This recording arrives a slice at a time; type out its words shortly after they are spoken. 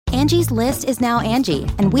Angie's List is now Angie,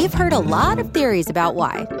 and we've heard a lot of theories about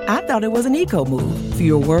why. I thought it was an eco move.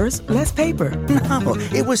 Fewer words, less paper. No,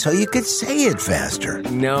 it was so you could say it faster.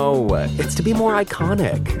 No, it's to be more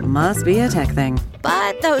iconic. Must be a tech thing.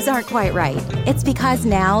 But those aren't quite right. It's because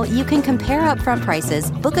now you can compare upfront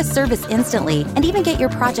prices, book a service instantly, and even get your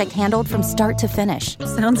project handled from start to finish.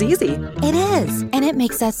 Sounds easy. It is, and it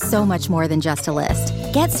makes us so much more than just a list.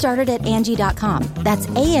 Get started at Angie.com. That's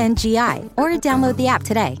ANGI, or download the app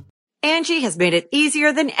today. Angie has made it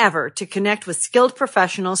easier than ever to connect with skilled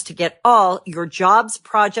professionals to get all your jobs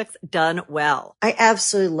projects done well. I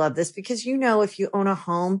absolutely love this because, if you own a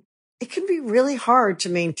home, it can be really hard to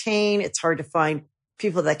maintain. It's hard to find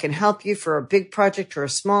people that can help you for a big project or a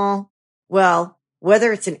small. Well,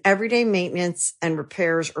 whether it's in everyday maintenance and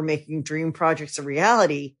repairs or making dream projects a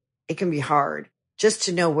reality, it can be hard just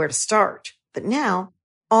to know where to start. But now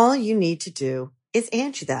all you need to do is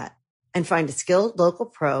Angie that and find a skilled local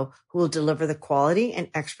pro who will deliver the quality and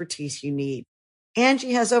expertise you need.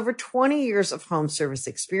 Angie has over 20 years of home service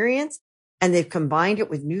experience, and they've combined it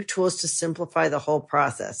with new tools to simplify the whole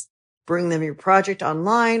process. Bring them your project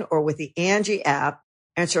online or with the Angie app,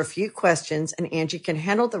 answer a few questions, and Angie can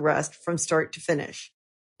handle the rest from start to finish.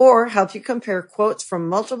 Or help you compare quotes from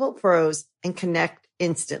multiple pros and connect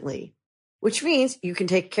instantly, which means you can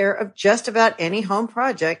take care of just about any home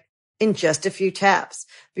project in just a few taps.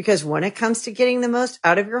 Because when it comes to getting the most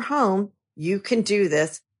out of your home, you can do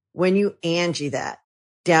this when you Angie that.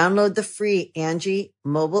 Download the free Angie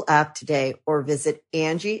mobile app today or visit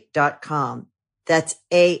Angie.com. That's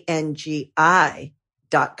ANGI.com.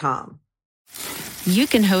 You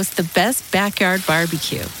can host the best backyard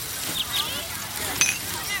barbecue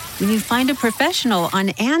when you find a professional on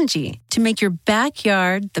Angie to make your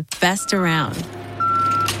backyard the best around.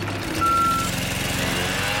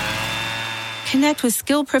 Connect with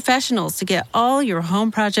skilled professionals to get all your home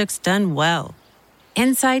projects done well.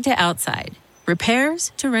 Inside to outside,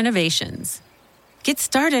 repairs to renovations. Get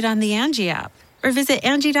started on the Angie app or visit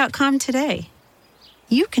Angie.com today.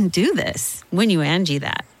 You can do this when you Angie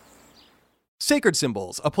that. Sacred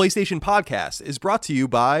Symbols, a PlayStation podcast, is brought to you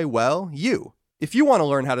by, you. If you want to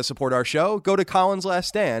learn how to support our show, go to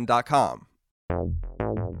colinslaststand.com.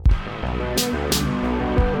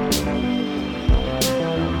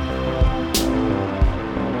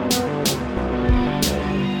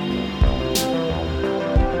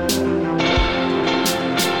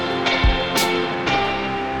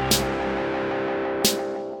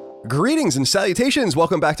 Greetings and salutations.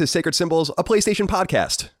 Welcome back to Sacred Symbols, a PlayStation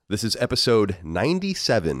podcast. This is episode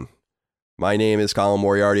 97. My name is Colin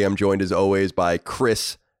Moriarty. I'm joined as always by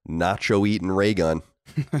Chris Nacho Eatin' Raygun.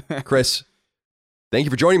 Chris, thank you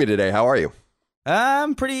for joining me today. How are you?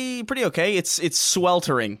 I'm pretty okay. It's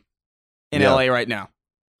sweltering in LA right now.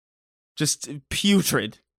 Just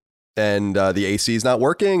putrid. And the AC is not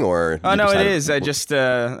working, or? Oh no, it is. I just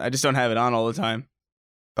don't have it on all the time.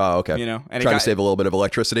 Oh, okay. And trying to save a little bit of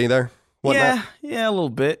electricity there. Yeah, a little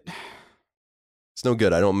bit. It's no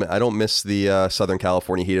good. I don't miss the Southern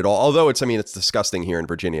California heat at all. Although it's disgusting here in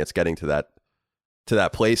Virginia. It's getting to that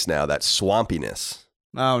place now, that swampiness.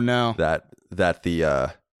 Oh no. That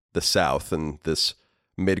the South and this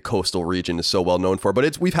mid-coastal region is so well known for.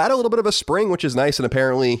 But we've had a little bit of a spring, which is nice and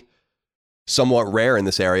apparently somewhat rare in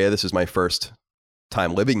this area. This is my first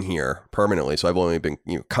time living here permanently, so I've only been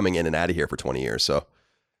coming in and out of here for 20 years. So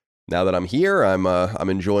now that I'm here, I'm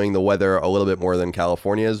enjoying the weather a little bit more than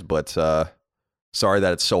California's, but sorry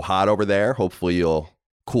that it's so hot over there. Hopefully you'll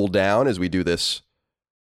cool down as we do this.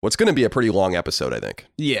 What's going to be a pretty long episode, I think.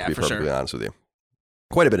 Yeah, to be for perfectly sure. honest with you.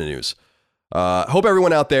 Quite a bit of news. Hope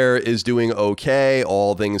everyone out there is doing okay,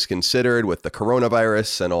 all things considered, with the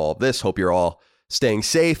coronavirus and all of this. Hope you're all staying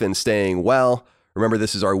safe and staying well. Remember,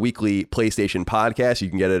 this is our weekly PlayStation podcast. You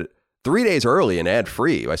can get it 3 days early and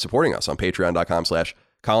ad-free by supporting us on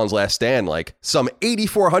patreon.com/ColinsLastStand, like some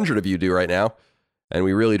 8,400 of you do right now. And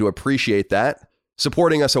we really do appreciate that.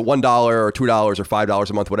 Supporting us at $1 or $2 or $5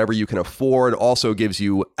 a month, whatever you can afford, also gives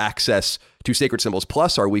you access to Sacred Symbols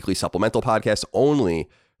Plus, our weekly supplemental podcast only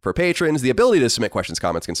for patrons, the ability to submit questions,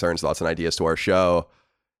 comments, concerns, thoughts, and ideas to our show,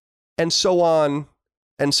 and so on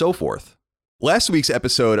and so forth. Last week's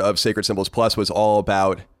episode of Sacred Symbols Plus was all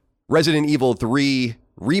about Resident Evil 3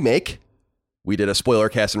 Remake. We did a spoiler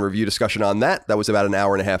cast and review discussion on that. That was about an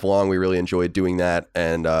hour and a half long. We really enjoyed doing that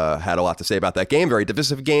and had a lot to say about that game. Very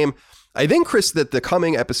divisive game. I think, Chris, that the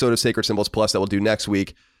coming episode of Sacred Symbols Plus that we'll do next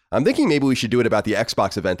week, I'm thinking maybe we should do it about the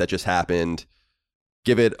Xbox event that just happened.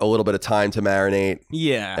 Give it a little bit of time to marinate.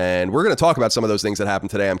 Yeah. And we're going to talk about some of those things that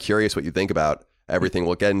happened today. I'm curious what you think about everything.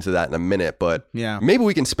 We'll get into that in a minute, but yeah, maybe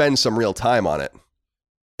we can spend some real time on it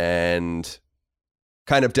and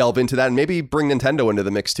kind of delve into that and maybe bring Nintendo into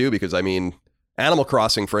the mix too, because I mean, Animal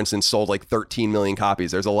Crossing, for instance, sold like 13 million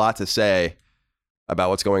copies. There's a lot to say about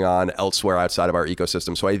what's going on elsewhere outside of our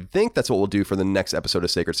ecosystem. So I think that's what we'll do for the next episode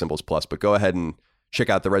of Sacred Symbols Plus. But go ahead and check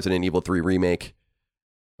out the Resident Evil 3 remake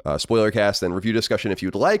spoiler cast and review discussion if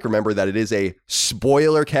you'd like. Remember that it is a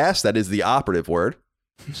spoiler cast. That is the operative word.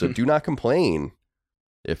 So do not complain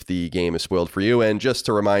if the game is spoiled for you. And just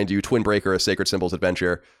to remind you, Twin Breaker, a Sacred Symbols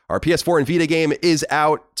adventure, our PS4 and Vita game is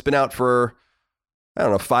out. It's been out for, I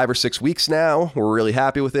don't know, 5 or 6 weeks now. We're really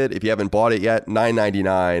happy with it. If you haven't bought it yet,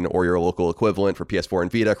 $9.99 or your local equivalent for PS4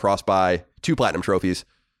 and Vita, cross-buy, 2 platinum trophies,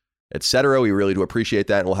 etc. We really do appreciate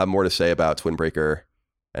that. And we'll have more to say about Twin Breaker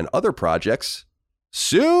and other projects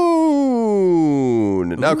soon.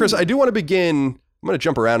 Now, Chris, I do want to begin. I'm going to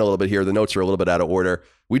jump around a little bit here. The notes are a little bit out of order.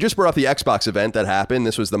 We just brought up the Xbox event that happened.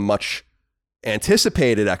 This was the much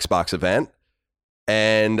anticipated Xbox event.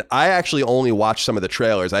 And I actually only watched some of the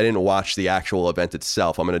trailers. I didn't watch the actual event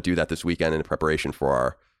itself. I'm going to do that this weekend in preparation for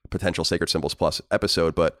our potential Sacred Symbols Plus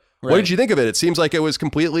episode. But what did you think of it? It seems like it was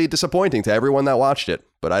completely disappointing to everyone that watched it.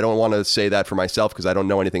 But I don't want to say that for myself because I don't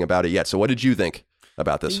know anything about it yet. So what did you think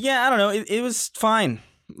about this? Yeah, I don't know. It was fine.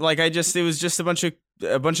 Like it was just a bunch of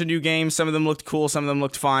new games. Some of them looked cool. Some of them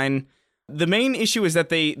looked fine. The main issue is that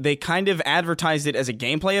they kind of advertised it as a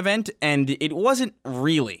gameplay event, and it wasn't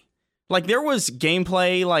really. Like there was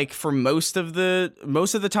gameplay like for most of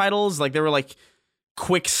the titles. Like there were like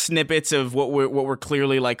quick snippets of what were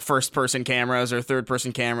clearly like first person cameras or third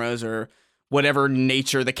person cameras or whatever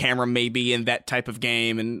nature the camera may be in that type of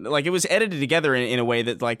game, and like it was edited together in a way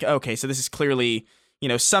that like, okay, so this is clearly, you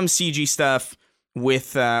know, some CG stuff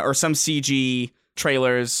with or some CG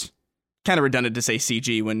trailers. Kind of redundant to say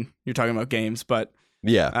CG when you're talking about games, but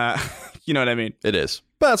yeah, you know what I mean. It is,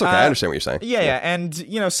 but that's okay. I understand what you're saying. Yeah, and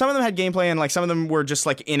you know, some of them had gameplay, and like some of them were just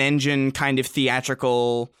like in-engine kind of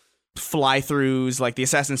theatrical fly-throughs. Like the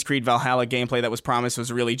Assassin's Creed Valhalla gameplay that was promised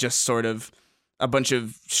was really just sort of a bunch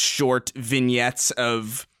of short vignettes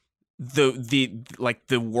of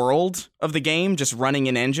the world of the game just running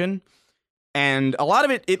in engine, and a lot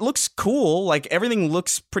of it looks cool. Like everything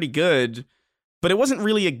looks pretty good. But it wasn't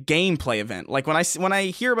really a gameplay event. Like when I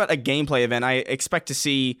hear about a gameplay event, I expect to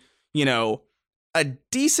see, you know, a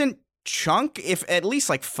decent chunk, if at least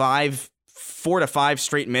like 4 to 5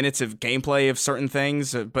 straight minutes of gameplay of certain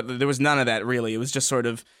things. But there was none of that really. It was just sort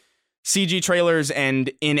of CG trailers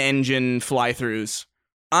and in-engine fly-throughs.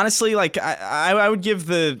 Honestly, like I would give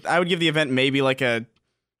the event maybe like a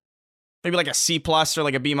C+ or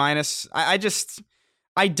like a B-.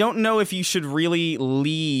 I don't know if you should really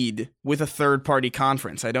lead with a third-party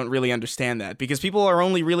conference. I don't really understand that because people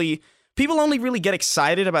only really get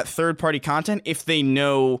excited about third-party content if they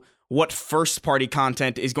know what first-party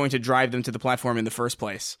content is going to drive them to the platform in the first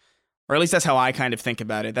place. Or at least that's how I kind of think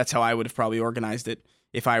about it. That's how I would have probably organized it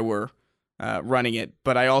if I were running it.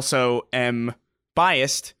 But I also am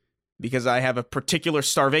biased because I have a particular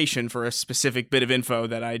starvation for a specific bit of info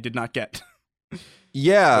that I did not get.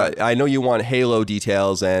 Yeah, I know you want Halo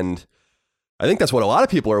details, and I think that's what a lot of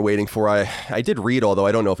people are waiting for. I did read, although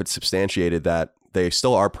I don't know if it's substantiated, that they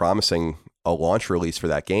still are promising a launch release for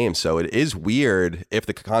that game. So it is weird if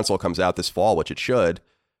the console comes out this fall, which it should,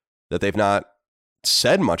 that they've not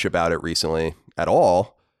said much about it recently at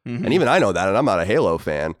all. Mm-hmm. And even I know that, and I'm not a Halo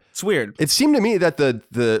fan. It's weird. It seemed to me that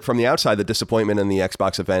the from the outside, the disappointment in the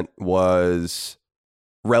Xbox event was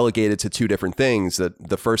relegated to 2 different things.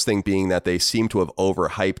 The first thing being that they seem to have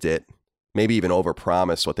overhyped it, maybe even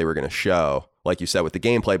overpromised what they were going to show, like you said with the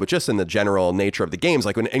gameplay, but just in the general nature of the games.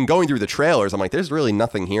 Like and going through the trailers, I'm like, there's really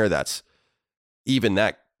nothing here that's even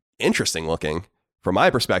that interesting looking from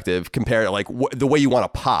my perspective compared to like the way you want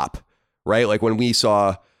to pop, right? Like when we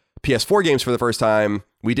saw PS4 games for the first time,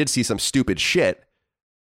 we did see some stupid shit,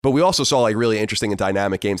 but we also saw like really interesting and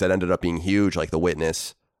dynamic games that ended up being huge, like The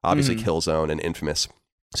Witness, obviously Killzone and Infamous.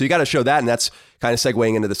 So you got to show that, and that's kind of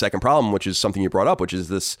segueing into the second problem, which is something you brought up, which is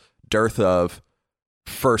this dearth of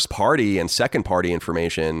first-party and second-party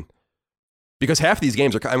information. Because half these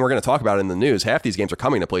games are, and we're going to talk about it in the news, half these games are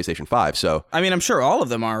coming to PlayStation 5. So I mean, I'm sure all of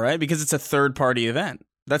them are, right? Because it's a third-party event.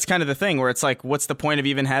 That's kind of the thing where it's like, what's the point of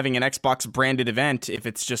even having an Xbox-branded event if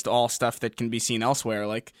it's just all stuff that can be seen elsewhere?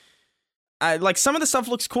 Like some of the stuff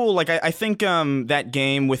looks cool. Like I think that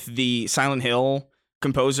game with the Silent Hill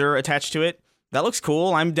composer attached to it, that looks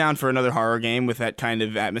cool. I'm down for another horror game with that kind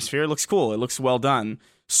of atmosphere. It looks cool. It looks well done.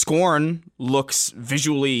 Scorn looks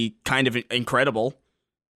visually kind of incredible,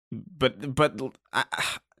 but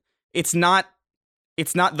it's not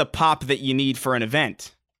the pop that you need for an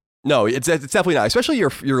event. No, it's definitely not. Especially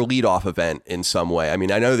your lead-off event in some way. I mean,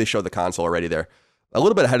 I know they showed the console already. They're a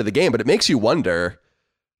little bit ahead of the game, but it makes you wonder,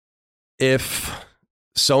 if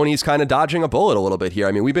Sony's kind of dodging a bullet a little bit here.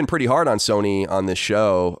 I mean, we've been pretty hard on Sony on this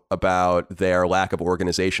show about their lack of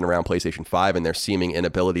organization around PlayStation 5 and their seeming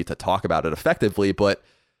inability to talk about it effectively. But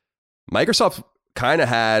Microsoft kind of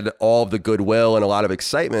had all of the goodwill and a lot of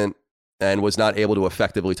excitement and was not able to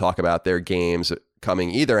effectively talk about their games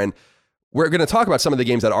coming either. And we're going to talk about some of the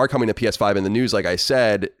games that are coming to PS5 in the news. Like I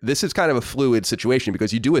said, this is kind of a fluid situation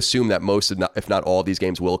because you do assume that most, if not all of these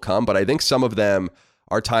games will come. But I think some of them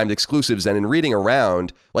are timed exclusives. And in reading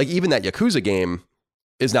around, like even that Yakuza game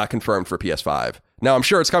is not confirmed for PS5. Now, I'm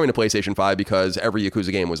sure it's coming to PlayStation 5 because every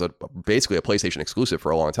Yakuza game was basically a PlayStation exclusive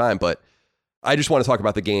for a long time. But I just want to talk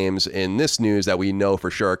about the games in this news that we know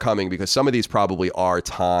for sure are coming because some of these probably are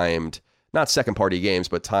timed, not second-party games,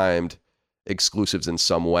 but timed exclusives in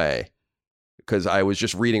some way. Because I was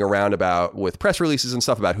just reading around about with press releases and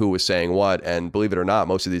stuff about who was saying what. And believe it or not,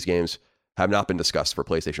 most of these games have not been discussed for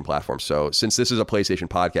PlayStation platforms. So since this is a PlayStation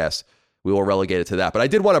podcast, we will relegate it to that. But I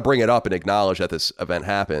did want to bring it up and acknowledge that this event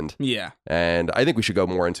happened. Yeah. And I think we should go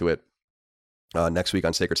more into it next week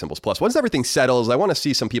on Sacred Symbols Plus. Once everything settles, I want to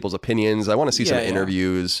see some people's opinions. I want to see some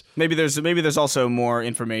interviews. Maybe there's also more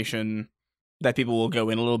information that people will go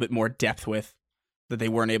in a little bit more depth with that they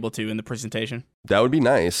weren't able to in the presentation. That would be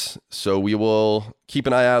nice. So we will keep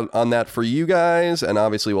an eye out on that for you guys. And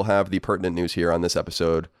obviously we'll have the pertinent news here on this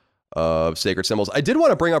episode of Sacred Symbols. I did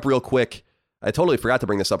want to bring up real quick, I totally forgot to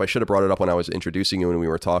bring this up. I should have brought it up when I was introducing you when we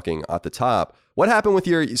were talking at the top. What happened with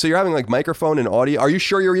so you're having like microphone and audio. Are you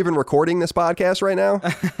sure you're even recording this podcast right now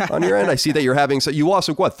on your end? I see that you're having, so you lost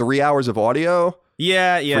 3 hours of audio?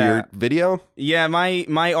 Yeah. For your video? Yeah,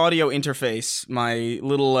 my audio interface, my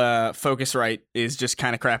little Focusrite is just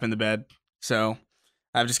kind of crap in the bed. So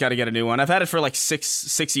I've just got to get a new one. I've had it for like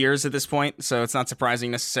six years at this point, so it's not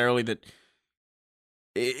surprising necessarily that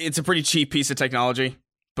it's a pretty cheap piece of technology.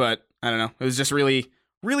 But I don't know. It was just really,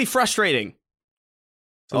 really frustrating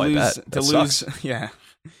to lose. Yeah.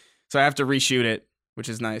 So I have to reshoot it, which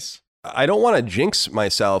is nice. I don't want to jinx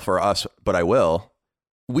myself or us, but I will.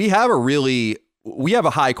 We have a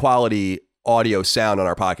high quality audio sound on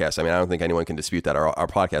our podcast. I mean, I don't think anyone can dispute that. Our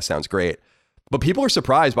podcast sounds great, but people are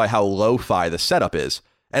surprised by how lo-fi the setup is.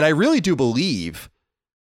 And I really do believe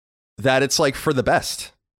that it's like for the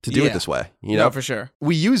best to do it this way. You know, for sure.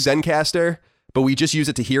 We use Zencaster, but we just use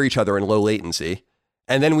it to hear each other in low latency.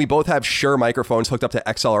 And then we both have Shure microphones hooked up to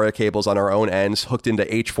XLR cables on our own ends, hooked into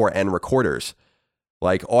H4n recorders,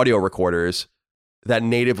 like audio recorders that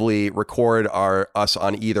natively record us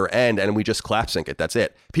on either end, and we just clap sync it. That's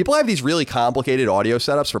it. People have these really complicated audio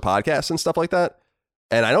setups for podcasts and stuff like that,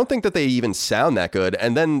 and I don't think that they even sound that good.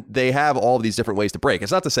 And then they have all of these different ways to break.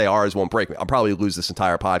 It's not to say ours won't break. I'll probably lose this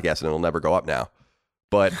entire podcast and it'll never go up now.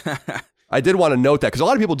 But I did want to note that because a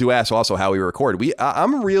lot of people do ask also how we record.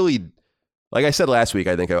 I'm really, like I said last week,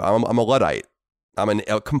 I think I'm a Luddite. I'm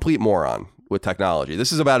a complete moron with technology.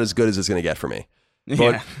 This is about as good as it's going to get for me.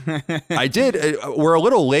 But we're a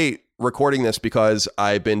little late recording this because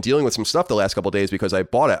I've been dealing with some stuff the last couple of days because I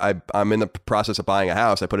bought it. I'm in the process of buying a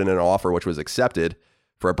house. I put in an offer, which was accepted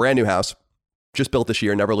for a brand new house, just built this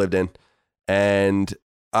year, never lived in. And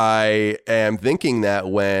I am thinking that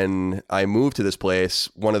when I move to this place,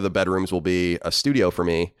 one of the bedrooms will be a studio for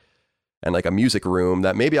me and like a music room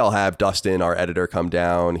that maybe I'll have Dustin, our editor, come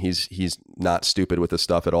down. He's not stupid with this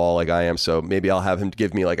stuff at all like I am. So maybe I'll have him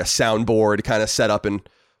give me like a soundboard kind of set up and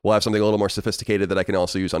we'll have something a little more sophisticated that I can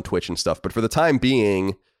also use on Twitch and stuff. But for the time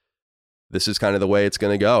being, this is kind of the way it's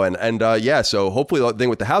going to go. And so hopefully the thing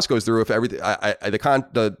with the house goes through. If everything,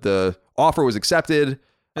 the offer was accepted,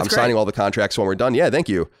 I'm signing all the contracts when we're done. Yeah, thank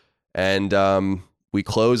you. And we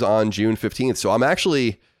close on June 15th. So I'm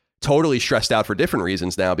actually totally stressed out for different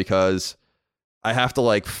reasons now because I have to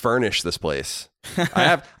like furnish this place.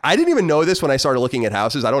 I didn't even know this when I started looking at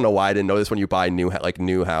houses. I don't know why I didn't know this when you buy new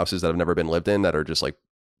houses that have never been lived in that are just like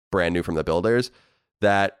brand new from the builders,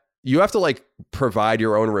 that you have to like provide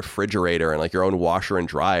your own refrigerator and like your own washer and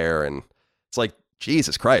dryer. And it's like,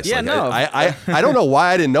 Jesus Christ. Yeah, like, no. I don't know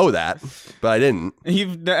why I didn't know that, but I didn't.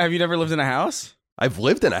 Have you never lived in a house? I've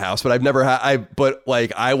lived in a house, but I've never but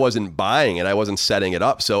like I wasn't buying it. I wasn't setting it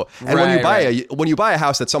up. So, and when you buy a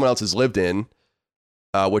house that someone else has lived in,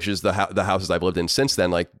 which is the houses I've lived in since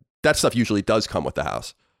then, like that stuff usually does come with the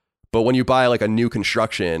house. But when you buy like a new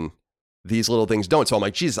construction, these little things don't. So I'm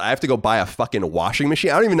like, Jesus, I have to go buy a fucking washing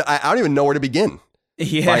machine. I don't even know where to begin.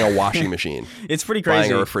 Yeah. Buying a washing machine. It's pretty crazy.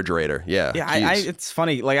 Buying a refrigerator. Yeah. Yeah. It's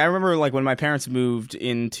funny. Like I remember like when my parents moved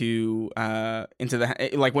into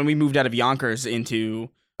like when we moved out of Yonkers into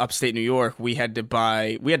upstate New York, we had to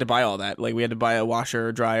buy all that. Like we had to buy a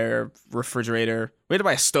washer, dryer, refrigerator. We had to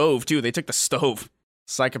buy a stove too. They took the stove.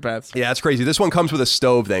 Psychopaths. Yeah, that's crazy. This one comes with a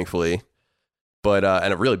stove, thankfully. but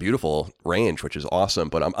and a really beautiful range, which is awesome.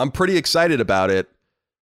 But I'm pretty excited about it.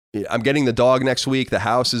 I'm getting the dog next week. The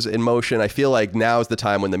house is in motion. I feel like now's the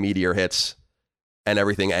time when the meteor hits and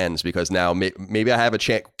everything ends, because now maybe I have a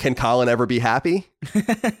chance. Can Colin ever be happy?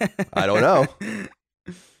 I don't know.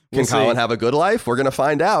 Can Colin have a good life? We're going to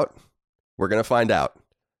find out.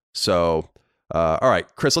 So, all right,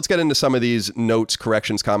 Chris, let's get into some of these notes,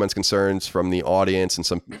 corrections, comments, concerns from the audience and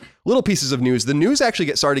some little pieces of news. The news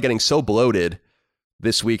actually started getting so bloated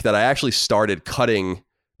this week that I actually started cutting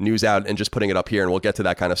news out and just putting it up here. And we'll get to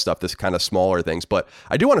that kind of stuff, this kind of smaller things. But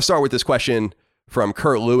I do want to start with this question from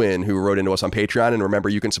Kurt Lewin, who wrote into us on Patreon. And remember,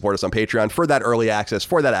 you can support us on Patreon for that early access,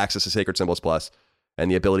 for that access to Sacred Symbols Plus,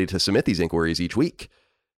 and the ability to submit these inquiries each week.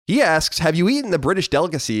 He asks, have you eaten the British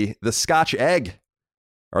delicacy, the Scotch egg?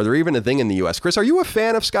 Are there even a thing in the U.S.? Chris, are you a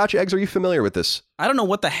fan of Scotch eggs? Are you familiar with this? I don't know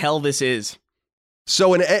what the hell this is.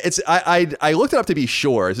 So I looked it up to be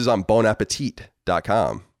sure. This is on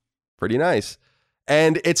bonappetit.com. Pretty nice.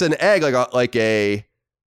 And it's an egg, like a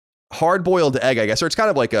hard-boiled egg, I guess, or it's kind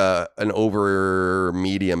of like an over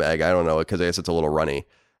medium egg. I don't know, because I guess it's a little runny.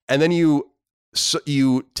 And then you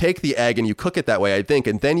take the egg and you cook it that way, I think,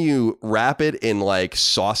 and then you wrap it in like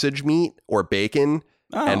sausage meat or bacon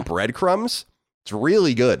and breadcrumbs. It's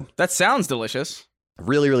really good. That sounds delicious.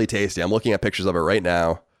 Really, really tasty. I'm looking at pictures of it right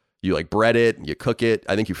now. You like bread it, you cook it.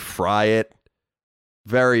 I think you fry it.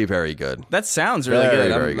 Very, very good. That sounds really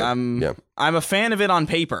good. Very good. I'm a fan of it on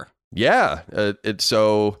paper. Yeah.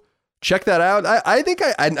 So check that out. I think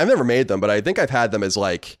I've never made them, but I think I've had them as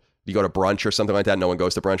like, you go to brunch or something like that. No one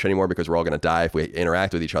goes to brunch anymore because we're all going to die if we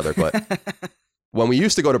interact with each other. But when we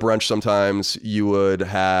used to go to brunch, sometimes you would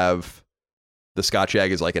have the Scotch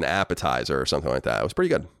egg as like an appetizer or something like that. It was pretty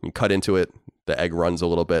good. You cut into it. The egg runs a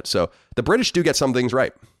little bit. So the British do get some things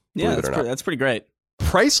right. Yeah, that's pretty great.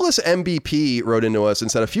 Priceless MBP wrote into us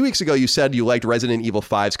and said, a few weeks ago, you said you liked Resident Evil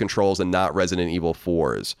 5's controls and not Resident Evil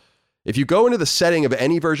 4's. If you go into the setting of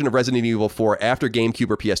any version of Resident Evil 4 after GameCube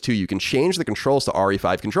or PS2, you can change the controls to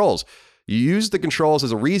RE5 controls. You use the controls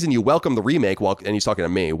as a reason you welcome the remake, and he's talking to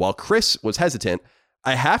me. While Chris was hesitant,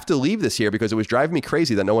 I have to leave this here because it was driving me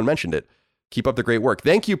crazy that no one mentioned it. Keep up the great work.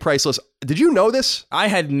 Thank you, Priceless. Did you know this? I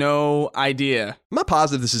had no idea. I'm not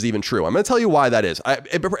positive this is even true. I'm going to tell you why that is.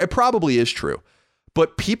 It probably is true.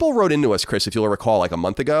 But people wrote into us, Chris, if you'll recall, like a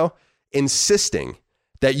month ago, insisting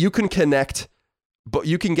that you can connect, but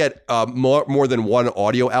you can get more than one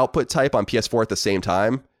audio output type on PS4 at the same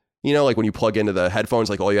time. You know, like when you plug into the headphones,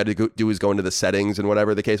 like all you had to do is go into the settings and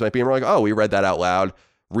whatever the case might be. And we're like, oh, we read that out loud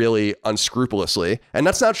really unscrupulously. And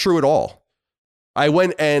that's not true at all. I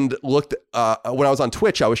went and looked when I was on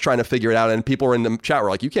Twitch. I was trying to figure it out, and people were in the chat were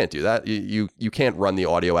like, "You can't do that. You can't run the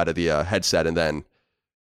audio out of the headset and then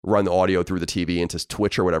run the audio through the TV into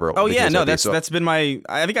Twitch or whatever." Oh yeah, no, that's been my.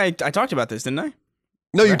 I think I talked about this, didn't I?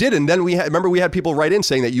 No, you didn't. Then we had people write in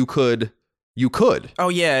saying that you could. Oh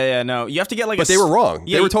yeah, no, you have to get like. But they were wrong.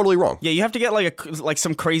 Yeah, they were totally wrong. Yeah, you have to get like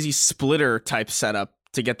some crazy splitter type setup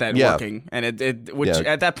to get that working, and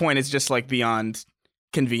at that point it's just like beyond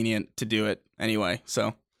convenient to do it anyway.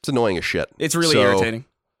 So it's annoying as shit. It's really irritating.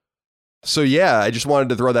 So yeah, I just wanted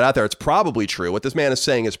to throw that out there. It's probably true. What this man is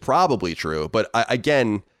saying is probably true. But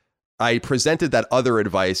I presented that other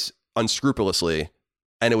advice unscrupulously,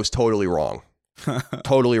 and it was totally wrong.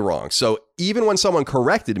 Totally wrong. So even when someone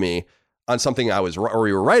corrected me on something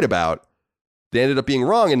we were right about, they ended up being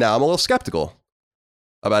wrong, and now I'm a little skeptical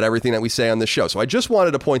about everything that we say on this show. So I just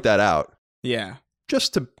wanted to point that out. Yeah.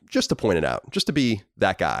 Just to point it out, just to be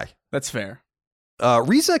that guy. That's fair.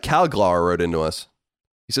 Riza Kalglar wrote into us.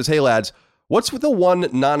 He says, "Hey lads, what's the one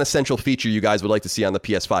non-essential feature you guys would like to see on the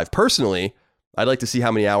PS5? Personally, I'd like to see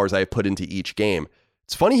how many hours I have put into each game."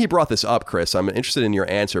 It's funny he brought this up, Chris. I'm interested in your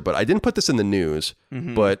answer, but I didn't put this in the news.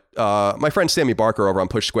 Mm-hmm. But my friend Sammy Barker over on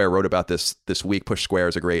Push Square wrote about this week. Push Square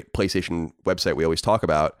is a great PlayStation website we always talk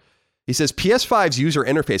about. He says, PS5's user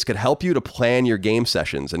interface could help you to plan your game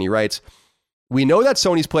sessions. And he writes, "We know that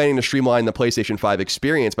Sony's planning to streamline the PlayStation 5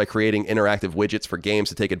 experience by creating interactive widgets for games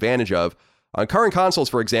to take advantage of. On current consoles,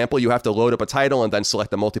 for example, you have to load up a title and then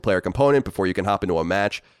select the multiplayer component before you can hop into a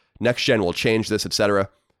match. Next gen will change this, etc.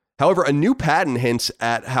 However, a new patent hints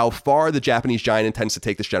at how far the Japanese giant intends to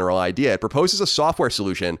take this general idea. It proposes a software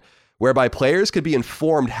solution whereby players could be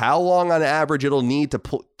informed how long on average you'll need to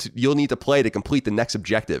play to complete the next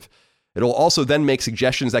objective. It'll also then make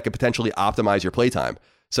suggestions that could potentially optimize your playtime,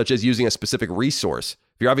 such as using a specific resource.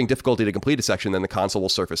 If you're having difficulty to complete a section, then the console will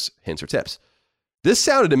surface hints or tips." This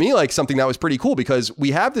sounded to me like something that was pretty cool, because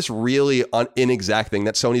we have this really inexact thing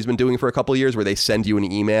that Sony's been doing for a couple of years where they send you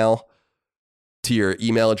an email to your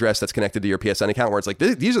email address that's connected to your PSN account where it's like,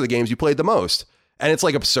 these are the games you played the most. And it's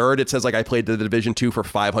like absurd. It says like I played the Division 2 for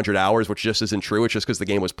 500 hours, which just isn't true. It's just because the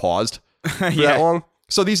game was paused for that long.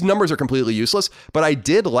 So these numbers are completely useless. But I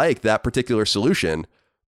did like that particular solution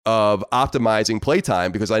of optimizing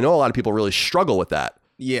playtime, because I know a lot of people really struggle with that.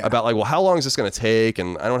 Yeah. About like, well, how long is this going to take?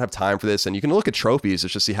 And I don't have time for this. And you can look at trophies to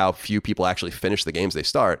just see how few people actually finish the games they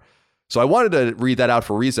start. So I wanted to read that out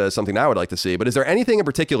for Riza as something that I would like to see. But is there anything in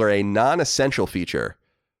particular, a non-essential feature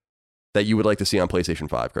that you would like to see on PlayStation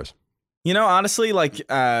 5, Chris? You know, honestly, like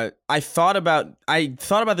I thought about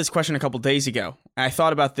this question a couple days ago. I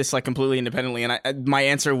thought about this like completely independently, and my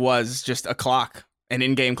answer was just a clock, an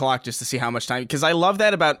in-game clock, just to see how much time. Because I love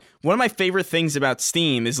that about one of my favorite things about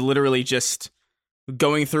Steam is literally just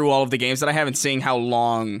going through all of the games that I have and seeing how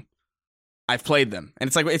long I've played them. And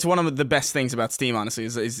it's like it's one of the best things about Steam, honestly,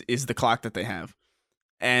 is the clock that they have.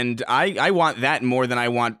 And I want that more than I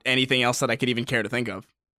want anything else that I could even care to think of.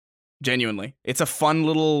 Genuinely, it's a fun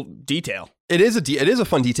little detail. It is a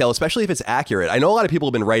fun detail, especially if it's accurate. I know a lot of people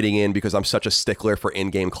have been writing in because I'm such a stickler for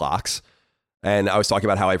in-game clocks. And I was talking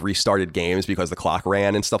about how I've restarted games because the clock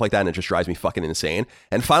ran and stuff like that, and it just drives me fucking insane.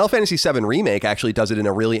 And Final Fantasy VII Remake actually does it in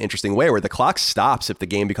a really interesting way, where the clock stops if the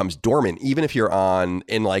game becomes dormant, even if you're in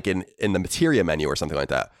the materia menu or something like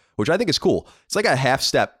that, which I think is cool. It's like a half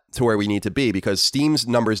step to where we need to be, because Steam's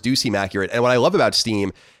numbers do seem accurate. And what I love about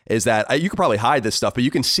Steam is that you could probably hide this stuff, but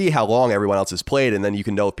you can see how long everyone else has played, and then you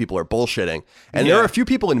can know if people are bullshitting. And there are a few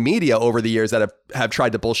people in media over the years that have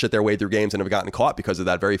tried to bullshit their way through games and have gotten caught because of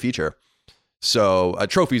that very feature. So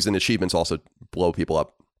trophies and achievements also blow people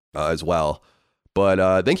up as well.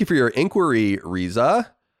 But thank you for your inquiry,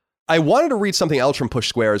 Riza. I wanted to read something else from Push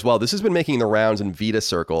Square as well. This has been making the rounds in Vita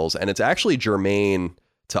circles, and it's actually germane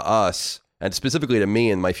to us, and specifically to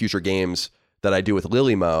me and my future games that I do with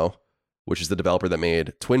Lilymo, which is the developer that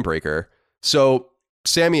made Twin Breaker. So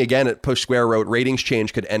Sammy, again, at Push Square, wrote, ratings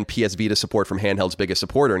change could end PS Vita support from handheld's biggest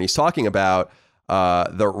supporter. And he's talking about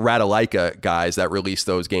the Ratalaika guys that release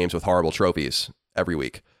those games with horrible trophies every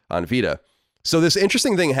week on Vita. So this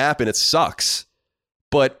interesting thing happened. It sucks.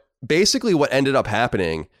 But basically what ended up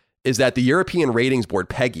happening is that the European Ratings Board,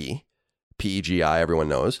 PEGI, P-E-G-I, everyone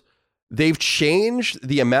knows, they've changed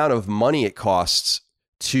the amount of money it costs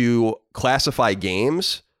to classify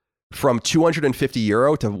games from 250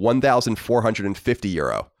 euro to 1,450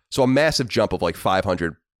 euro. So a massive jump of like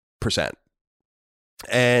 500%.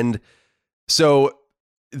 And so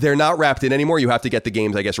they're not wrapped in anymore. You have to get the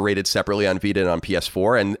games, I guess, rated separately on Vita and on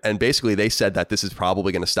PS4. And basically they said that this is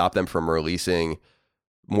probably going to stop them from releasing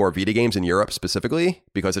more Vita games in Europe specifically,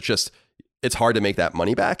 because it's hard to make that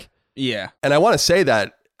money back. Yeah. And I want to say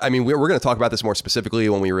that, I mean, we're going to talk about this more specifically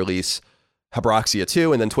when we release Habroxia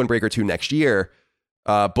 2 and then Twin Breaker 2 next year.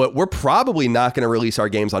 But we're probably not going to release our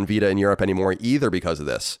games on Vita in Europe anymore either because of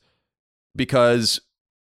this. Because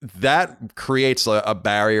that creates a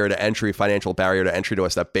barrier to entry, financial barrier to entry to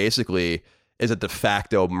us that basically is a de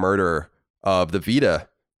facto murder of the Vita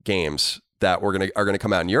games that are going to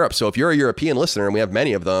come out in Europe. So if you're a European listener, and we have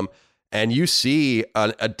many of them, and you see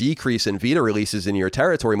a decrease in Vita releases in your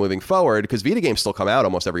territory moving forward, because Vita games still come out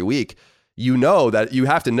almost every week, you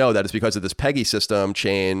have to know that it's because of this PEGI system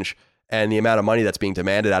change and the amount of money that's being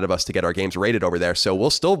demanded out of us to get our games rated over there. So we'll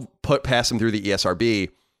still pass them through the ESRB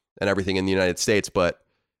and everything in the United States, but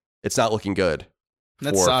it's not looking good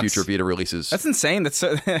for future Vita releases. That's insane.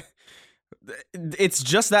 It's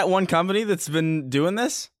just that one company that's been doing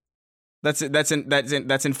this. That's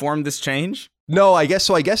informed this change. No, I guess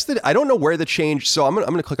that I don't know where the change. So I'm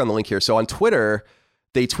gonna click on the link here. So on Twitter,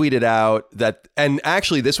 they tweeted out that, and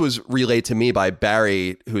actually this was relayed to me by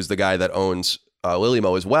Barry, who's the guy that owns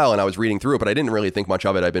Lilymo as well. And I was reading through it, but I didn't really think much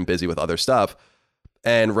of it. I've been busy with other stuff.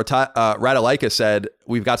 And Ratalaika said,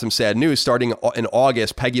 we've got some sad news. Starting in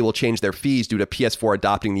August, PEGI will change their fees due to PS4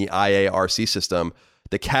 adopting the IARC system.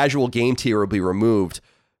 The casual game tier will be removed,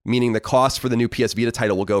 meaning the cost for the new PS Vita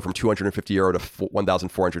title will go from 250 euro to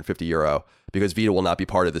 1,450 euro, because Vita will not be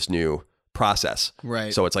part of this new process.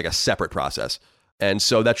 Right. So it's like a separate process. And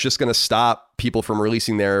so that's just going to stop people from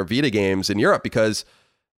releasing their Vita games in Europe, because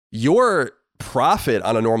your profit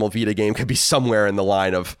on a normal Vita game could be somewhere in the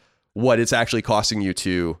line of what it's actually costing you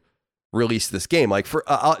to release this game. Like for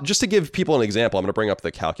just to give people an example, I'm going to bring up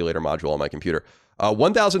the calculator module on my computer.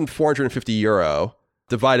 1,450 euro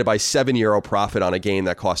divided by 7 euro profit on a game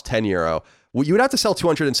that costs 10 euro. Well, you would have to sell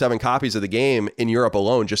 207 copies of the game in Europe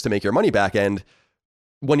alone just to make your money back. And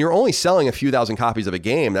when you're only selling a few thousand copies of a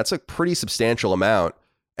game, that's a pretty substantial amount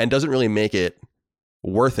and doesn't really make it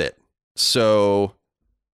worth it. So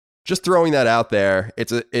just throwing that out there,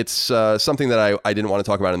 it's something that I didn't want to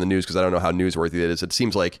talk about in the news because I don't know how newsworthy it is. It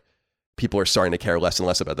seems like people are starting to care less and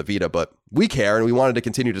less about the Vita, but we care and we wanted to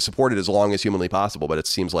continue to support it as long as humanly possible. But it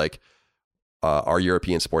seems like our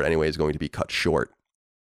European support anyway is going to be cut short.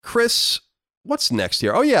 Chris, what's next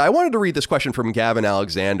here? Oh yeah, I wanted to read this question from Gavin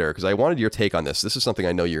Alexander because I wanted your take on this. This is something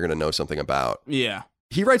I know you're going to know something about. Yeah.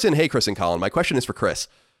 He writes in, "Hey Chris and Colin, my question is for Chris.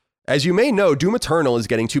 As you may know, Doom Eternal is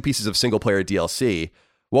getting 2 pieces of single-player DLC.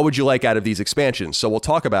 What would you like out of these expansions?" So we'll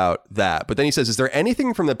talk about that. But then he says, "Is there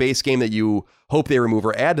anything from the base game that you hope they remove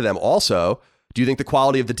or add to them? Also, do you think the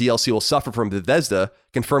quality of the DLC will suffer from Bethesda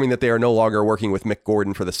confirming that they are no longer working with Mick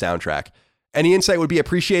Gordon for the soundtrack? Any insight would be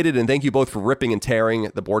appreciated, and thank you both for ripping and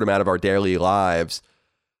tearing the boredom out of our daily lives."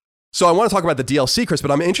 So I want to talk about the DLC, Chris,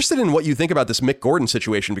 but I'm interested in what you think about this Mick Gordon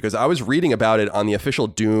situation because I was reading about it on the official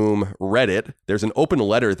Doom Reddit. There's an open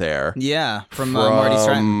letter there. Yeah, from Marty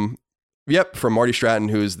Stratton. Yep, from Marty Stratton,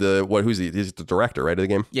 who's he's the director, right, of the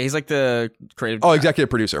game? Yeah, he's like the creative... executive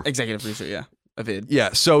producer. Executive producer, yeah, of id.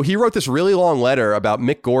 Yeah, so he wrote this really long letter about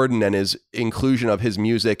Mick Gordon and his inclusion of his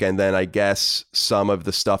music, and then I guess some of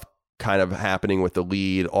the stuff kind of happening with the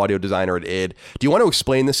lead audio designer at id. Do you want to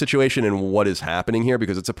explain the situation and what is happening here?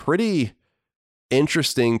 Because it's a pretty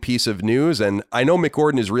interesting piece of news, and I know Mick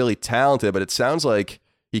Gordon is really talented, but it sounds like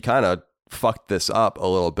he kind of fucked this up a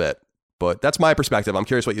little bit. But that's my perspective. I'm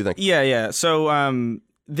curious what you think. Yeah. So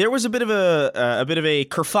there was a bit of a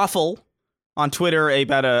kerfuffle on Twitter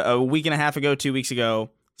about a week and a half ago, 2 weeks ago,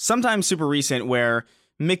 sometime super recent, where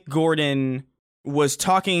Mick Gordon was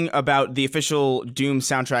talking about the official Doom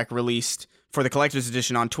soundtrack released for the collector's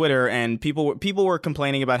edition on Twitter, and people were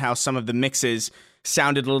complaining about how some of the mixes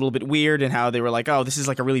sounded a little bit weird and how they were like, "Oh, this is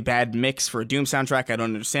like a really bad mix for a Doom soundtrack. I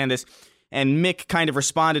don't understand this." And Mick kind of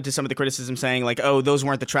responded to some of the criticism saying like, "Oh, those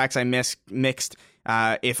weren't the tracks I mixed.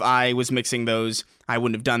 If I was mixing those, I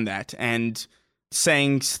wouldn't have done that." And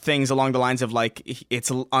saying things along the lines of like,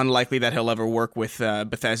 it's unlikely that he'll ever work with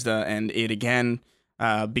Bethesda and id again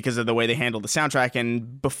because of the way they handled the soundtrack.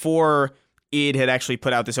 And before id had actually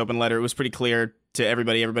put out this open letter, it was pretty clear to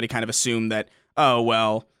everybody. Everybody kind of assumed that, oh,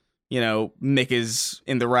 well, Mick is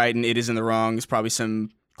in the right and id is in the wrong. It's probably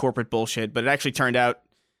some corporate bullshit. But it actually turned out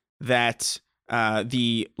that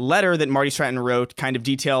the letter that Marty Stratton wrote kind of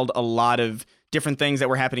detailed a lot of different things that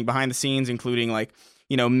were happening behind the scenes, including like,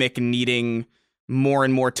 Mick needing more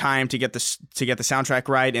and more time to get the soundtrack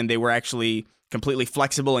right, and they were actually completely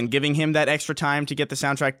flexible in giving him that extra time to get the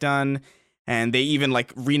soundtrack done. And they even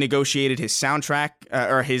like renegotiated his soundtrack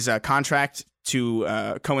or his contract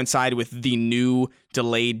to coincide with the new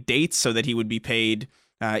delayed dates so that he would be paid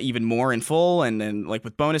even more in full and like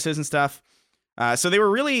with bonuses and stuff. So they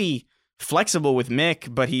were really flexible with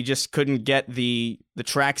Mick, but he just couldn't get the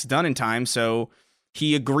tracks done in time. So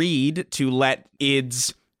he agreed to let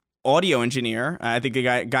id's audio engineer, I think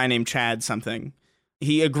a guy named Chad something,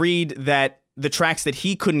 he agreed that the tracks that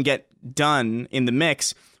he couldn't get done in the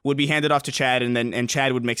mix would be handed off to Chad, and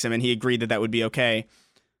Chad would mix them, and he agreed that would be okay.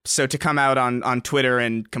 So to come out on Twitter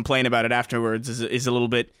and complain about it afterwards is a little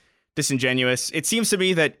bit disingenuous. It seems to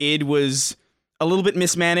me that id was a little bit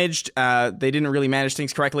mismanaged. They didn't really manage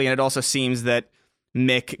things correctly, and it also seems that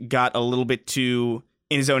Mick got a little bit too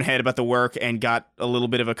in his own head about the work and got a little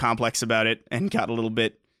bit of a complex about it and got a little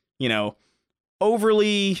bit,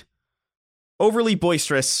 overly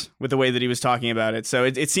boisterous with the way that he was talking about it. So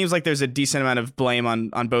it seems like there's a decent amount of blame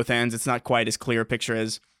on both ends. It's not quite as clear a picture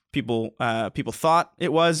as people thought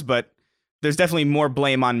it was, but there's definitely more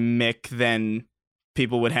blame on Mick than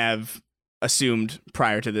people would have assumed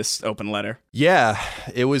prior to this open letter. Yeah,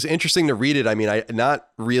 it was interesting to read it. I mean, I not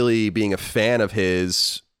really being a fan of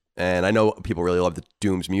his, and I know people really love the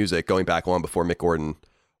Doom's music going back long before Mick Gordon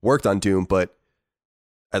worked on Doom, but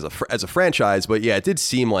as a franchise, but yeah, it did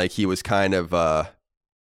seem like he was kind of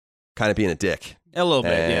being a dick. A little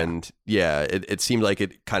bit, and yeah, it seemed like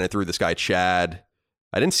it kind of threw this guy Chad.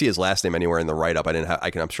 I didn't see his last name anywhere in the write-up.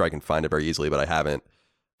 I'm sure I can find it very easily, but I haven't.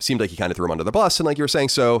 It seemed like he kind of threw him under the bus, and like you were saying,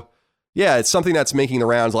 so yeah, it's something that's making the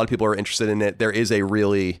rounds. A lot of people are interested in it. There is a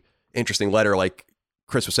really interesting letter, like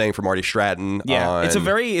Chris was saying, from Marty Stratton. Yeah, it's a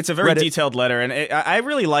very Reddit. Detailed letter, and I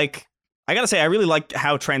really like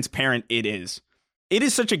how transparent it is. It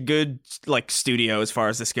is such a good studio as far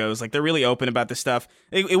as this goes. Like, they're really open about this stuff.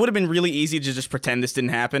 It would have been really easy to just pretend this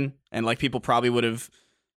didn't happen, and people probably would have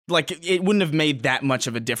it wouldn't have made that much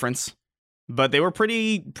of a difference. But they were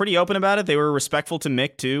pretty open about it. They were respectful to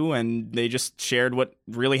Mick too, and they just shared what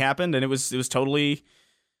really happened, and it was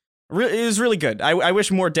really good. I wish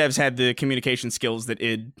more devs had the communication skills that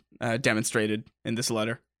id demonstrated in this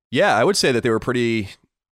letter. Yeah, I would say that they were pretty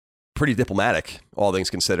diplomatic, all things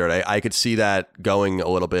considered. I could see that going a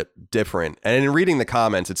little bit different. And in reading the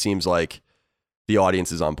comments, it seems like the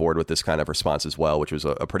audience is on board with this kind of response as well, which was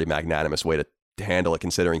a pretty magnanimous way to handle it,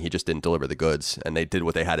 considering he just didn't deliver the goods and they did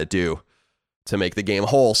what they had to do to make the game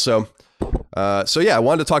whole. So yeah, I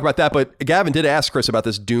wanted to talk about that. But Gavin did ask Chris about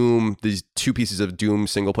these 2 pieces of Doom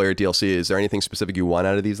single player DLC. Is there anything specific you want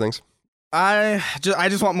out of these things? I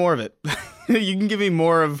just want more of it. You can give me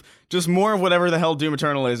more of whatever the hell Doom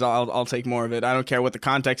Eternal is. I'll take more of it. I don't care what the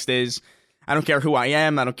context is. I don't care who I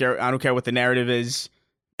am. I don't care what the narrative is.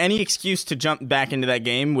 Any excuse to jump back into that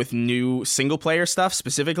game with new single player stuff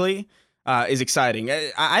specifically is exciting.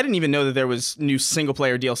 I didn't even know that there was new single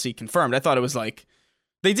player DLC confirmed. I thought it was like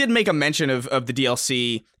they did make a mention of the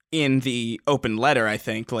DLC in the open letter. I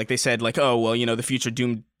think like they said like, oh well, the future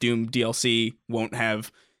Doom DLC won't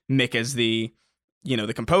have Mick as the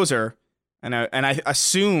the composer, and I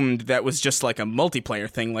assumed that was just like a multiplayer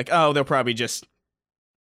thing. Like, oh, they'll probably just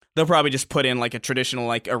put in like a traditional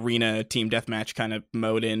like arena team deathmatch kind of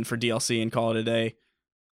mode in for DLC and call it a day.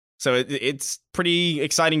 So it's pretty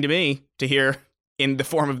exciting to me to hear in the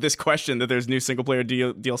form of this question that there's new single player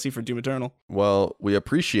DLC for Doom Eternal. Well, we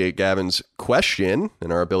appreciate Gavin's question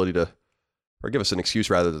and our ability to, or give us an excuse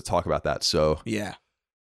rather to talk about that. So yeah.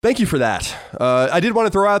 Thank you for that. I did want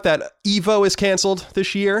to throw out that EVO is canceled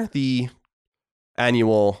this year, the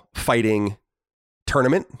annual fighting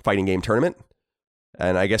game tournament.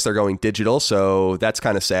 And I guess they're going digital, so that's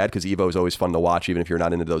kind of sad because EVO is always fun to watch, even if you're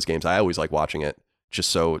not into those games. I always like watching it, just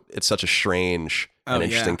so it's such a strange and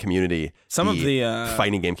interesting community. Some of the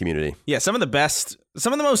fighting game community. Yeah, some of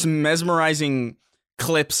the most mesmerizing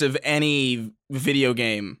clips of any video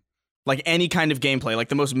game, like any kind of gameplay, like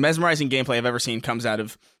the most mesmerizing gameplay I've ever seen comes out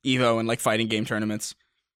of EVO and like fighting game tournaments.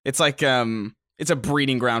 It's like it's a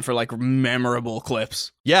breeding ground for like memorable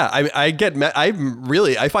clips. Yeah, I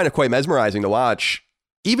find it quite mesmerizing to watch.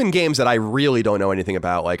 Even games that I really don't know anything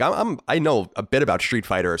about, like I know a bit about Street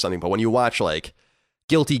Fighter or something, but when you watch like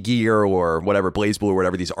Guilty Gear or whatever, BlazBlue or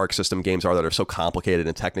whatever these Arc System games are that are so complicated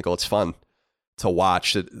and technical, it's fun to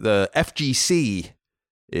watch. The FGC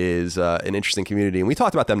is an interesting community, and we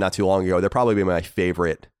talked about them not too long ago. They're probably my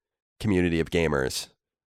favorite community of gamers.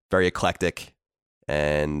 Very eclectic,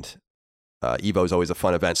 and EVO is always a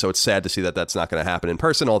fun event, so it's sad to see that that's not going to happen in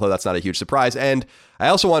person, although that's not a huge surprise. And I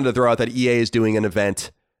also wanted to throw out that EA is doing an event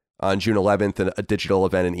on June 11th, a digital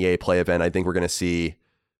event, an EA Play event. I think we're going to see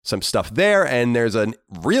some stuff there, and there's a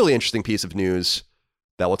really interesting piece of news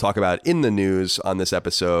that we'll talk about in the news on this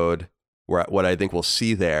episode, where what I think we'll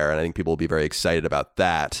see there, and I think people will be very excited about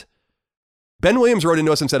that. Ben Williams wrote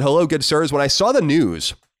into us and said, "Hello, good sirs. When I saw the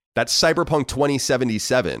news that Cyberpunk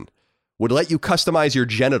 2077 would let you customize your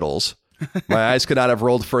genitals, my eyes could not have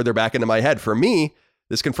rolled further back into my head. For me,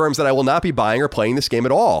 this confirms that I will not be buying or playing this game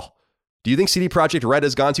at all. Do you think CD Projekt Red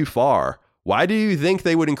has gone too far? Why do you think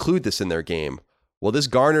they would include this in their game? Will this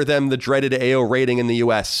garner them the dreaded AO rating in the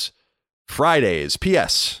US? Fridays.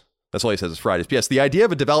 P.S." That's all he says is Fridays. P.S. The idea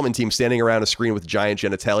of a development team standing around a screen with giant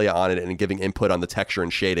genitalia on it and giving input on the texture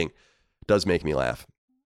and shading does make me laugh.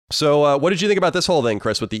 So what did you think about this whole thing,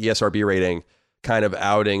 Chris, with the ESRB rating kind of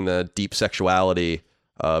outing the deep sexuality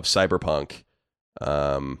of Cyberpunk,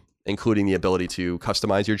 including the ability to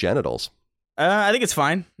customize your genitals? I think it's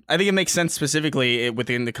fine. I think it makes sense specifically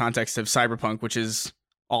within the context of Cyberpunk, which is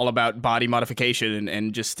all about body modification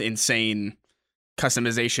and just insane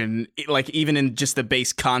customization, like even in just the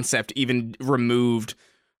base concept, even removed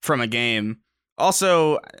from a game.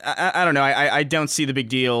 Also, I don't know. I don't see the big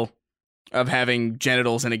deal of having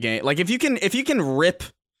genitals in a game. Like if you can rip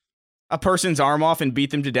a person's arm off and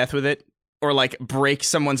beat them to death with it, or like break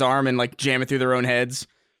someone's arm and like jam it through their own heads,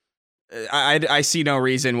 I see no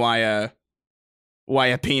reason why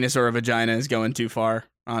a penis or a vagina is going too far.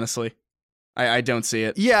 Honestly, I don't see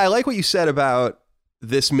it. Yeah, I like what you said about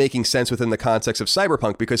this making sense within the context of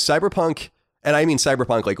Cyberpunk, because Cyberpunk, and I mean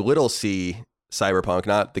Cyberpunk like little c Cyberpunk,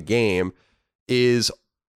 not the game, is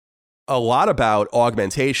a lot about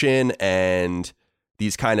augmentation and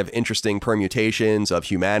these kind of interesting permutations of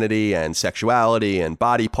humanity and sexuality and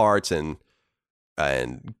body parts and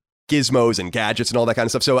gizmos and gadgets and all that kind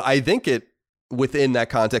of stuff. So I think it, within that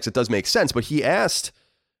context, it does make sense. But he asked,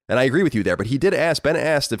 and I agree with you there, but he did ask, Ben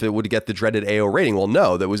asked if it would get the dreaded AO rating. Well,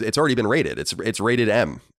 no, it's already been rated. It's rated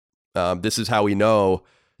M. This is how we know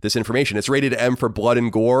this information. It's rated M for blood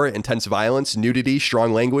and gore, intense violence, nudity,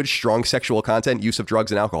 strong language, strong sexual content, use of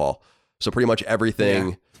drugs and alcohol. So pretty much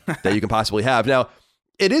everything that you can possibly have. Now,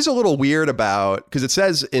 it is a little weird about, because it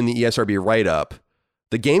says in the ESRB write-up,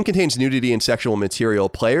 the game contains nudity and sexual material.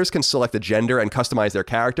 Players can select a gender and customize their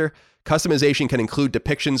character. Customization can include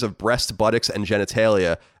depictions of breasts, buttocks, and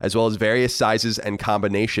genitalia, as well as various sizes and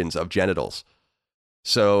combinations of genitals.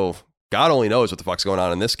 So God only knows what the fuck's going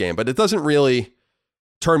on in this game, but it doesn't really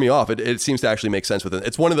turn me off. It seems to actually make sense with it.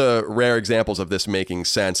 It's one of the rare examples of this making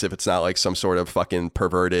sense if it's not like some sort of fucking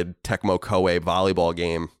perverted Tecmo Koei volleyball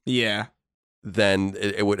game. Yeah. Then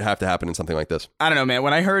it would have to happen in something like this. I don't know, man.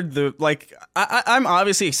 When I heard I'm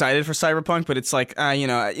obviously excited for Cyberpunk, but it's like,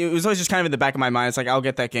 it was always just kind of in the back of my mind. It's like, I'll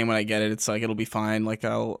get that game when I get it. It's like, it'll be fine. Like,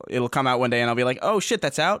 it'll come out one day and I'll be like, oh shit,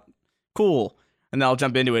 that's out? Cool. And then I'll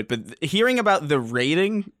jump into it. But hearing about the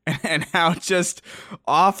rating and how just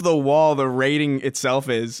off the wall the rating itself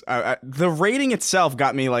is, the rating itself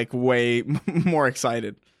got me like way more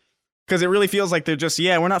excited. Because it really feels like they're just,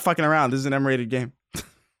 we're not fucking around. This is an M-rated game.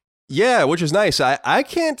 Yeah, which is nice. I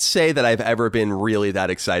can't say that I've ever been really that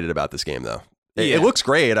excited about this game, though. It looks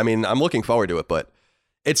great. I mean, I'm looking forward to it, but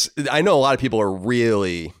I know a lot of people are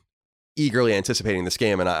really eagerly anticipating this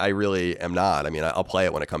game, and I really am not. I mean, I'll play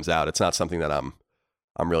it when it comes out. It's not something that I'm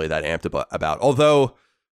really that amped about. Although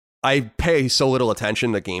I pay so little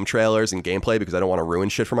attention to game trailers and gameplay because I don't want to ruin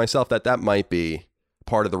shit for myself, that might be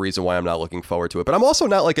part of the reason why I'm not looking forward to it. But I'm also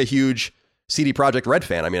not like a huge CD Projekt Red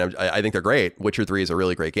fan. I mean, I think they're great. Witcher 3 is a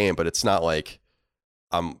really great game, but it's not like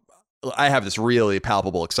I have this really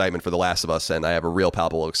palpable excitement for The Last of Us, and I have a real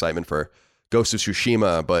palpable excitement for Ghost of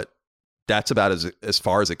Tsushima, but that's about as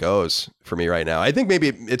far as it goes for me right now. I think maybe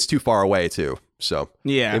it's too far away too. So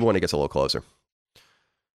maybe when it gets a little closer.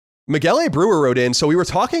 Miguel A. Brewer wrote in, so we were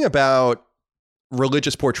talking about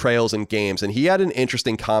religious portrayals in games, and he had an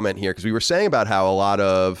interesting comment here because we were saying about how a lot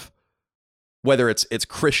of, whether it's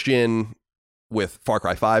Christian with Far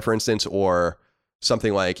Cry 5, for instance, or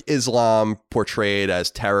something like Islam portrayed as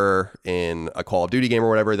terror in a Call of Duty game or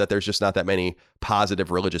whatever, that there's just not that many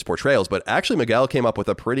positive religious portrayals. But actually, Miguel came up with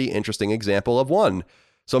a pretty interesting example of one.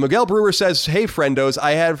 So Miguel Brewer says, hey, friendos,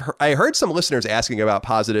 I heard some listeners asking about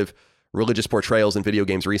positive religious portrayals in video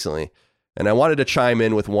games recently, and I wanted to chime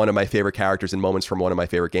in with one of my favorite characters and moments from one of my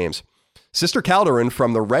favorite games. Sister Calderon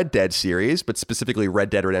from the Red Dead series, but specifically Red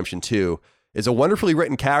Dead Redemption 2, is a wonderfully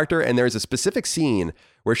written character, and there is a specific scene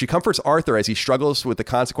where she comforts Arthur as he struggles with the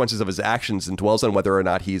consequences of his actions and dwells on whether or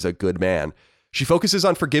not he's a good man. She focuses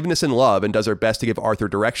on forgiveness and love and does her best to give Arthur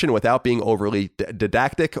direction without being overly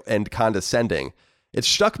didactic and condescending. It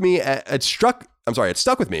stuck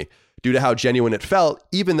with me due to how genuine it felt,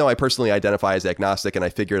 even though I personally identify as agnostic, and I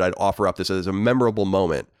figured I'd offer up this as a memorable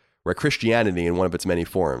moment where Christianity, in one of its many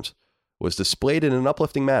forms, was displayed in an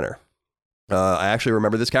uplifting manner. I actually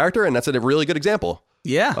remember this character, and that's a really good example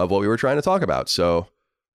of what we were trying to talk about. So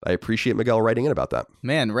I appreciate Miguel writing in about that.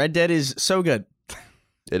 Man, Red Dead is so good.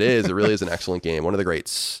 It is. It really is an excellent game. One of the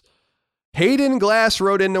greats. Hayden Glass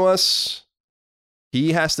wrote into us.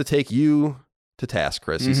 He has to take you to task,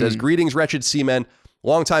 Chris. He says, greetings, wretched seamen.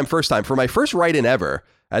 Long time, first time. For my first write-in ever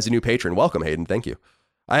as a new patron. Welcome, Hayden. Thank you.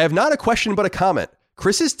 I have not a question, but a comment.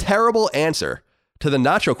 Chris's terrible answer to the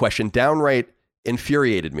nacho question downright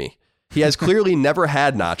infuriated me. He has clearly never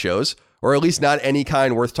had nachos, or at least not any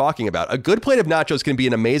kind worth talking about. A good plate of nachos can be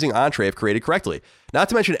an amazing entree if created correctly. Not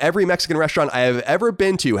to mention every Mexican restaurant I have ever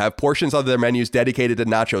been to have portions of their menus dedicated to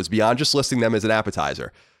nachos beyond just listing them as an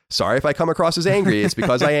appetizer. Sorry if I come across as angry, it's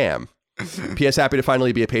because I am. P.S. Happy to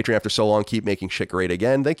finally be a patron after so long. Keep making shit great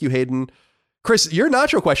again. Thank you, Hayden. Chris, your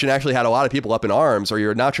nacho question actually had a lot of people up in arms, or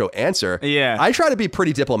your nacho answer. Yeah. I try to be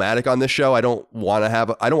pretty diplomatic on this show. I don't want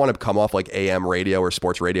to come off like AM radio or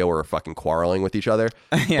sports radio where we're fucking quarreling with each other.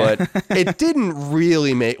 Yeah. But it didn't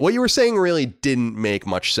really what you were saying really didn't make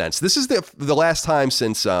much sense. This is the last time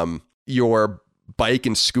since your bike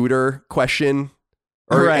and scooter question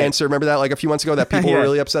or answer. Remember that like a few months ago that people were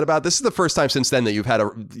really upset about? This is the first time since then that you've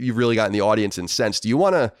really gotten the audience incensed. Do you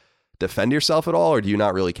want to defend yourself at all, or do you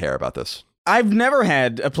not really care about this? I've never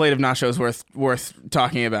had a plate of nachos worth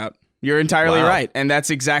talking about. You're entirely right, and that's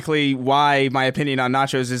exactly why my opinion on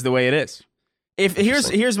nachos is the way it is.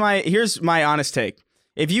 Here's my honest take.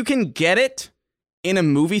 If you can get it in a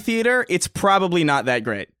movie theater, it's probably not that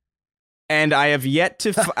great. And I have yet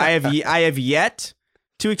to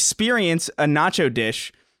to experience a nacho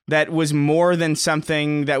dish that was more than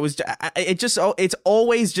something that was. It's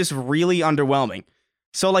always just really underwhelming.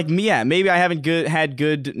 So like, maybe I haven't had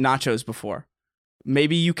good nachos before.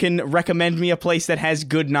 Maybe you can recommend me a place that has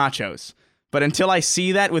good nachos. But until I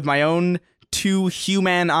see that with my own two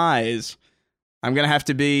human eyes, I'm gonna have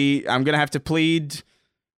to plead.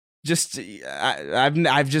 I've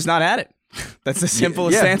just not had it. That's the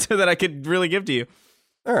simplest answer that I could really give to you.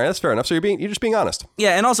 All right, that's fair enough. So you're just being honest.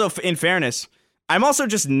 Yeah, and also in fairness, I'm also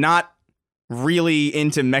just not really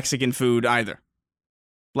into Mexican food either.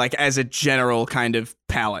 Like, as a general kind of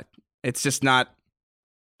palate. It's just not,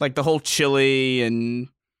 like, the whole chili and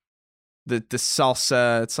the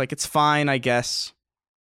salsa. It's like, it's fine, I guess.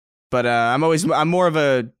 But I'm more of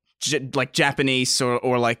a like Japanese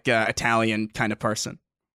or like Italian kind of person.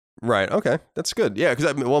 Right. Okay. That's good. Yeah.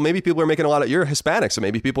 Because maybe people are making you're Hispanic, so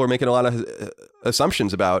maybe people are making a lot of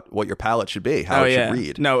assumptions about what your palate should be, how it should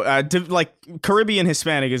read. No, like Caribbean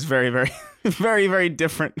Hispanic is very, very, very, very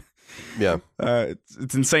different. Yeah.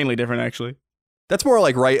 It's insanely different, actually. That's more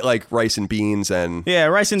like rice and beans and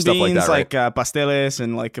rice and beans, like that, right? Pasteles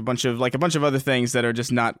and like a bunch of other things that are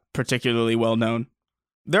just not particularly well known.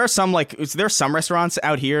 There are some restaurants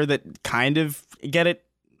out here that kind of get it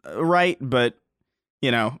right, but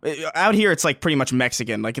out here it's like pretty much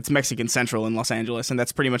Mexican. Like it's Mexican Central in Los Angeles, and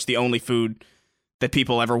that's pretty much the only food that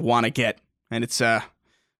people ever want to get, and it's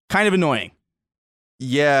kind of annoying.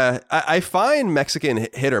 Yeah, I find Mexican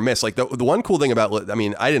hit or miss. Like the one cool thing about,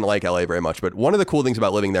 I didn't like LA very much, but one of the cool things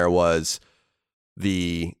about living there was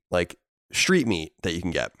the like street meat that you can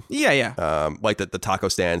get. Yeah. Like the taco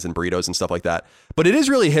stands and burritos and stuff like that. But it is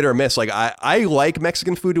really hit or miss. Like I like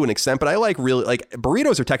Mexican food to an extent, but I like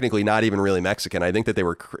burritos are technically not even really Mexican. I think that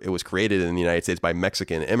it was created in the United States by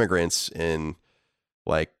Mexican immigrants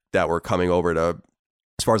that were coming over to,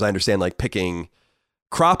 as far as I understand, like picking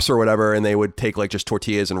crops or whatever, and they would take like just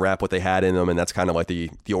tortillas and wrap what they had in them, and that's kind of like the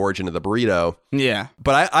origin of the burrito. Yeah.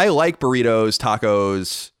 But I like burritos,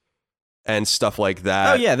 tacos, and stuff like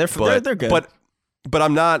that. Oh yeah, they're good. But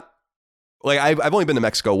I'm not like I've only been to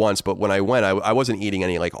Mexico once, but when I went, I wasn't eating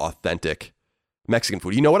any like authentic Mexican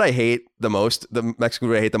food. You know what I hate the most? The Mexican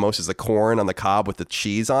food I hate the most is the corn on the cob with the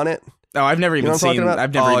cheese on it. Oh, I've never even seen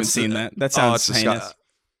that. That sounds heinous.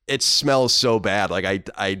 It smells so bad. Like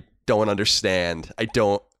I don't understand. I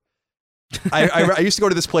used to go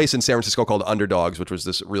to this place in San Francisco called Underdogs, which was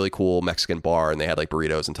this really cool Mexican bar, and they had like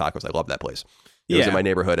burritos and tacos. I love that place. It was in my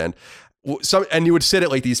neighborhood, and you would sit at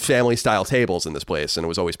like these family style tables in this place, and it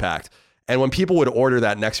was always packed. And when people would order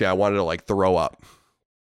that next to me, I wanted to like throw up.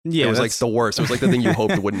 Yeah, it was like the worst. It was like the thing you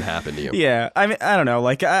hoped wouldn't happen to you. Yeah, I mean, I don't know.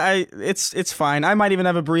 Like, it's fine. I might even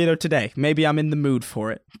have a burrito today. Maybe I'm in the mood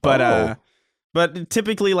for it. But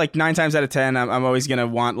typically, like 9 times out of 10, I'm always gonna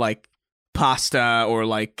want like pasta or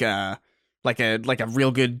like a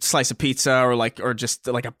real good slice of pizza or just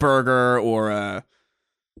like a burger or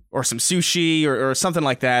some sushi or something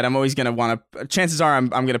like that. I'm always gonna want to. Chances are, I'm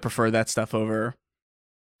gonna prefer that stuff over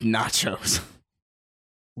nachos.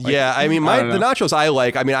 Yeah, I mean, the nachos I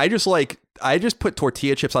like. I mean, I just put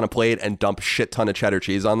tortilla chips on a plate and dump a shit ton of cheddar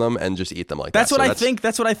cheese on them and just eat them like that. That's what I think.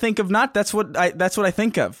 That's what I think of. That's what I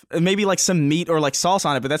think of. Maybe like some meat or like sauce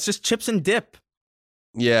on it, but that's just chips and dip.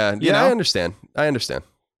 Yeah, you know? I understand.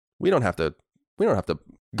 We don't have to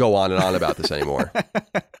go on and on about this anymore.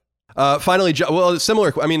 Finally,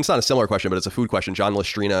 similar. I mean, it's not a similar question, but it's a food question. John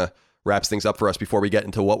Lestrina wraps things up for us before we get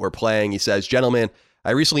into what we're playing. He says, "Gentlemen,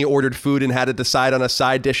 I recently ordered food and had to decide on a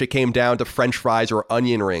side dish. It came down to French fries or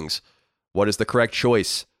onion rings. What is the correct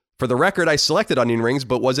choice? For the record, I selected onion rings,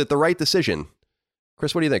 but was it the right decision?"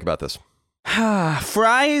 Chris, what do you think about this?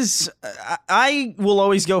 Fries, I will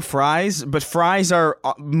always go fries, but fries are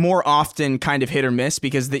more often kind of hit or miss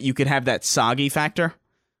because that you could have that soggy factor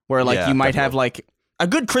where like you might have like a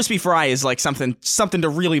good crispy fry is like something to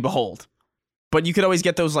really behold. But you could always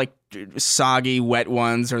get those like soggy, wet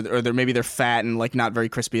ones, or maybe they're fat and like not very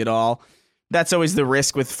crispy at all. That's always the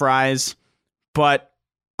risk with fries. But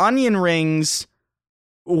onion rings,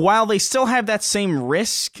 while they still have that same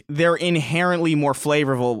risk, they're inherently more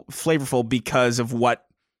flavorful because of what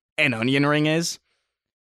an onion ring is.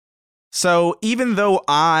 So even though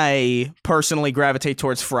I personally gravitate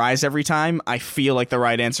towards fries every time, I feel like the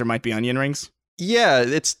right answer might be onion rings. Yeah,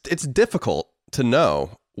 it's difficult to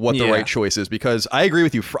know what the right choice is, because I agree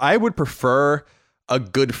with you. I would prefer a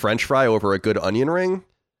good French fry over a good onion ring,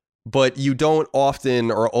 but you don't often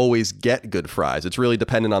or always get good fries. It's really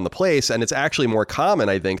dependent on the place, and it's actually more common,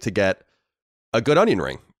 I think, to get a good onion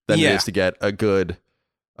ring than it is to get a good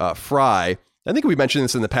fry. I think we mentioned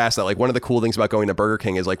this in the past, that like one of the cool things about going to Burger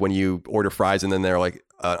King is like when you order fries and then they're like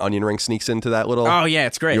onion ring sneaks into that little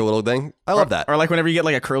it's great, your little thing. I love that. Or like whenever you get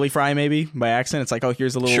like a curly fry maybe by accident, it's like, oh,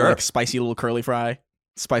 here's a little like spicy little curly fry.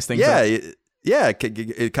 Spice things up.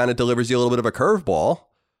 It kind of delivers you a little bit of a curveball,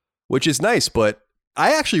 which is nice. But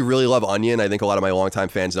I actually really love onion. I think a lot of my longtime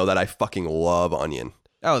fans know that I fucking love onion.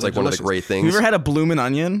 Oh, it's like one of the great things. Have you ever had a bloomin'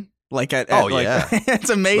 onion? Like it's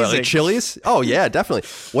amazing. Like Chili's? Oh yeah, definitely.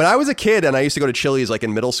 When I was a kid and I used to go to Chili's like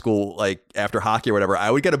in middle school, like after hockey or whatever,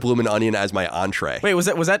 I would get a bloomin' onion as my entree. Wait, was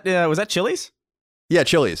that Chili's? Yeah,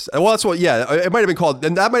 Chili's. Well, that's what. Yeah, it might have been called.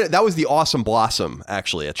 And that was the Awesome Blossom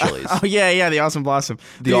actually at Chili's. Oh yeah, the Awesome Blossom.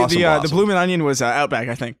 The bloomin' onion was Outback,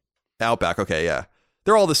 I think. Outback. Okay, yeah.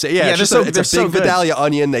 They're all the same. Yeah, it's a big Vidalia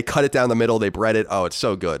onion. They cut it down the middle. They bread it. Oh, it's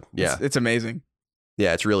so good. Yeah, it's amazing.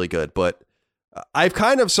 Yeah, it's really good. But I've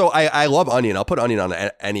kind of, so I love onion. I'll put onion on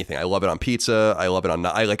anything. I love it on pizza. I love it on,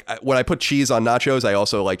 when I put cheese on nachos, I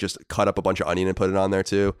also like just cut up a bunch of onion and put it on there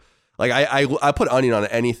too. Like I put onion on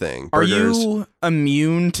anything. Burgers. Are you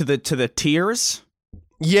immune to the tears?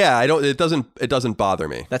 Yeah, I don't. It doesn't bother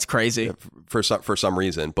me. That's crazy for some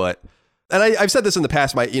reason. But and I've said this in the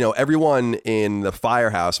past. Everyone in the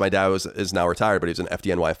firehouse. My dad is now retired, but he was an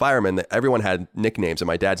FDNY fireman. Everyone had nicknames, and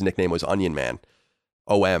my dad's nickname was Onion Man,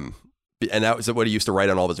 OM, and that was what he used to write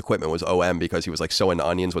on all of his equipment was OM because he was like so into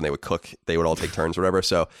onions. When they would cook, they would all take turns, or whatever.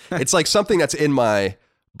 So it's like something that's in my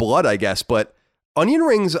blood, I guess. But onion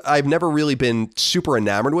rings, I've never really been super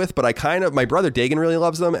enamored with, but my brother Dagan really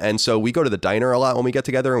loves them. And so we go to the diner a lot when we get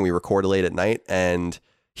together and we record late at night. And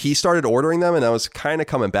he started ordering them and I was kind of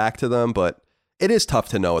coming back to them, but it is tough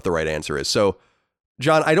to know what the right answer is. So,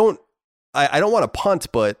 John, I don't want to punt,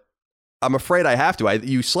 but I'm afraid I have to.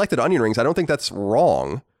 You selected onion rings. I don't think that's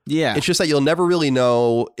wrong. Yeah. It's just that you'll never really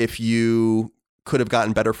know if you could have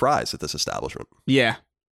gotten better fries at this establishment. Yeah.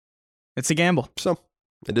 It's a gamble. So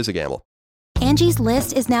it is a gamble. Angie's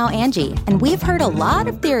List is now Angie, and we've heard a lot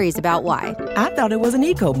of theories about why. I thought it was an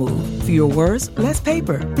eco move. Fewer words, less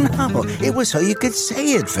paper. No, it was so you could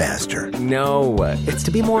say it faster. No, it's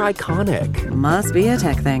to be more iconic. Must be a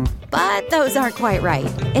tech thing. But those aren't quite right.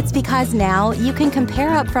 It's because now you can compare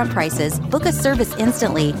upfront prices, book a service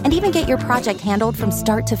instantly, and even get your project handled from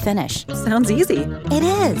start to finish. Sounds easy. It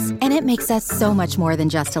is, and it makes us so much more than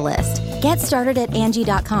just a list. Get started at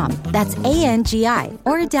Angie.com. That's ANGI,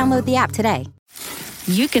 or download the app today.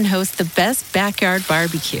 You can host the best backyard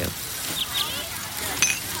barbecue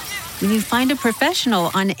when you find a professional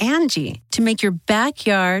on Angie to make your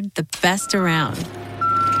backyard the best around.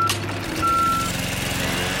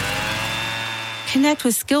 Connect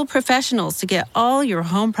with skilled professionals to get all your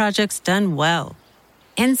home projects done well.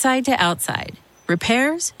 Inside to outside,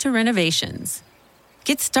 repairs to renovations.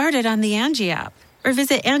 Get started on the Angie app or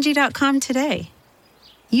visit Angie.com today.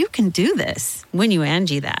 You can do this when you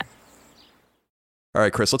Angie that. All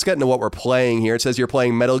right, Chris, let's get into what we're playing here. It says you're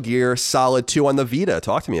playing Metal Gear Solid 2 on the Vita.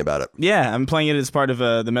 Talk to me about it. Yeah, I'm playing it as part of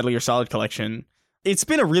the Metal Gear Solid collection. It's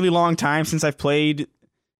been a really long time since I've played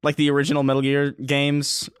like the original Metal Gear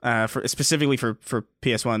games, specifically for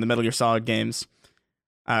PS1, the Metal Gear Solid games,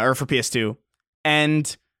 or for PS2.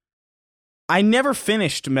 And I never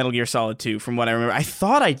finished Metal Gear Solid 2 from what I remember. I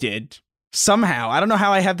thought I did somehow. I don't know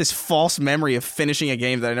how I have this false memory of finishing a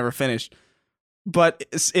game that I never finished. But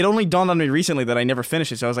it only dawned on me recently that I never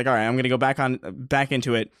finished it. So I was like, all right, I'm going to go back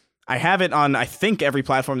into it. I have it on, I think, every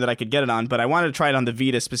platform that I could get it on, but I wanted to try it on the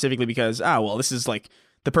Vita specifically because, this is like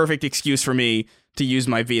the perfect excuse for me to use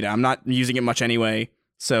my Vita. I'm not using it much anyway,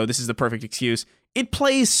 so this is the perfect excuse. It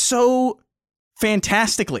plays so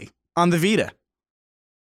fantastically on the Vita.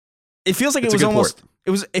 It feels like it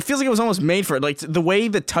feels like it was almost made for it. Like the way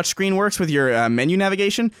the touchscreen works with your menu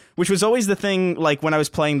navigation, which was always the thing. Like when I was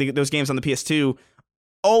playing those games on the PS2,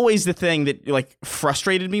 always the thing that like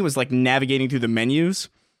frustrated me was like navigating through the menus.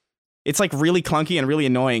 It's like really clunky and really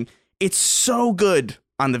annoying. It's so good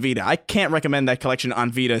on the Vita. I can't recommend that collection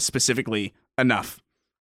on Vita specifically enough.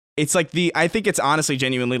 It's like I think it's honestly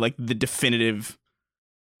genuinely like the definitive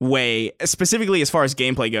way, specifically as far as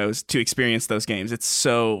gameplay goes, to experience those games. It's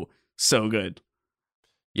so good.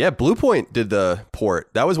 Yeah, Bluepoint did the port.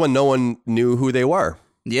 That was when no one knew who they were.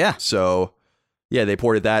 Yeah. So, yeah, they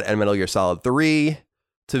ported that and Metal Gear Solid 3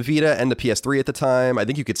 to Vita and the PS3 at the time. I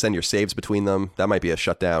think you could send your saves between them. That might be a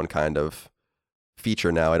shutdown kind of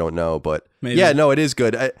feature now. I don't know, but maybe. Yeah, no, it is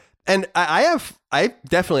good. I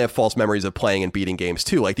definitely have false memories of playing and beating games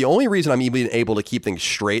too. Like the only reason I'm even able to keep things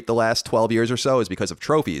straight the last 12 years or so is because of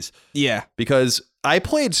trophies. Yeah. Because I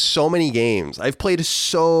played so many games. I've played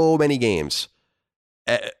so many games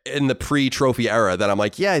in the pre-trophy era that I'm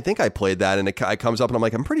like, yeah, I think I played that. And it comes up and I'm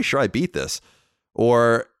like, I'm pretty sure I beat this.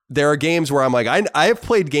 Or there are games where I'm like, I have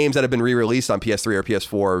played games that have been re-released on PS3 or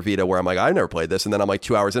PS4 or Vita where I'm like, I've never played this. And then I'm like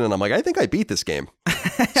 2 hours in and I'm like, I think I beat this game.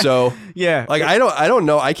 So yeah, like, I don't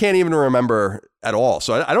know. I can't even remember at all.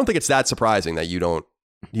 So I don't think it's that surprising that you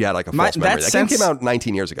had like a false memory. That game came out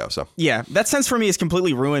 19 years ago. So yeah, that sense for me is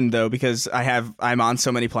completely ruined though, because I'm on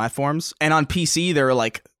so many platforms, and on PC, there are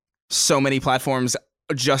like so many platforms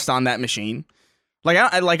just on that machine. Like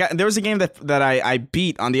there was a game that I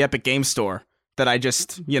beat on the Epic Game Store that I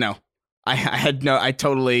just, I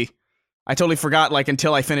totally forgot, like,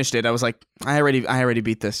 until I finished it. I was like, I already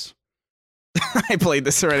beat this. I played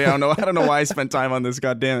this already. I don't know why I spent time on this.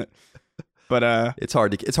 God damn it. But it's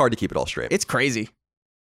hard to keep it all straight. It's crazy.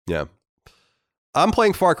 Yeah. I'm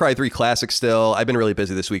playing Far Cry 3 Classic still. I've been really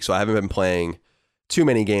busy this week, so I haven't been playing too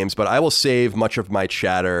many games, but I will save much of my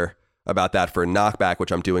chatter about that for Knockback,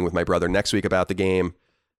 which I'm doing with my brother next week about the game.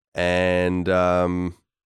 And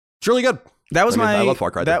it's really good. I love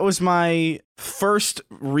Far Cry. That was my first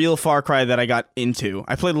real Far Cry that I got into.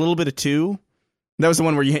 I played a little bit of 2. That was the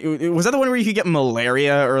one where was that the one where you could get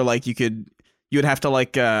malaria, or like you would have to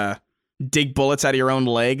like dig bullets out of your own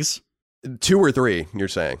legs? 2 or 3, you're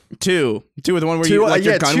saying? 2. 2 was the one where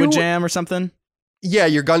your gun would jam or something? Yeah,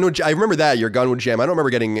 your gun would... I remember that. Your gun would jam. I don't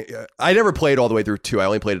remember getting... I never played all the way through 2. I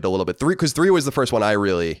only played it a little bit. 3, because 3 was the first one I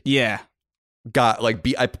really... Yeah. Got, like,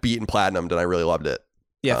 I beat and platinumed, and I really loved it.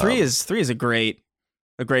 Yeah, 3 is a great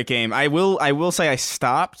game. I will say I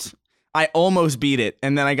stopped. I almost beat it,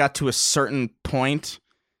 and then I got to a certain point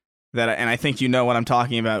and I think you know what I'm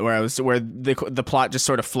talking about, where the plot just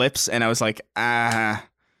sort of flips, and I was like, yeah,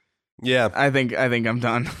 I think I'm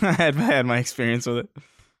done. I had my experience with it.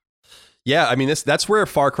 Yeah, I mean that's where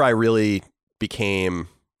Far Cry really became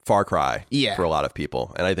Far Cry for a lot of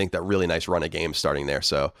people, and I think that really nice run of games starting there.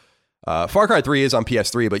 So Far Cry 3 is on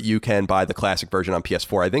PS3, but you can buy the classic version on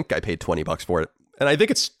PS4. I think I paid $20 for it, and I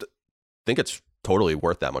think it's totally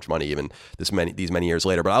worth that much money even these many years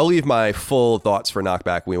later. But I'll leave my full thoughts for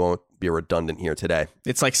Knockback. We won't be redundant here today.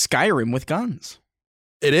 It's like Skyrim with guns.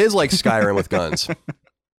 It is like Skyrim with guns.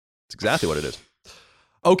 It's exactly what it is.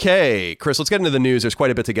 Okay, Chris, let's get into the news. There's quite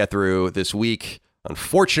a bit to get through this week.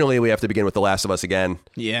 Unfortunately, we have to begin with The Last of Us again.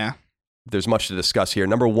 Yeah. There's much to discuss here.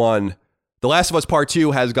 Number one, The Last of Us Part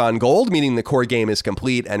 2 has gone gold, meaning the core game is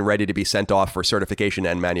complete and ready to be sent off for certification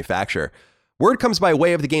and manufacture. Word comes by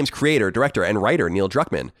way of the game's creator, director, and writer, Neil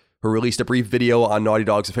Druckmann, who released a brief video on Naughty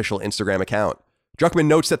Dog's official Instagram account. Druckmann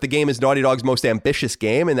notes that the game is Naughty Dog's most ambitious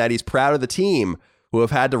game and that he's proud of the team, who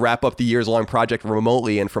have had to wrap up the years-long project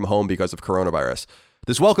remotely and from home because of coronavirus.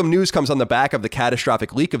 This welcome news comes on the back of the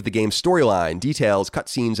catastrophic leak of the game's storyline, details,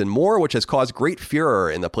 cutscenes, and more, which has caused great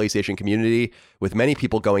furor in the PlayStation community, with many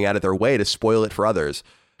people going out of their way to spoil it for others.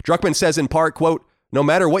 Druckmann says in part, quote, "No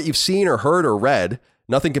matter what you've seen or heard or read,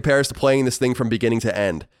 nothing compares to playing this thing from beginning to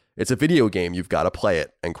end. It's a video game, you've got to play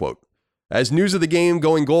it," end quote. As news of the game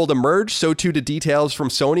going gold emerged, so too did details from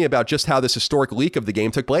Sony about just how this historic leak of the game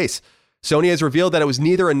took place. Sony has revealed that it was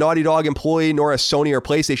neither a Naughty Dog employee nor a Sony or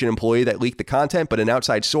PlayStation employee that leaked the content, but an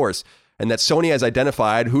outside source, and that Sony has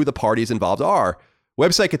identified who the parties involved are.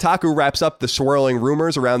 Website Kotaku wraps up the swirling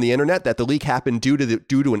rumors around the internet that the leak happened due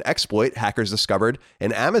to an exploit hackers discovered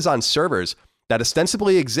in Amazon servers that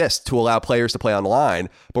ostensibly exist to allow players to play online,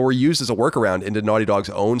 but were used as a workaround into Naughty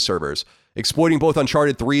Dog's own servers. Exploiting both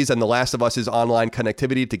Uncharted 3's and The Last of Us's online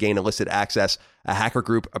connectivity to gain illicit access, a hacker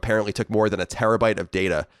group apparently took more than a terabyte of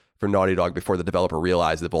data from Naughty Dog before the developer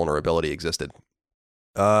realized the vulnerability existed.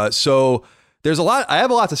 So there's a lot. I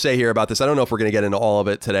have a lot to say here about this. I don't know if we're going to get into all of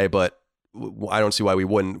it today, but I don't see why we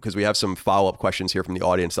wouldn't, because we have some follow-up questions here from the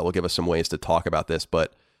audience that will give us some ways to talk about this.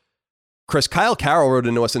 But Chris, Kyle Carroll wrote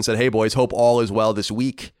into us and said, "Hey boys, hope all is well this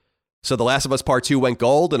week. So The Last of Us Part 2 went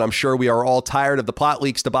gold, and I'm sure we are all tired of the plot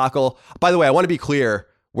leaks debacle." By the way, I want to be clear.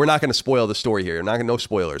 We're not going to spoil the story here. No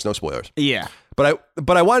spoilers. Yeah.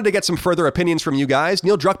 But I wanted to get some further opinions from you guys.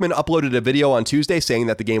 Neil Druckmann uploaded a video on Tuesday saying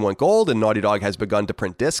that the game went gold and Naughty Dog has begun to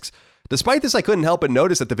print discs. Despite this, I couldn't help but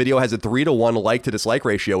notice that the video has a 3-to-1 like to dislike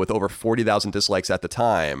ratio with over 40,000 dislikes at the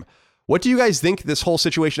time. What do you guys think this whole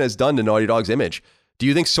situation has done to Naughty Dog's image? Do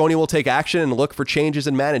you think Sony will take action and look for changes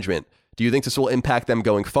in management? Do you think this will impact them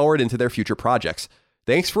going forward into their future projects?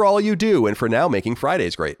 Thanks for all you do and for now making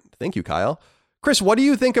Fridays great. Thank you, Kyle. Chris, what do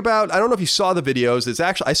you think about, I don't know if you saw the videos.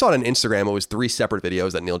 I saw it on Instagram. It was 3 separate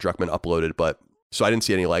videos that Neil Druckmann uploaded, so I didn't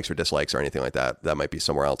see any likes or dislikes or anything like that. That might be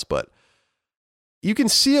somewhere else, but you can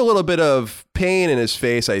see a little bit of pain in his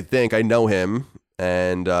face, I think. I know him,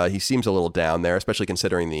 and he seems a little down there, especially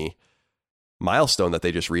considering the milestone that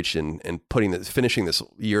they just reached in finishing this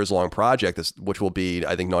years-long project, which will be,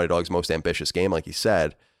 I think, Naughty Dog's most ambitious game, like he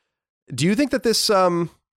said. Do you think that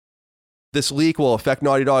this leak will affect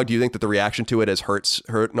Naughty Dog? Do you think that the reaction to it has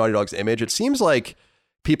hurt Naughty Dog's image? It seems like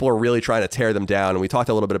people are really trying to tear them down, and we talked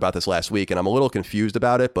a little bit about this last week, and I'm a little confused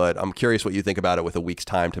about it, but I'm curious what you think about it with a week's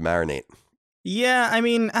time to marinate. Yeah, I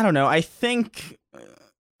mean, I don't know. I think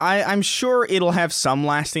I'm sure it'll have some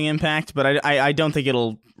lasting impact, but I don't think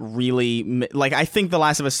it'll really, I think The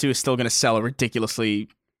Last of Us 2 is still going to sell a ridiculously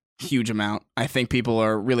huge amount. I think people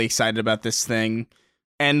are really excited about this thing,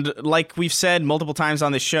 and like we've said multiple times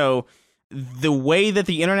on this show, the way that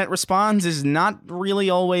the internet responds is not really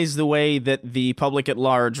always the way that the public at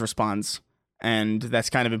large responds, and that's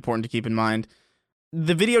kind of important to keep in mind.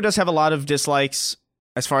 The video does have a lot of dislikes.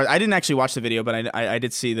 As far as I didn't actually watch the video, but I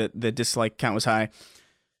did see that the dislike count was high.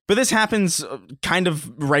 But this happens kind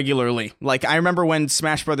of regularly. Like, I remember when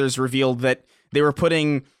Smash Brothers revealed that they were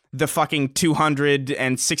putting the fucking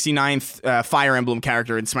 269th Fire Emblem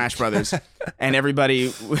character in Smash Brothers, and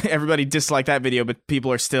everybody disliked that video, but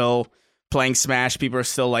people are still playing Smash. People are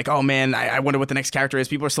still like, oh man, I wonder what the next character is.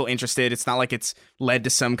 People are still interested. It's not like it's led to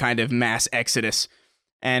some kind of mass exodus.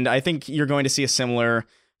 And I think you're going to see a similar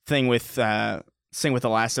thing with The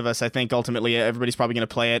Last of Us. I think ultimately everybody's probably going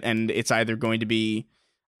to play it, and it's either going to be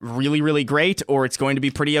really, really great, or it's going to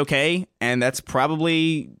be pretty okay. And that's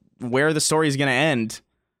probably where the story is going to end.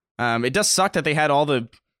 It does suck that they had all the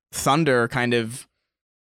thunder kind of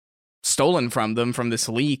stolen from them from this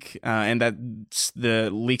leak, and that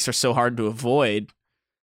the leaks are so hard to avoid.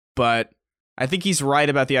 But I think he's right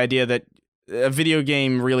about the idea that a video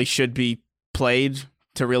game really should be played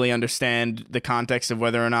to really understand the context of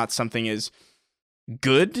whether or not something is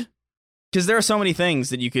good. Because there are so many things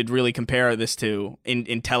that you could really compare this to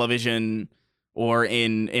in television or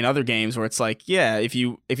in other games where it's like, yeah, if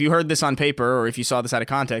you heard this on paper or if you saw this out of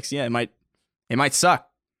context, yeah, it might suck.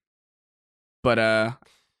 But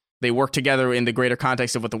they work together in the greater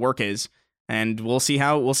context of what the work is, and we'll see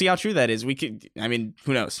how true that is.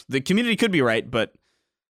 Who knows? The community could be right, but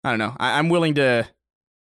I don't know. I'm willing to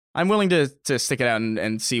stick it out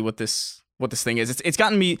and see what this thing is. It's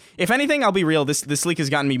gotten me, if anything, I'll be real, this leak has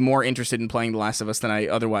gotten me more interested in playing The Last of Us than I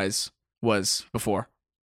otherwise was before.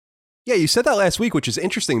 Yeah, you said that last week, which is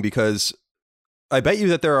interesting because I bet you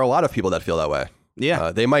that there are a lot of people that feel that way.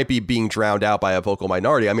 Yeah. They might be being drowned out by a vocal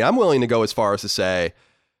minority. I mean, I'm willing to go as far as to say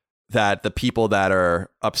that the people that are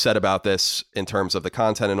upset about this in terms of the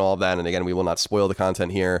content and all of that, and again, we will not spoil the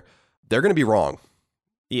content here, they're going to be wrong.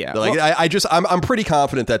 Yeah. Like, I'm pretty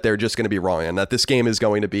confident that they're just going to be wrong and that this game is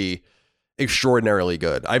going to be extraordinarily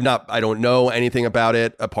good. I don't know anything about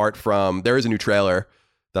it apart from there is a new trailer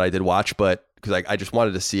that I did watch, but because I just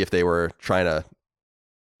wanted to see if they were trying to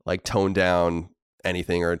like tone down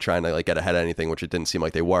anything or trying to like get ahead of anything, which it didn't seem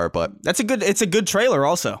like they were. But it's a good trailer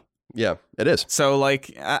also. Yeah, it is. So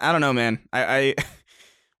like I don't know, man. I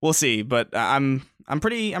we'll see, but I'm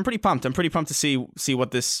pretty pumped. I'm pretty pumped to see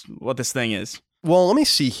what this thing is. Well, let me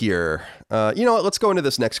see here. You know what? Let's go into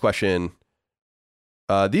this next question.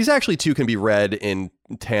 These actually two can be read in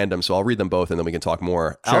tandem, so I'll read them both and then we can talk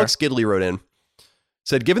more. Sure. Alex Gidley wrote in,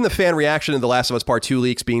 said, given the fan reaction to The Last of Us Part 2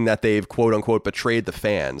 leaks being that they've quote unquote betrayed the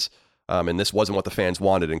fans, and this wasn't what the fans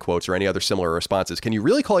wanted in quotes or any other similar responses, can you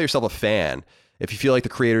really call yourself a fan if you feel like the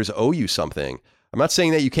creators owe you something? I'm not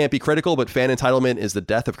saying that you can't be critical, but fan entitlement is the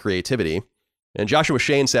death of creativity. And Joshua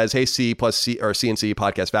Shane says, hey, C plus C or CNC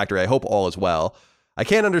Podcast Factory, I hope all is well. I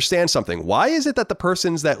can't understand something. Why is it that the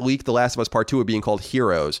persons that leaked The Last of Us Part 2 are being called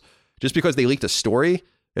heroes? Just because they leaked a story?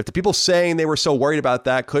 If the people saying they were so worried about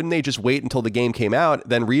that, couldn't they just wait until the game came out,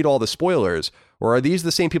 then read all the spoilers? Or are these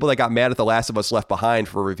the same people that got mad at The Last of Us Left Behind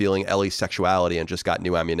for revealing Ellie's sexuality and just got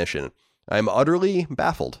new ammunition? I'm utterly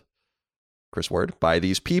baffled, Chris Word, by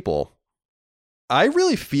these people. I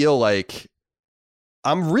really feel like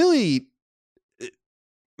well,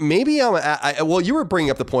 you were bringing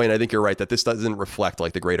up the point, I think you're right, that this doesn't reflect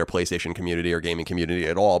like the greater PlayStation community or gaming community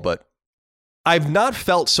at all, but I've not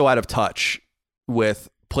felt so out of touch with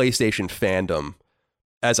PlayStation fandom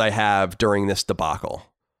as I have during this debacle,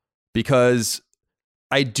 because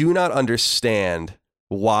I do not understand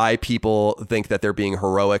why people think that they're being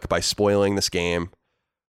heroic by spoiling this game.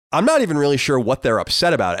 I'm not even really sure what they're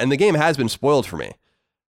upset about, and the game has been spoiled for me.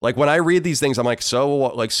 Like when I read these things, I'm like, so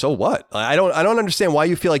what? I don't understand why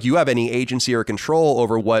you feel like you have any agency or control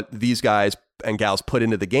over what these guys and gals put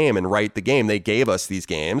into the game and write the game. They gave us these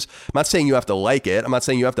games. I'm not saying you have to like it. I'm not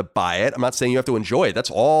saying you have to buy it. I'm not saying you have to enjoy it. That's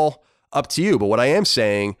all up to you. But what I am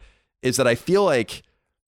saying is that I feel like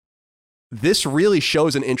this really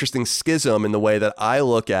shows an interesting schism in the way that I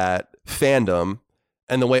look at fandom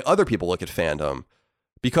and the way other people look at fandom.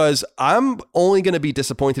 Because I'm only going to be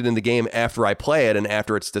disappointed in the game after I play it and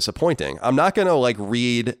after it's disappointing. I'm not going to like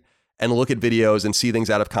read and look at videos and see things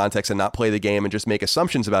out of context and not play the game and just make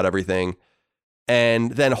assumptions about everything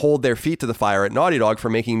and then hold their feet to the fire at Naughty Dog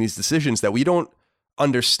for making these decisions that we don't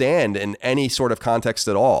understand in any sort of context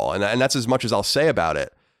at all. And that's as much as I'll say about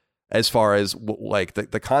it as far as like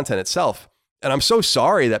the content itself. And I'm so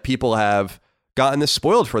sorry that people have gotten this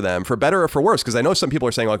spoiled for them, for better or for worse, because I know some people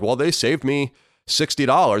are saying like, well, they saved me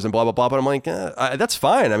 $60 and blah, blah, blah. But I'm like, that's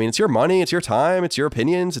fine. I mean, it's your money, it's your time, it's your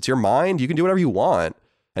opinions, it's your mind. You can do whatever you want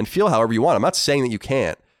and feel however you want. I'm not saying that you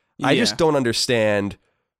can't. Yeah. I just don't understand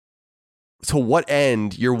to what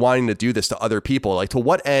end you're wanting to do this to other people. Like, to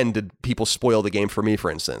what end did people spoil the game for me, for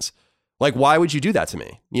instance? Like, why would you do that to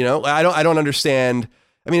me? You know, I don't understand.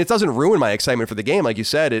 I mean, it doesn't ruin my excitement for the game. Like you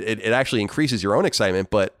said, it actually increases your own excitement.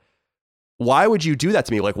 But why would you do that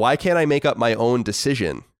to me? Like, why can't I make up my own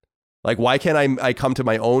decision Like, why can't I come to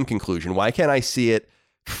my own conclusion? Why can't I see it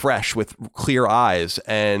fresh with clear eyes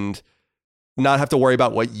and not have to worry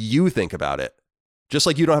about what you think about it? Just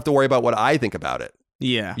like you don't have to worry about what I think about it.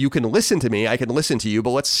 Yeah. You can listen to me, I can listen to you,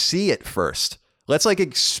 but let's see it first. Let's like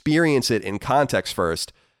experience it in context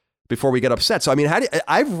first before we get upset. So, I mean,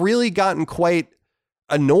 I've really gotten quite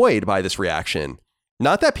annoyed by this reaction.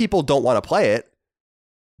 Not that people don't want to play it,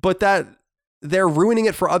 but that they're ruining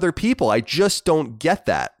it for other people. I just don't get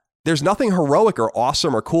that. There's nothing heroic or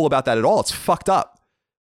awesome or cool about that at all. It's fucked up.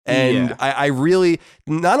 And I really,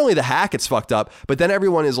 not only the hack, it's fucked up, but then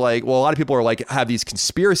everyone is like, well, a lot of people are like, have these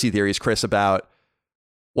conspiracy theories, Chris, about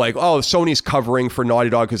like, oh, Sony's covering for Naughty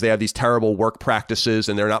Dog because they have these terrible work practices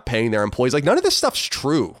and they're not paying their employees. Like, none of this stuff's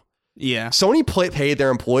true. Yeah. Sony paid their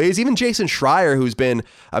employees. Even Jason Schreier, who's been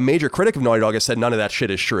a major critic of Naughty Dog, has said none of that shit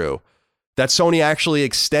is true. That Sony actually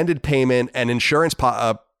extended payment and insurance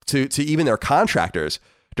to even their contractors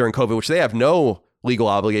during COVID, which they have no legal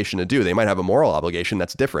obligation to do. They might have a moral obligation.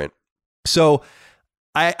 That's different. So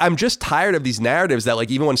I'm just tired of these narratives that, like,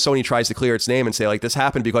 even when Sony tries to clear its name and say, like, this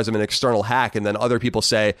happened because of an external hack, and then other people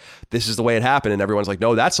say this is the way it happened, and everyone's like,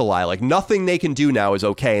 no, that's a lie. Like, nothing they can do now is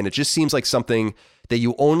okay. And it just seems like something that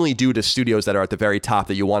you only do to studios that are at the very top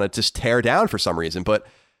that you want to just tear down for some reason. But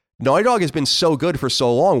Naughty Dog has been so good for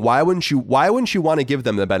so long. Why wouldn't you want to give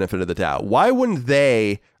them the benefit of the doubt? Why wouldn't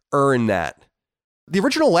they earn that? The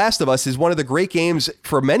original Last of Us is one of the great games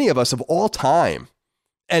for many of us of all time.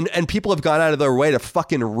 And people have gone out of their way to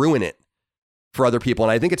fucking ruin it for other people.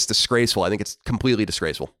 And I think it's disgraceful. I think it's completely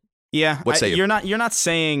disgraceful. Yeah. What say you? You're not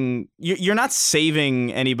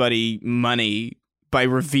saving anybody money by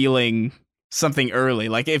revealing something early.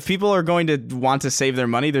 Like, if people are going to want to save their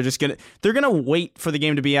money, they're going to wait for the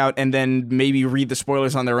game to be out and then maybe read the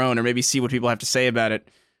spoilers on their own or maybe see what people have to say about it.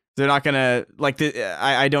 They're not going to, like,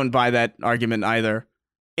 I don't buy that argument either.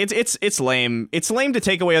 It's lame. It's lame to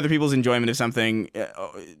take away other people's enjoyment of something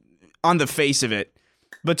on the face of it.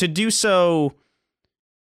 But to do so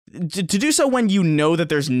when you know that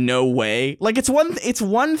there's no way, like, it's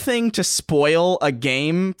one thing to spoil a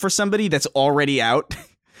game for somebody that's already out.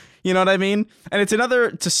 You know what I mean? And it's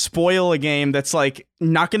another to spoil a game that's, like,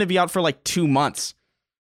 not going to be out for like 2 months.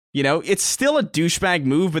 You know, it's still a douchebag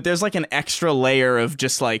move, but there's like an extra layer of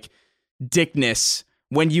just like dickness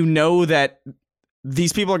when you know that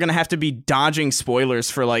these people are going to have to be dodging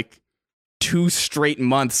spoilers for like 2 straight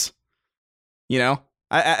months. You know,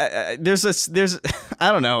 I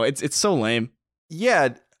don't know. It's so lame. Yeah.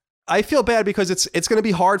 I feel bad because it's going to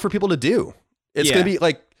be hard for people to do. It's going to be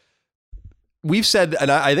like, we've said,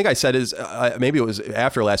 and I think I said is maybe it was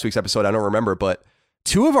after last week's episode. I don't remember, but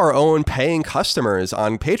 2 of our own paying customers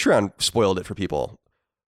on Patreon spoiled it for people,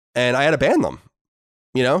 and I had to ban them,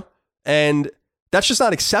 you know, and that's just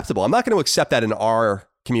not acceptable. I'm not going to accept that in our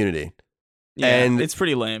community. Yeah, and it's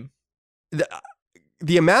pretty lame.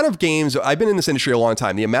 The amount of games, I've been in this industry a long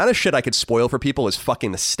time. The amount of shit I could spoil for people is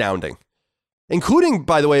fucking astounding, including,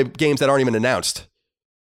 by the way, games that aren't even announced,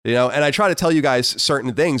 you know, and I try to tell you guys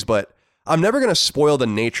certain things, but I'm never going to spoil the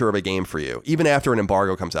nature of a game for you, even after an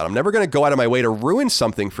embargo comes out. I'm never going to go out of my way to ruin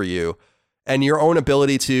something for you and your own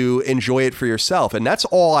ability to enjoy it for yourself. And that's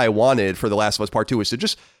all I wanted for The Last of Us Part 2, is to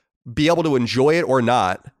just be able to enjoy it or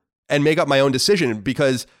not and make up my own decision,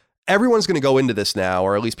 because everyone's going to go into this now,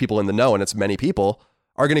 or at least people in the know, and it's many people,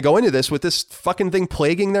 are going to go into this with this fucking thing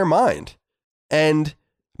plaguing their mind. And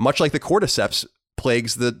much like the cordyceps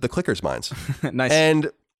plagues the clickers' minds. Nice.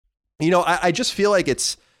 And, you know, I just feel like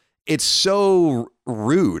it's so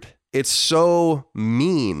rude. It's so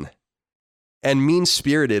mean and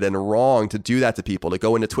mean-spirited and wrong to do that to people, to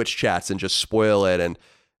go into Twitch chats and just spoil it and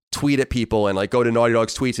tweet at people and like go to Naughty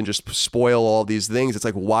Dog's tweets and just spoil all these things. It's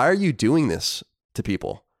like, why are you doing this to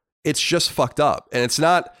people? It's just fucked up. And it's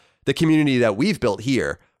not the community that we've built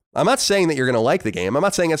here. I'm not saying that you're going to like the game. I'm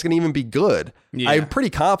not saying it's going to even be good. Yeah. I'm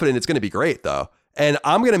pretty confident it's going to be great, though. And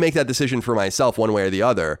I'm going to make that decision for myself one way or the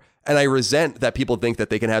other. And I resent that people think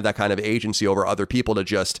that they can have that kind of agency over other people to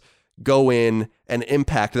just go in and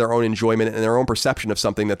impact their own enjoyment and their own perception of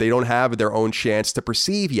something that they don't have their own chance to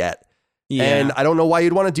perceive yet. Yeah. And I don't know why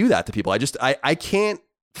you'd want to do that to people. I can't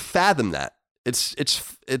fathom that.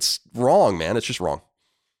 It's wrong, man. It's just wrong.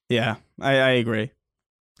 Yeah, I agree.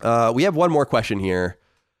 We have one more question here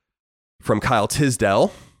from Kyle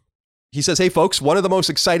Tisdale. He says, hey, folks, one of the most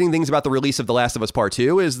exciting things about the release of The Last of Us Part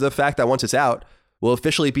 2 is the fact that once it's out, we'll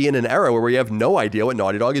officially be in an era where we have no idea what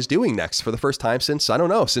Naughty Dog is doing next for the first time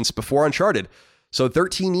since before Uncharted. So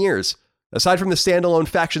 13 years. Aside from the standalone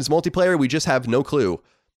Factions multiplayer, we just have no clue.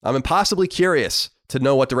 I'm impossibly curious to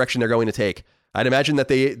know what direction they're going to take. I'd imagine that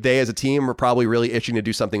they as a team are probably really itching to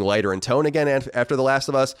do something lighter in tone again after The Last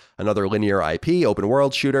of Us, another linear IP, open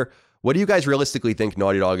world shooter. What do you guys realistically think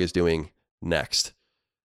Naughty Dog is doing next?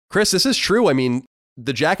 Chris, this is true. I mean,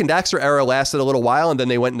 the Jak and Daxter era lasted a little while, and then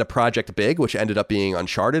they went into Project Big, which ended up being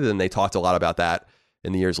Uncharted, and they talked a lot about that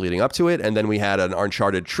in the years leading up to it. And then we had an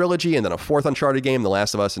Uncharted trilogy, and then a fourth Uncharted game, The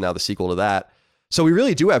Last of Us, and now the sequel to that. So we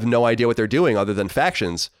really do have no idea what they're doing other than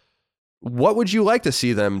factions. What would you like to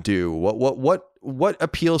see them do? What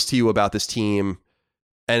appeals to you about this team,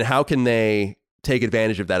 and how can they take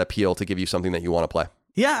advantage of that appeal to give you something that you want to play?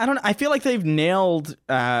 Yeah, I don't know. I feel like they've nailed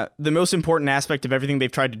the most important aspect of everything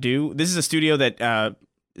they've tried to do. This is a studio that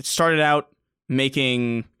started out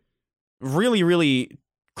making really, really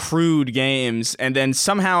crude games, and then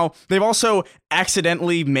somehow they've also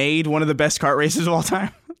accidentally made one of the best kart races of all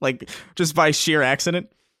time, like just by sheer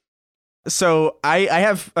accident. So I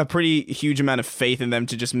have a pretty huge amount of faith in them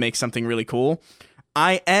to just make something really cool.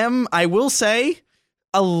 I will say,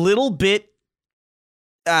 a little bit,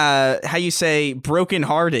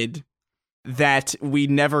 brokenhearted that we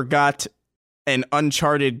never got an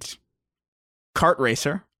Uncharted kart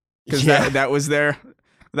racer, because that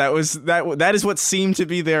is what seemed to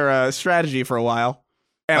be their strategy for a while.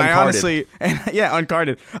 And Uncarded.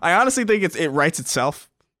 Uncarded. I honestly think it writes itself.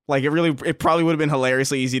 Like it probably would have been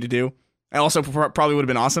hilariously easy to do. It also probably would have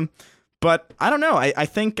been awesome. But I don't know. I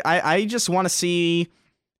think I just want to see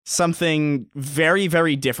something very,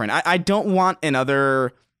 very different. I don't want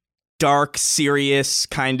another dark, serious,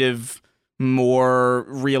 kind of more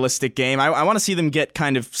realistic game. I want to see them get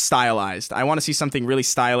kind of stylized. I want to see something really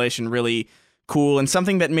stylish and really cool, and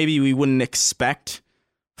something that maybe we wouldn't expect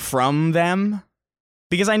from them.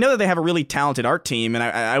 Because I know that they have a really talented art team, and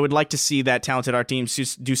I would like to see that talented art team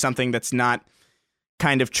do something that's not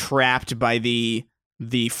kind of trapped by the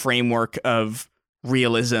framework of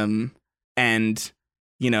realism and,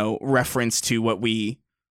 reference to what we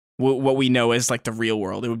know as like the real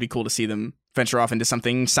world. It would be cool to see them venture off into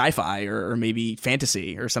something sci-fi or maybe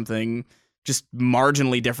fantasy or something just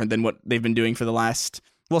marginally different than what they've been doing for the last,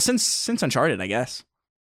 since Uncharted, I guess.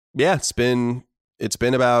 Yeah, it's been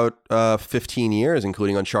about 15 years,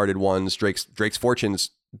 including Uncharted 1's Drake's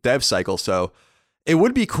Fortune's dev cycle. So it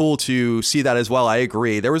would be cool to see that as well. I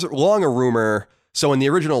agree. There was long a rumor. So in the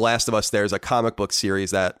original Last of Us, there's a comic book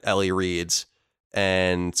series that Ellie reads,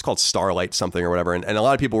 and it's called Starlight something or whatever. And a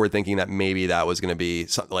lot of people were thinking that maybe that was going to be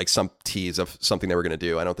some tease of something they were going to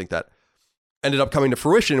do. I don't think that ended up coming to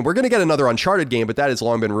fruition. We're going to get another Uncharted game, but that has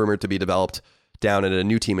long been rumored to be developed down at a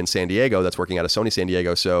new team in San Diego that's working out of Sony San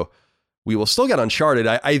Diego. So we will still get Uncharted.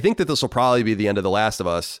 I think that this will probably be the end of The Last of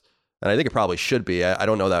Us. And I think it probably should be. I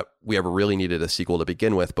don't know that we ever really needed a sequel to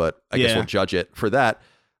begin with, but I guess we'll judge it for that.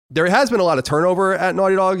 There has been a lot of turnover at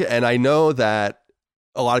Naughty Dog, and I know that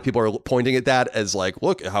a lot of people are pointing at that as like,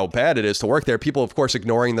 look how bad it is to work there. People, of course,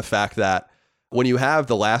 ignoring the fact that when you have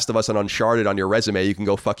The Last of Us and Uncharted on your resume, you can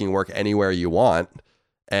go fucking work anywhere you want.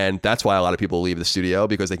 And that's why a lot of people leave the studio,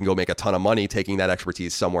 because they can go make a ton of money taking that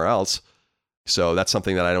expertise somewhere else. So that's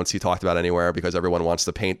something that I don't see talked about anywhere, because everyone wants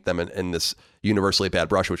to paint them in this universally bad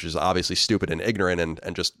brush, which is obviously stupid and ignorant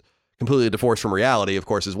and just completely divorced from reality, of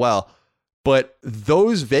course, as well. But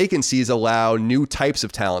those vacancies allow new types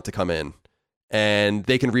of talent to come in, and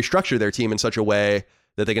they can restructure their team in such a way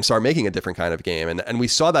that they can start making a different kind of game. And we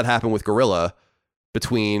saw that happen with Guerrilla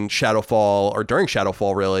between Shadowfall, or during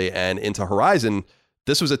Shadowfall really, and into Horizon.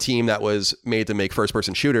 This was a team that was made to make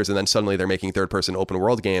first-person shooters, and then suddenly they're making third-person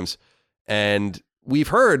open-world games. And we've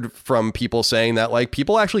heard from people saying that like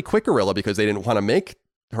people actually quit Guerrilla because they didn't want to make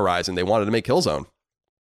Horizon. They wanted to make Killzone.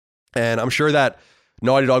 And I'm sure that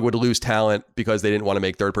Naughty Dog would lose talent because they didn't want to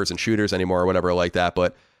make third-person shooters anymore or whatever like that.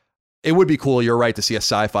 But it would be cool, you're right, to see a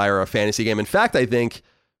sci-fi or a fantasy game. In fact, I think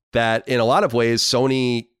that in a lot of ways,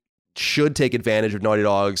 Sony should take advantage of Naughty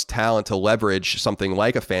Dog's talent to leverage something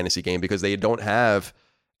like a fantasy game, because they don't have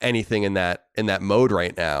anything in that mode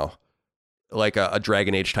right now, like a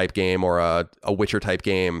Dragon Age type game or a Witcher type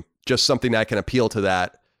game, just something that can appeal to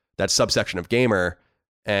that subsection of gamer.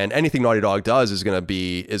 And anything Naughty Dog does is going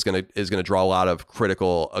to draw a lot of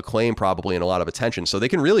critical acclaim, probably, and a lot of attention. So they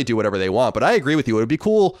can really do whatever they want. But I agree with you. It would be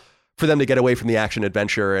cool for them to get away from the action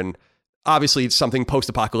adventure, and obviously something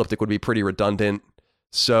post-apocalyptic would be pretty redundant.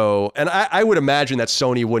 So, and I would imagine that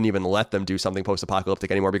Sony wouldn't even let them do something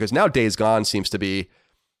post-apocalyptic anymore, because now Days Gone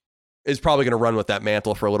is probably going to run with that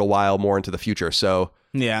mantle for a little while more into the future. So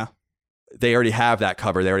yeah, they already have that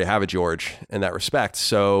covered. They already have a George in that respect.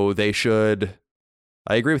 So they should,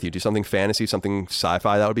 I agree with you, do something fantasy, something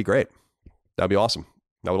sci-fi. That would be great. That would be awesome.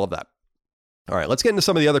 I would love that. All right, let's get into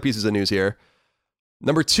some of the other pieces of news here.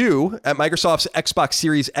 Number 2, at Microsoft's Xbox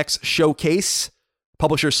Series X showcase,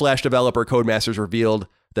 publisher/developer Codemasters revealed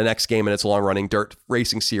the next game in its long-running Dirt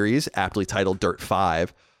racing series, aptly titled Dirt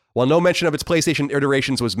 5. While no mention of its PlayStation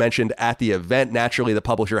iterations was mentioned at the event, naturally the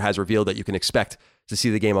publisher has revealed that you can expect to see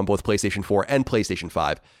the game on both PlayStation 4 and PlayStation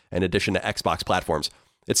 5, in addition to Xbox platforms.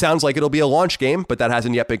 It sounds like it'll be a launch game, but that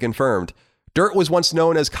hasn't yet been confirmed. Dirt was once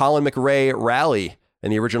known as Colin McRae Rally,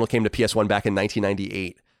 and the original came to PS1 back in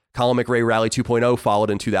 1998. Colin McRae Rally 2.0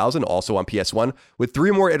 followed in 2000, also on PS1, with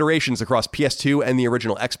 3 more iterations across PS2 and the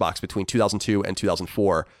original Xbox between 2002 and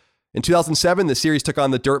 2004. In 2007, the series took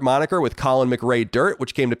on the Dirt moniker with Colin McRae Dirt,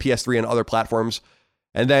 which came to PS3 and other platforms.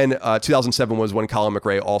 And then 2007 was when Colin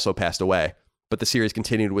McRae also passed away. But the series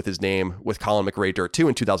continued with his name with Colin McRae Dirt 2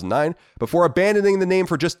 in 2009, before abandoning the name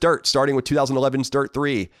for just Dirt, starting with 2011's Dirt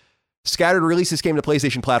 3. Scattered releases came to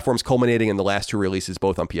PlayStation platforms, culminating in the last 2 releases,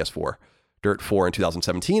 both on PS4. Dirt 4 in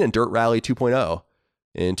 2017 and Dirt Rally 2.0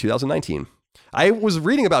 in 2019. I was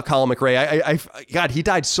reading about Colin McRae. God, he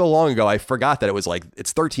died so long ago. I forgot that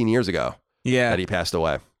it's 13 years ago that he passed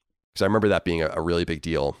away. Because I remember that being a really big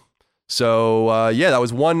deal. So, that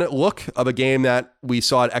was one look of a game that we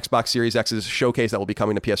saw at Xbox Series X's showcase that will be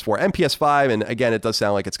coming to PS4 and PS5. And again, it does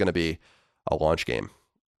sound like it's going to be a launch game.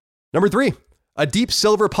 Number 3, a Deep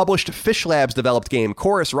Silver published Fish Labs developed game,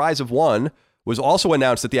 Chorus Rise of One, was also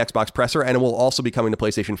announced at the Xbox presser, and it will also be coming to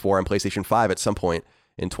PlayStation 4 and PlayStation 5 at some point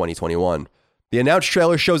in 2021. The announced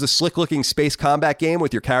trailer shows a slick-looking space combat game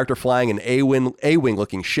with your character flying an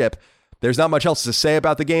A-wing-looking ship. There's not much else to say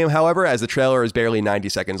about the game, however, as the trailer is barely 90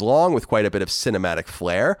 seconds long with quite a bit of cinematic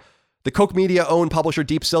flair. The Koch Media-owned publisher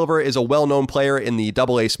Deep Silver is a well-known player in the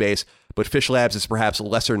AA space, but Fish Labs is perhaps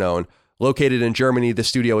lesser known. Located in Germany, the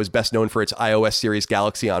studio is best known for its iOS series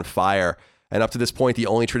Galaxy on Fire. And up to this point, the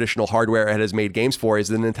only traditional hardware it has made games for is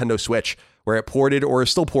the Nintendo Switch, where it ported or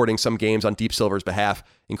is still porting some games on Deep Silver's behalf,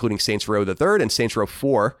 including Saints Row the Third and Saints Row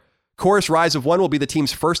 4. Chorus Rise of One will be the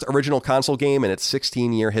team's first original console game in its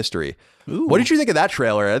 16-year history. Ooh. What did you think of that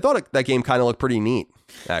trailer? I thought that game kind of looked pretty neat,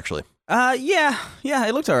 actually. Yeah,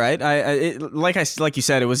 it looked all right. Like you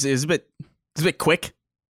said, it was a bit quick.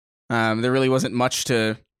 There really wasn't much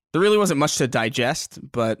to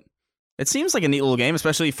digest, but it seems like a neat little game,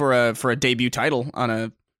 especially for a debut title on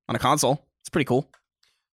a console. It's pretty cool.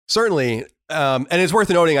 Certainly. And it's worth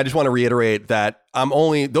noting, I just want to reiterate that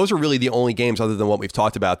those are really the only games other than what we've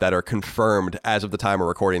talked about that are confirmed as of the time we're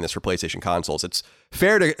recording this for PlayStation consoles. It's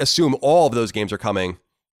fair to assume all of those games are coming,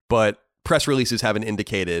 but press releases haven't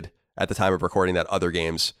indicated at the time of recording that other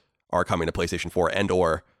games are coming to PlayStation 4 and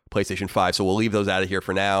or PlayStation 5. So we'll leave those out of here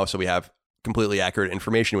for now so we have completely accurate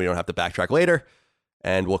information. We don't have to backtrack later.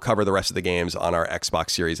 And we'll cover the rest of the games on our Xbox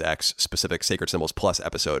Series X specific Sacred Symbols Plus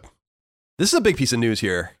episode. This is a big piece of news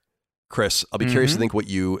here, Chris. I'll be curious to think what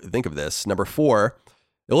you think of this. Number 4,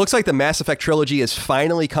 it looks like the Mass Effect trilogy is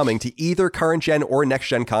finally coming to either current gen or next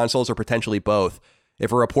gen consoles, or potentially both,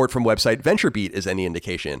 if a report from website VentureBeat is any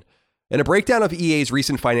indication. In a breakdown of EA's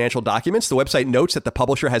recent financial documents, the website notes that the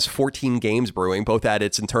publisher has 14 games brewing, both at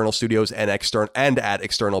its internal studios and at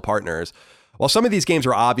external partners. While some of these games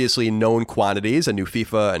are obviously known quantities, a new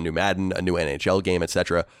FIFA, a new Madden, a new NHL game,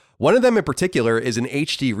 etc., one of them in particular is an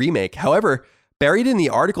HD remake. However, buried in the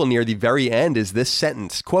article near the very end is this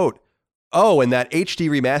sentence, quote, "Oh, and that HD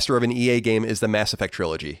remaster of an EA game is the Mass Effect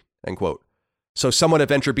trilogy," end quote. So someone at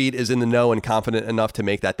VentureBeat is in the know and confident enough to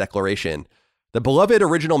make that declaration. The beloved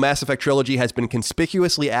original Mass Effect trilogy has been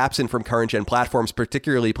conspicuously absent from current-gen platforms,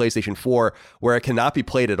 particularly PlayStation 4, where it cannot be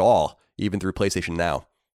played at all, even through PlayStation Now.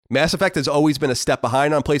 Mass Effect has always been a step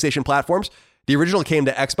behind on PlayStation platforms. The original came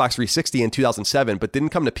to Xbox 360 in 2007, but didn't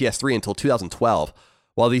come to PS3 until 2012,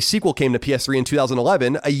 while the sequel came to PS3 in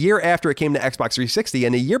 2011, a year after it came to Xbox 360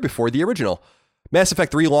 and a year before the original. Mass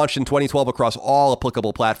Effect 3 launched in 2012 across all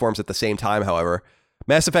applicable platforms at the same time, however.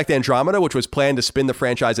 Mass Effect Andromeda, which was planned to spin the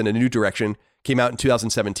franchise in a new direction, came out in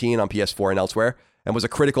 2017 on PS4 and elsewhere, and was a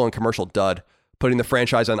critical and commercial dud, putting the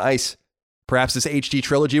franchise on ice. Perhaps this HD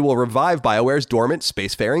trilogy will revive BioWare's dormant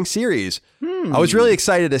spacefaring series. I was really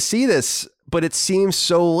excited to see this, but it seems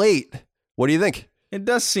so late. What do you think? It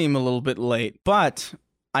does seem a little bit late, but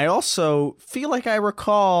I also feel like I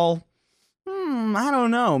recall, I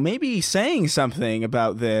don't know, maybe saying something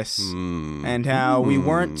about this and how we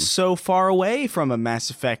weren't so far away from a Mass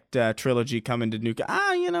Effect trilogy coming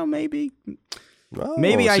to maybe.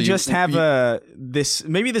 Maybe I just have this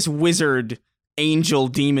wizard angel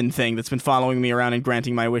demon thing that's been following me around and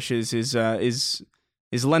granting my wishes is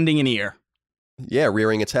lending an ear. Yeah,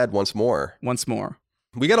 rearing its head once more.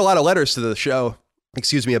 We got a lot of letters to the show,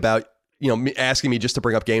 about, asking me just to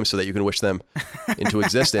bring up games so that you can wish them into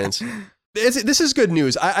existence. This is good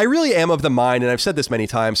news. I really am of the mind, and I've said this many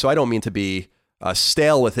times, so I don't mean to be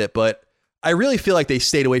stale with it, but I really feel like they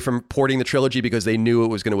stayed away from porting the trilogy because they knew it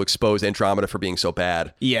was going to expose Andromeda for being so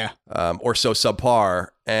bad. Yeah. Or so subpar.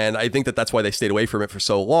 And I think that's why they stayed away from it for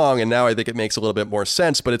so long. And now I think it makes a little bit more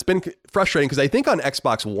sense. But it's been frustrating because I think on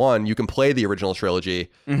Xbox One, you can play the original trilogy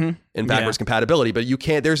in backwards compatibility, but you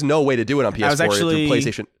can't. There's no way to do it on PS4 through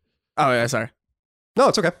PlayStation. Oh, yeah, sorry. No,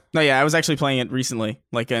 it's okay. No, yeah, I was actually playing it recently.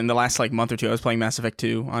 Like in the last month or two, I was playing Mass Effect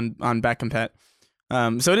 2 on back compat.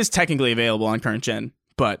 So it is technically available on current gen,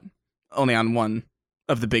 but only on one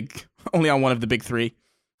of the big three.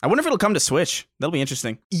 I wonder if it'll come to Switch. That'll be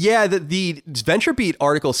interesting. Yeah, the VentureBeat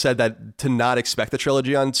article said that to not expect the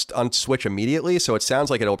trilogy on Switch immediately. So it sounds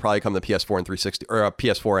like it'll probably come to PS4 and 360 or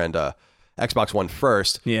PS4 and Xbox One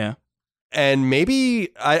first. Yeah, and maybe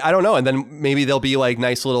I don't know, and then maybe there'll be like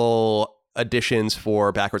nice little additions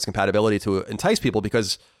for backwards compatibility to entice people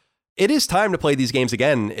because it is time to play these games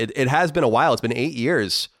again. It has been a while. It's been 8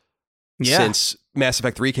 years since Mass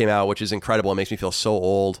Effect 3 came out, which is incredible. It makes me feel so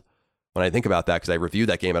old when I think about that because I reviewed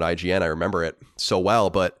that game at IGN. I remember it so well,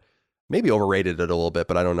 but maybe overrated it a little bit,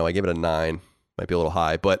 but I don't know. I gave it a 9. Might be a little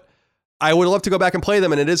high, but I would love to go back and play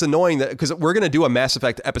them, and it is annoying that because we're going to do a Mass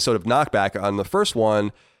Effect episode of Knockback on the first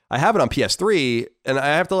one. I have it on PS3, and I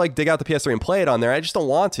have to like dig out the PS3 and play it on there. I just don't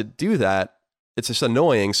want to do that. It's just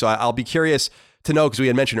annoying, so I'll be curious to know because we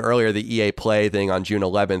had mentioned earlier the EA Play thing on June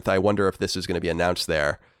 11th. I wonder if this is going to be announced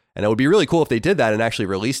there. And it would be really cool if they did that and actually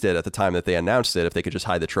released it at the time that they announced it, if they could just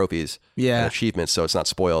hide the trophies and achievements so it's not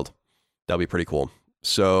spoiled. That would be pretty cool.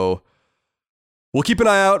 So we'll keep an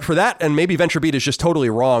eye out for that. And maybe VentureBeat is just totally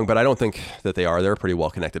wrong, but I don't think that they are. They're a pretty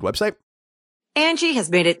well-connected website. Angie has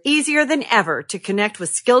made it easier than ever to connect with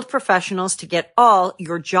skilled professionals to get all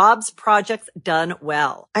your jobs projects done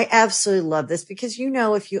well. I absolutely love this because,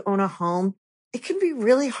 if you own a home, it can be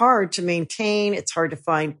really hard to maintain. It's hard to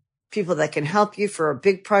find people that can help you for a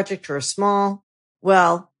big project or a small.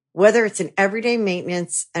 Well, whether it's in everyday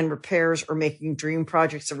maintenance and repairs or making dream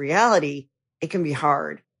projects a reality, it can be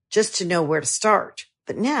hard just to know where to start.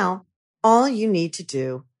 But now all you need to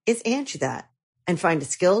do is Angie that and find a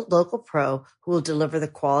skilled local pro who will deliver the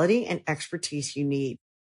quality and expertise you need.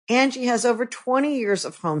 Angie has over 20 years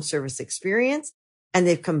of home service experience, and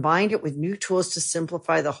they've combined it with new tools to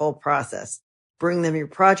simplify the whole process. Bring them your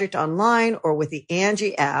project online or with the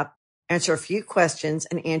Angie app. Answer a few questions,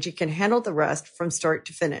 and Angie can handle the rest from start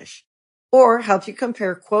to finish. Or help you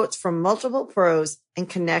compare quotes from multiple pros and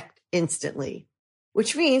connect instantly.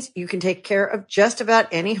 Which means you can take care of just about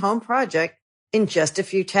any home project in just a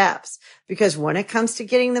few taps. Because when it comes to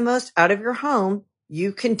getting the most out of your home,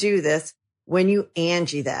 you can do this when you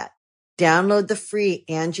Angie that. Download the free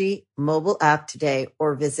Angie mobile app today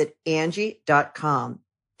or visit Angie.com.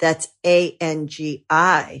 That's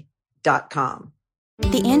ANGI.com.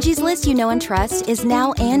 The Angie's List you know and trust is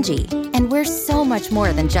now Angie, and we're so much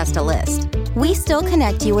more than just a list. We still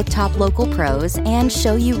connect you with top local pros and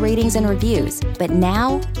show you ratings and reviews, but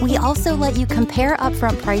now we also let you compare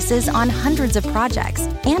upfront prices on hundreds of projects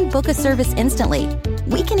and book a service instantly.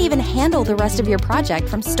 We can even handle the rest of your project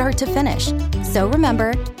from start to finish. So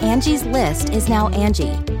remember, Angie's List is now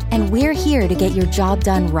Angie, and we're here to get your job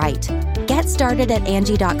done right. Get started at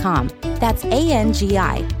Angie.com. That's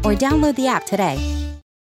ANGI, or download the app today.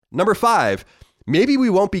 Number 5, maybe we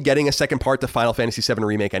won't be getting a second part to Final Fantasy VII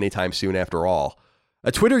Remake anytime soon after all.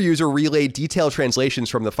 A Twitter user relayed detailed translations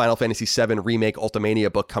from the Final Fantasy VII Remake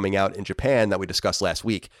Ultimania book coming out in Japan that we discussed last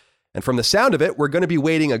week. And from the sound of it, we're going to be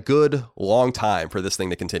waiting a good long time for this thing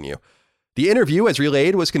to continue. The interview, as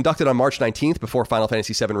relayed, was conducted on March 19th before Final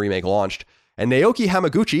Fantasy VII Remake launched. And Naoki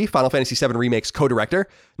Hamaguchi, Final Fantasy VII Remake's co-director,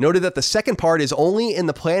 noted that the second part is only in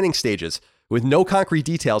the planning stages, with no concrete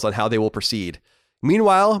details on how they will proceed.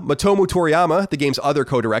 Meanwhile, Motomu Toriyama, the game's other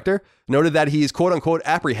co-director, noted that he's quote-unquote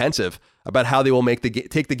apprehensive about how they will take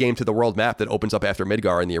the game to the world map that opens up after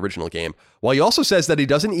Midgar in the original game, while he also says that he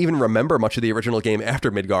doesn't even remember much of the original game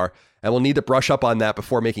after Midgar and will need to brush up on that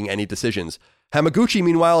before making any decisions. Hamaguchi,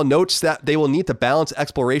 meanwhile, notes that they will need to balance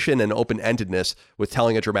exploration and open-endedness with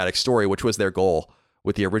telling a dramatic story, which was their goal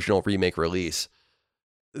with the original remake release.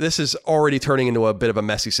 This is already turning into a bit of a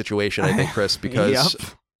messy situation, I think, Chris, because...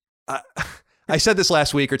 I said this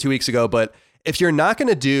last week or 2 weeks ago, but if you're not going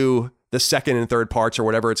to do the second and third parts or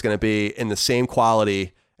whatever it's going to be in the same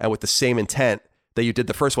quality and with the same intent that you did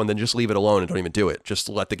the first one, then just leave it alone and don't even do it. Just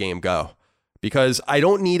let the game go. Because I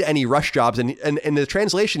don't need any rush jobs. And in the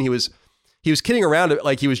translation, he was kidding around,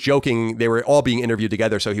 like he was joking. They were all being interviewed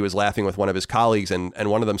together, so he was laughing with one of his colleagues, and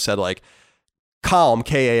one of them said, like, Kalm,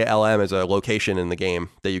 Kalm, is a location in the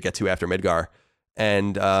game that you get to after Midgar.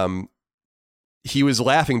 And he was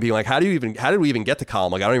laughing, being like, how did we even get to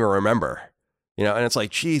Column? Like, I don't even remember, you know? And it's like,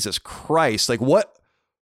 Jesus Christ, like what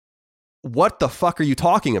the fuck are you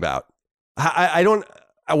talking about? I don't,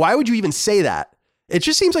 why would you even say that? It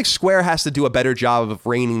just seems like Square has to do a better job of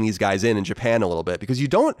reining these guys in Japan a little bit, because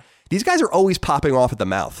these guys are always popping off at the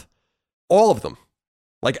mouth. All of them.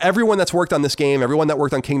 Like everyone that's worked on this game, everyone that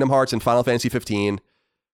worked on Kingdom Hearts and Final Fantasy 15,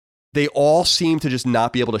 they all seem to just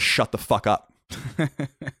not be able to shut the fuck up.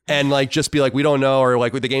 And like just be like, we don't know, or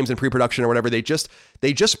like with the game's in pre-production or whatever. They just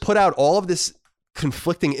put out all of this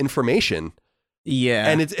conflicting information. Yeah.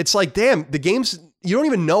 And it's like, damn, the game's, you don't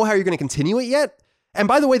even know how you're going to continue it yet. And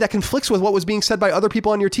by the way, that conflicts with what was being said by other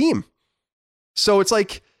people on your team. So it's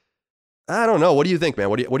like, I don't know. What do you think, man?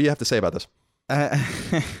 What do you have to say about this?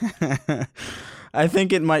 I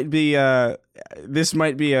think it might be, this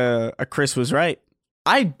might be a Chris was right.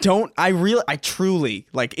 I truly,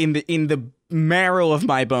 like in the marrow of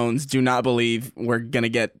my bones, do not believe we're going to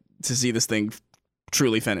get to see this thing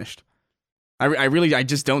truly finished. I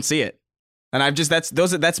just don't see it. And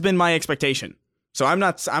that's been my expectation. So I'm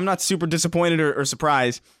not super disappointed or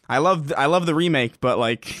surprised. I love the remake, but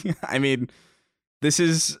like, I mean, this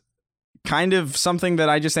is kind of something that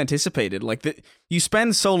I just anticipated. Like you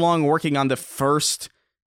spend so long working on the first,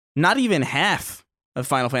 not even half of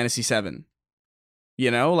Final Fantasy VII.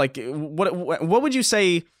 You know, like what would you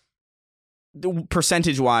say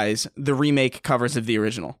percentage-wise the remake covers of the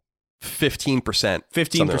original? 15%.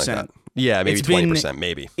 15%. Like yeah, maybe 20%,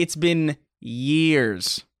 maybe. It's been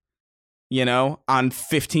years, you know, on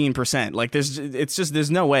 15%. Like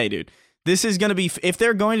there's no way, dude. This is going to be, if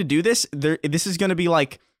they're going to do this, this is going to be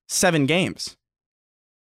like 7 games.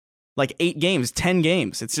 Like 8 games, 10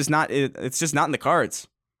 games. It's just not in the cards.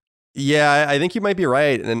 Yeah, I think you might be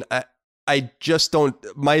right. And I just don't,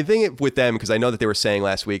 my thing with them, because I know that they were saying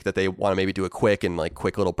last week that they want to maybe do it quick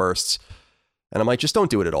little bursts. And I'm like, just don't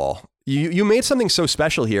do it at all. You made something so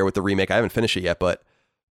special here with the remake. I haven't finished it yet, but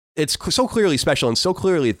it's so clearly special and so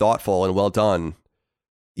clearly thoughtful and well done.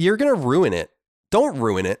 You're going to ruin it. Don't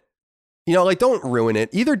ruin it. You know, like, don't ruin it.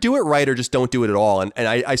 Either do it right or just don't do it at all. And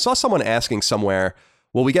I saw someone asking somewhere,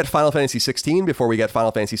 will we get Final Fantasy 16 before we get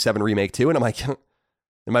Final Fantasy 7 Remake 2? And I'm like,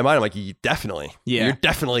 in my mind, I'm like, definitely. Yeah. You're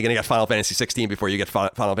definitely going to get Final Fantasy 16 before you get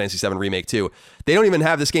Final Fantasy 7 Remake 2. They don't even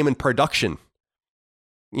have this game in production.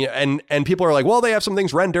 You know, and people are like, well, they have some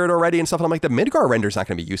things rendered already and stuff. And I'm like, the Midgar render's not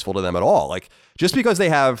going to be useful to them at all. Like, just because they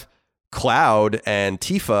have Cloud and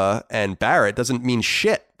Tifa and Barret doesn't mean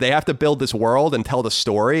shit. They have to build this world and tell the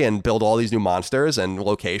story and build all these new monsters and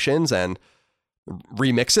locations and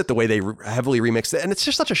remix it the way they heavily remixed it. And it's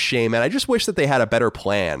just such a shame, man. I just wish that they had a better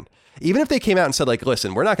plan. Even if they came out and said, like,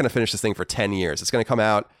 listen, we're not going to finish this thing for 10 years. It's going to come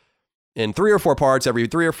out in 3 or 4 parts every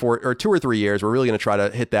 3 or 4 or 2 or 3 years. We're really going to try to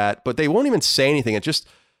hit that. But they won't even say anything. It just,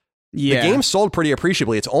 the game sold pretty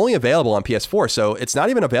appreciably. It's only available on PS4, so it's not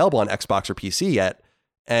even available on Xbox or PC yet.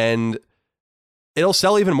 And it'll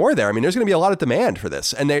sell even more there. I mean, there's going to be a lot of demand for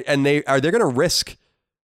this. And they're going to risk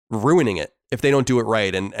ruining it if they don't do it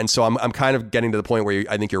right. And so I'm kind of getting to the point where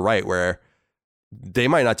I think you're right, where they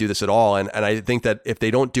might not do this at all. And I think that if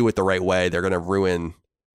they don't do it the right way, they're going to ruin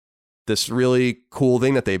this really cool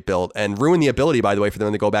thing that they built, and ruin the ability, by the way, for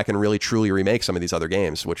them to go back and really truly remake some of these other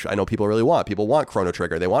games, which I know people really want. People want Chrono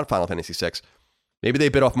Trigger. They want Final Fantasy VI. Maybe they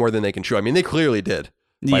bit off more than they can chew. I mean, they clearly did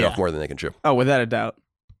bite off more than they can chew. Oh, without a doubt.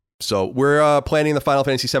 So we're planning the Final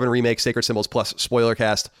Fantasy VII Remake Sacred Symbols Plus spoiler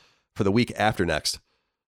cast for the week after next.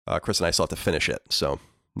 Chris and I still have to finish it, so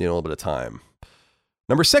need a little bit of time.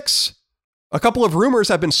 Number 6, a couple of rumors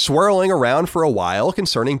have been swirling around for a while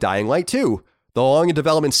concerning Dying Light 2, the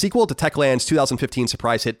long-in-development sequel to Techland's 2015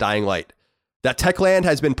 surprise hit Dying Light. That Techland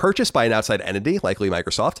has been purchased by an outside entity, likely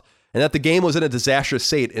Microsoft, and that the game was in a disastrous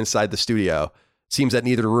state inside the studio. Seems that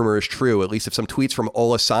neither rumor is true, at least if some tweets from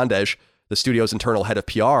Ola Sandej, the studio's internal head of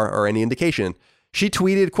PR, are any indication. She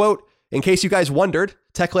tweeted, quote, "In case you guys wondered,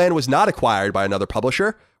 Techland was not acquired by another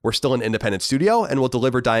publisher. We're still an independent studio and will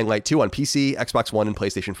deliver Dying Light 2 on PC, Xbox One, and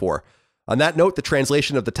PlayStation 4. On that note, the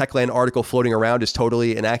translation of the Techland article floating around is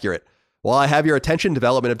totally inaccurate. While I have your attention,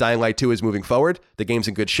 development of Dying Light 2 is moving forward. The game's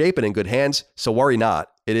in good shape and in good hands, so worry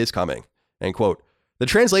not. It is coming." End quote. The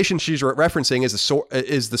translation she's referencing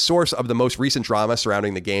is the source of the most recent drama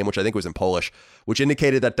surrounding the game, which I think was in Polish, which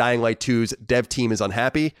indicated that Dying Light 2's dev team is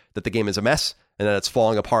unhappy, that the game is a mess, and that it's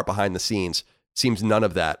falling apart behind the scenes. Seems none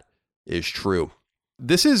of that is true.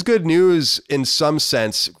 This is good news in some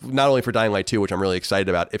sense, not only for Dying Light 2, which I'm really excited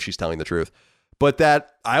about if she's telling the truth, but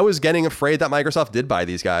that I was getting afraid that Microsoft did buy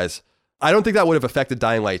these guys. I don't think that would have affected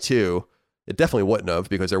Dying Light 2. It definitely wouldn't have,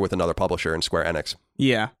 because they're with another publisher in Square Enix.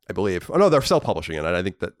 Yeah. I believe. Oh, no, they're self-publishing it. I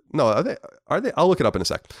think that, no, are they? I'll look it up in a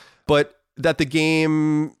sec. But that the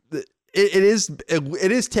game it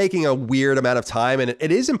is taking a weird amount of time, and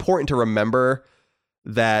it is important to remember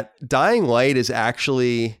that Dying Light is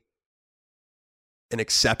actually an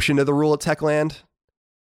exception to the rule at Techland.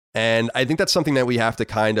 And I think that's something that we have to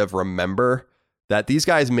kind of remember, that these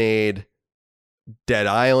guys made Dead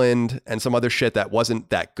Island and some other shit that wasn't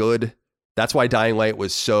that good. That's why Dying Light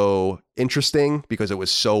was so interesting, because it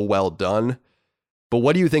was so well done. But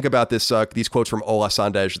what do you think about this? These quotes from Ola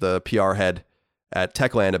Sandej, the PR head at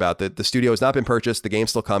Techland, about the studio has not been purchased, the game's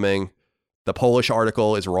still coming, the Polish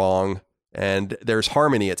article is wrong, and there's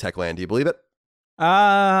harmony at Techland. Do you believe it?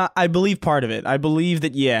 I believe part of it. I believe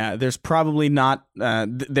that, yeah, there's probably not,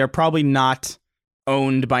 they're probably not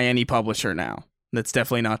owned by any publisher now. That's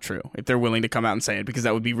definitely not true, if they're willing to come out and say it, because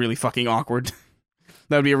that would be really fucking awkward.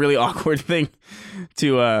 That would be a really awkward thing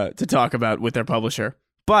to talk about with their publisher.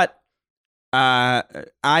 But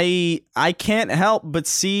I can't help but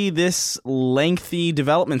see this lengthy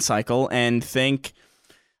development cycle and think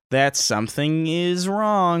that something is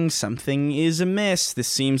wrong, something is amiss. This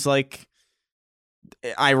seems like,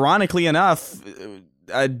 ironically enough,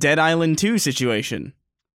 a Dead Island 2 situation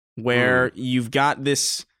where you've got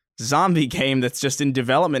this zombie game that's just in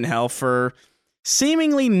development hell for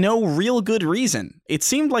seemingly no real good reason. It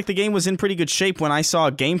seemed like the game was in pretty good shape when I saw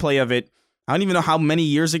gameplay of it. I don't even know how many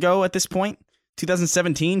years ago at this point.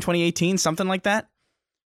 2017, 2018, something like that.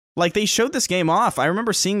 Like, they showed this game off. I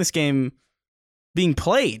remember seeing this game being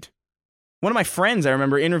played. One of my friends, I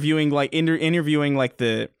remember interviewing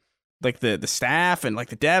the staff and like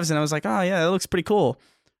the devs, and I was like, oh yeah, that looks pretty cool.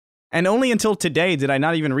 And only until today did I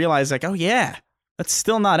not even realize, like, oh yeah, that's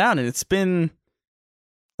still not out, and it's been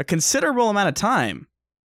a considerable amount of time.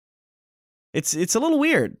 It's a little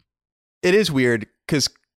weird. It is weird, because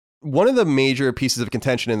one of the major pieces of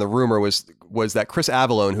contention in the rumor was that Chris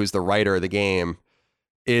Avellone, who's the writer of the game,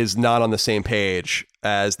 is not on the same page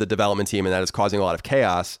as the development team, and that is causing a lot of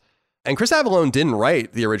chaos. And Chris Avellone didn't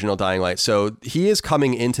write the original Dying Light, so he is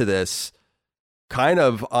coming into this kind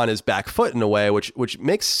of on his back foot in a way, which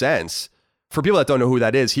makes sense. For people that don't know who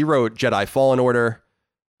that is, he wrote Jedi Fallen Order.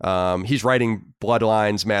 He's writing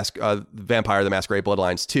Bloodlines, Vampire the Masquerade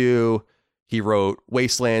Bloodlines 2. He wrote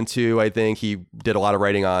Wasteland 2, I think. He did a lot of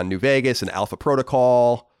writing on New Vegas and Alpha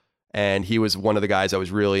Protocol. And he was one of the guys that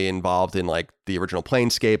was really involved in like the original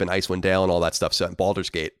Planescape and Icewind Dale and all that stuff, so in Baldur's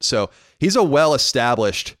Gate. So he's a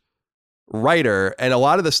well-established writer, and a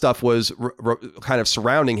lot of the stuff was kind of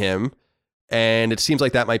surrounding him. And it seems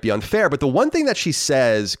like that might be unfair. But the one thing that she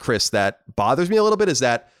says, Chris, that bothers me a little bit is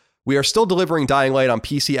that we are still delivering Dying Light on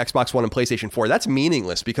PC, Xbox One, and PlayStation 4. That's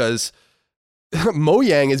meaningless, because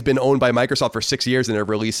Mojang has been owned by Microsoft for 6 years, and they're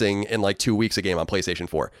releasing in like 2 weeks a game on PlayStation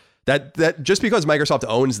 4. That just because Microsoft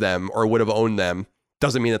owns them or would have owned them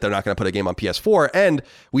doesn't mean that they're not going to put a game on PS4. And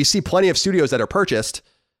we see plenty of studios that are purchased,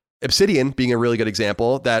 Obsidian being a really good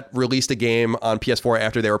example, that released a game on PS4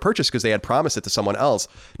 after they were purchased because they had promised it to someone else.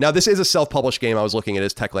 Now, this is a self-published game. I was looking at it.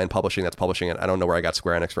 It's Techland Publishing that's publishing it. I don't know where I got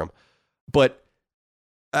Square Enix from. But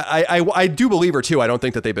I do believe her, too. I don't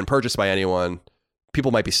think that they've been purchased by anyone.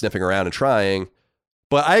 People might be sniffing around and trying.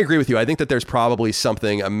 But I agree with you. I think that there's probably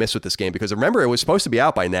something amiss with this game, because remember, it was supposed to be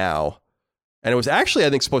out by now. And it was actually, I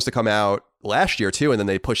think, supposed to come out last year, too. And then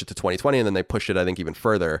they pushed it to 2020, and then they pushed it, I think, even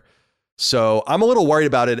further. So I'm a little worried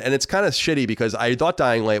about it, and it's kind of shitty, because I thought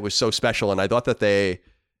Dying Light was so special, and I thought that they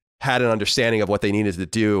had an understanding of what they needed to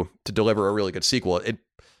do to deliver a really good sequel.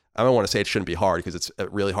 I don't want to say it shouldn't be hard, because it's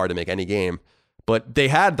really hard to make any game, but they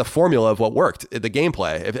had the formula of what worked, the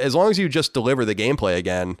gameplay. As long as you just deliver the gameplay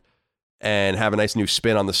again and have a nice new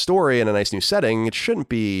spin on the story and a nice new setting, it shouldn't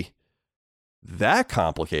be that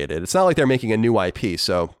complicated. It's not like they're making a new IP,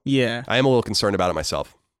 so yeah, I am a little concerned about it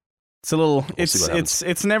myself. It's a little,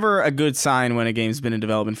 it's never a good sign when a game's been in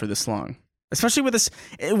development for this long, especially with this.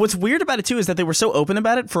 What's weird about it too is that they were so open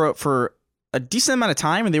about it for a decent amount of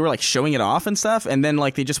time, and they were like showing it off and stuff, and then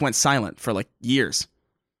like they just went silent for like years.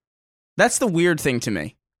 That's the weird thing to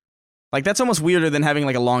me. Like, that's almost weirder than having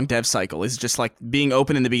like a long dev cycle, is just like being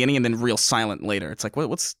open in the beginning and then real silent later. It's like,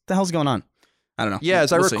 what's the hell's going on? I don't know. Yeah,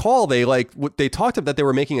 as I recall, they talked about that they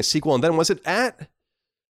were making a sequel, and then was it at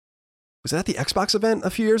the Xbox event a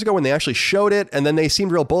few years ago when they actually showed it, and then they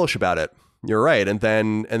seemed real bullish about it. You're right, and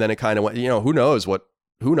then it kind of went. Who knows?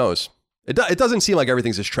 Who knows? It doesn't seem like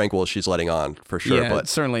everything's as tranquil as she's letting on, for sure. Yeah, but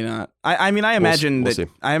certainly not. I imagine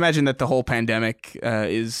that the whole pandemic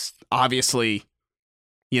is obviously,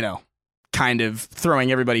 kind of throwing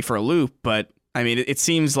everybody for a loop. But I mean, it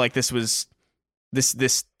seems like this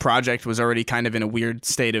project was already kind of in a weird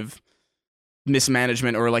state of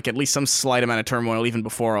mismanagement, or like at least some slight amount of turmoil even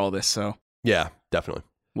before all this. So yeah, definitely.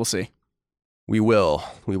 We'll see. We will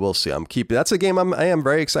see. That's a game I am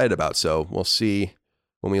very excited about. So we'll see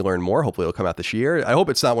when we learn more. Hopefully it'll come out this year. I hope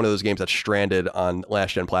it's not one of those games that's stranded on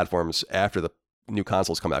last gen platforms after the new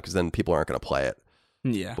consoles come out, because then people aren't going to play it.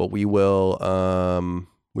 Yeah. But we will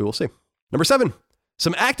see. Number 7.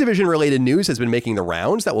 Some Activision-related news has been making the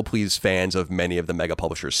rounds that will please fans of many of the Mega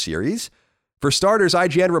Publishers series. For starters,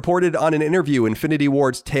 IGN reported on an interview Infinity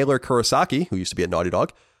Ward's Taylor Kurosaki, who used to be at Naughty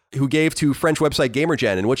Dog, who gave to French website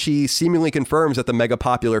GamerGen, in which he seemingly confirms that the mega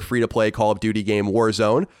popular free-to-play Call of Duty game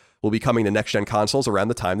Warzone will be coming to next-gen consoles around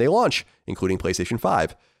the time they launch, including PlayStation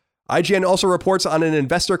 5. IGN also reports on an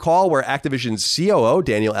investor call where Activision's COO,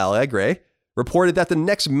 Daniel Allegre, reported that the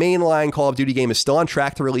next mainline Call of Duty game is still on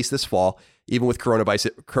track to release this fall, even with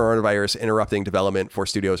coronavirus interrupting development for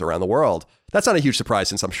studios around the world. That's not a huge surprise,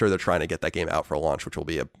 since I'm sure they're trying to get that game out for a launch, which will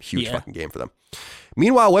be a huge fucking game for them.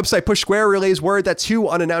 Meanwhile, website Push Square relays word that 2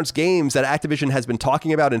 unannounced games that Activision has been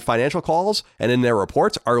talking about in financial calls and in their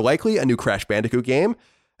reports are likely a new Crash Bandicoot game,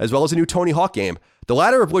 as well as a new Tony Hawk game, the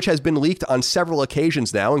latter of which has been leaked on several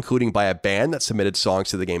occasions now, including by a band that submitted songs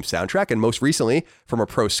to the game's soundtrack, and most recently from a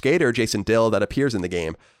pro skater, Jason Dill, that appears in the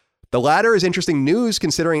game. The latter is interesting news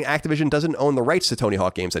considering Activision doesn't own the rights to Tony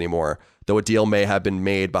Hawk games anymore, though a deal may have been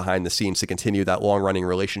made behind the scenes to continue that long-running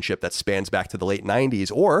relationship that spans back to the late 90s,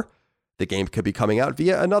 or the game could be coming out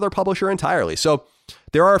via another publisher entirely. So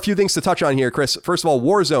there are a few things to touch on here, Chris. First of all,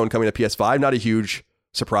 Warzone coming to PS5, not a huge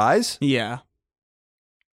surprise. Yeah.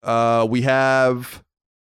 We have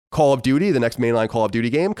Call of Duty, the next mainline Call of Duty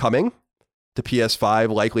game, coming to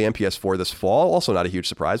PS5, likely and PS4 this fall. Also not a huge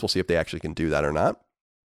surprise. We'll see if they actually can do that or not.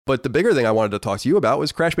 But the bigger thing I wanted to talk to you about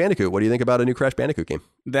was Crash Bandicoot. What do you think about a new Crash Bandicoot game?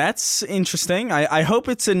 That's interesting. My hope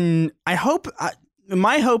is that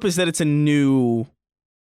it's a new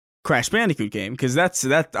Crash Bandicoot game, because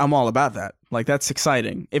I'm all about that. Like, that's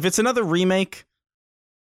exciting. If it's another remake,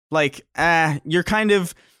 like, you're kind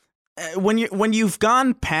of when you've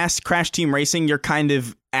gone past Crash Team Racing, you're kind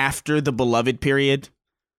of after the beloved period.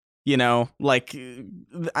 You know, like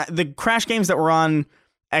the Crash games that were on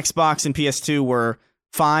Xbox and PS2 were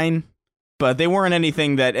fine, but they weren't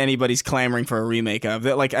anything that anybody's clamoring for a remake of.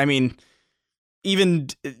 That, like, I mean, even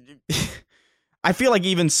I feel like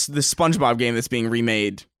even the SpongeBob game that's being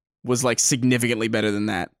remade was like significantly better than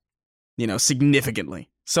that, you know, significantly.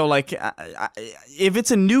 So like, if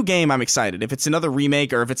it's a new game, I'm excited. If it's another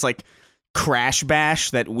remake, or if it's like Crash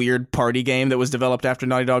Bash, that weird party game that was developed after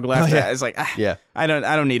Naughty Dog left, it's like, I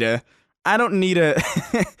don't need a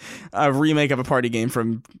a remake of a party game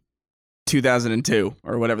from 2002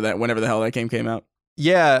 or whenever the hell that game came out.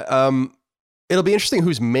 Yeah, it'll be interesting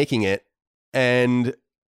who's making it, and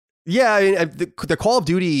yeah, I mean, the Call of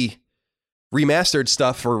Duty remastered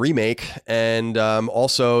stuff for remake, and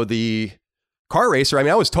also the Car Racer. I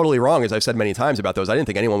mean, I was totally wrong, as I've said many times about those. I didn't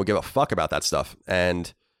think anyone would give a fuck about that stuff,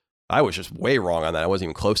 and I was just way wrong on that. I wasn't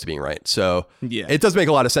even close to being right. So yeah, it does make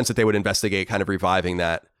a lot of sense that they would investigate kind of reviving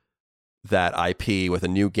that IP with a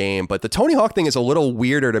new game. But the Tony Hawk thing is a little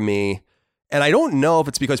weirder to me. And I don't know if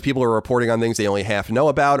it's because people are reporting on things they only half know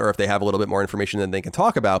about, or if they have a little bit more information than they can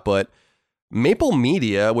talk about. But Maple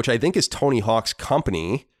Media, which I think is Tony Hawk's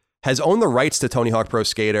company, has owned the rights to Tony Hawk Pro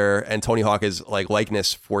Skater and Tony Hawk's like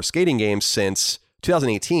likeness for skating games since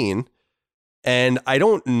 2018. And I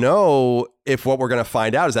don't know if what we're going to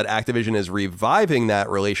find out is that Activision is reviving that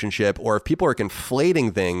relationship, or if people are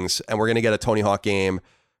conflating things and we're going to get a Tony Hawk game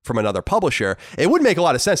from another publisher. It would make a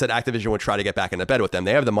lot of sense that Activision would try to get back into bed with them.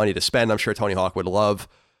 They have the money to spend. I'm sure Tony Hawk would love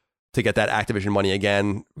to get that Activision money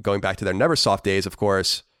again, going back to their Neversoft days, of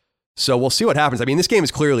course. So we'll see what happens. I mean, this game is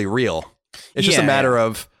clearly real. It's just a matter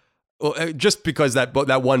of, just because that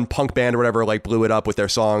one punk band or whatever like blew it up with their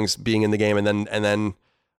songs being in the game, and then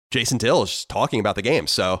Jason Dill is just talking about the game.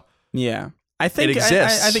 So yeah, I think it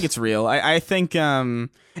exists. I think it's real. I think, and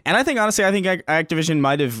I think honestly, I think Activision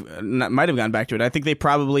might have gone back to it. I think they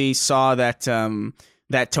probably saw that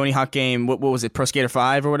that Tony Hawk game. What was it, Pro Skater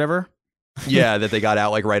 5 or whatever? Yeah, that they got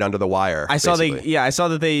out like right under the wire. I saw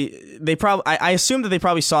that they probably. I assumed that they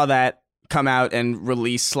probably saw that come out and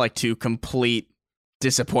release like to complete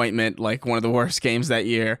disappointment, like one of the worst games that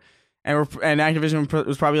year, and Activision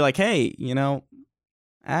was probably like, hey, you know,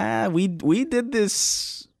 we did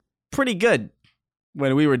this pretty good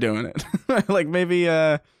when we were doing it. Like maybe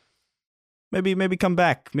come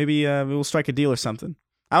back. Maybe we'll strike a deal or something.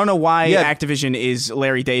 I don't know why Activision is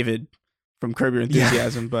Larry David from Curb Your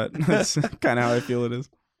Enthusiasm, but that's kind of how I feel it is.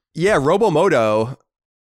 Yeah, Robomoto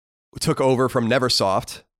took over from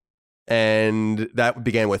Neversoft, and that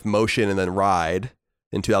began with Motion and then Ride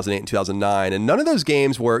in 2008 and 2009. And none of those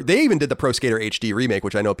games they even did the Pro Skater HD remake,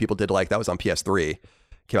 which I know people did like. That was on PS3.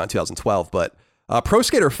 Came out in 2012, but Pro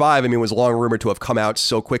Skater 5, I mean, was long rumored to have come out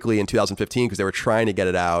so quickly in 2015 because they were trying to get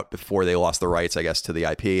it out before they lost the rights, I guess, to the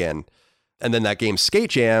IP. And then that game Skate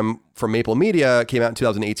Jam from Maple Media came out in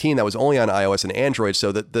 2018. That was only on iOS and Android.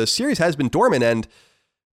 So the series has been dormant. And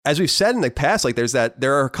as we've said in the past, like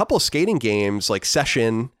there are a couple of skating games like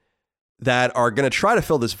Session that are going to try to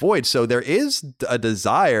fill this void. So there is a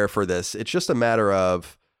desire for this. It's just a matter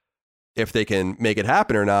of if they can make it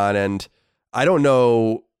happen or not. And I don't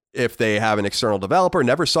know if they have an external developer.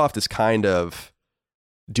 Neversoft is kind of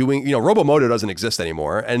doing, Robomoto doesn't exist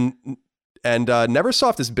anymore. And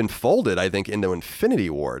Neversoft has been folded, I think, into Infinity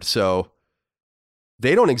Ward. So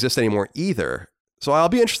they don't exist anymore either. So I'll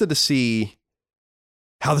be interested to see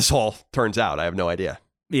how this all turns out. I have no idea.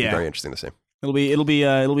 Yeah. It'll be very interesting to see.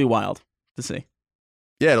 It'll be wild to see.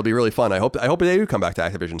 Yeah, it'll be really fun. I hope they do come back to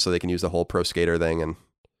Activision so they can use the whole Pro Skater thing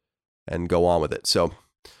and go on with it. So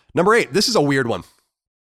number 8, this is a weird one.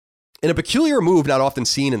 In a peculiar move not often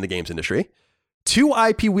seen in the games industry, 2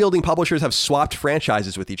 IP-wielding publishers have swapped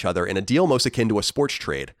franchises with each other in a deal most akin to a sports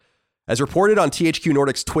trade. As reported on THQ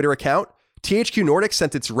Nordic's Twitter account, THQ Nordic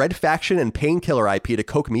sent its Red Faction and Painkiller IP to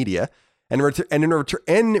Koch Media, and in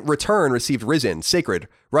return received Risen, Sacred,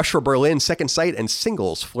 Rush for Berlin, Second Sight, and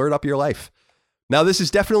Singles, Flirt Up Your Life. Now, this is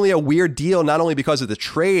definitely a weird deal, not only because of the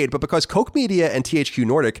trade, but because Koch Media and THQ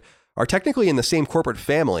Nordic are technically in the same corporate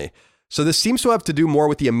family. So this seems to have to do more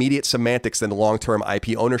with the immediate semantics than long-term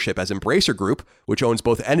IP ownership, as Embracer Group, which owns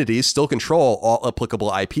both entities, still control all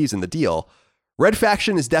applicable IPs in the deal. Red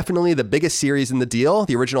Faction is definitely the biggest series in the deal,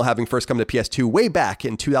 the original having first come to PS2 way back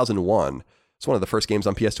in 2001. It's one of the first games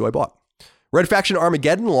on PS2 I bought. Red Faction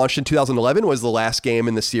Armageddon, launched in 2011, was the last game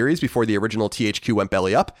in the series before the original THQ went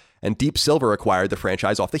belly up, and Deep Silver acquired the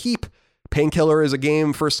franchise off the heap. Painkiller is a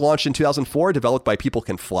game first launched in 2004, developed by People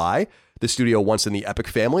Can Fly, the studio once in the Epic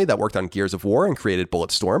family that worked on Gears of War and created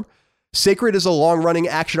Bulletstorm. Sacred is a long-running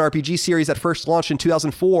action RPG series that first launched in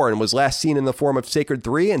 2004 and was last seen in the form of Sacred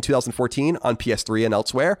 3 in 2014 on PS3 and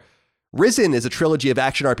elsewhere. Risen is a trilogy of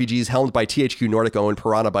action RPGs helmed by THQ Nordic-owned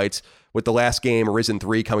Piranha Bytes, with the last game, Risen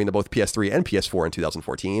 3, coming to both PS3 and PS4 in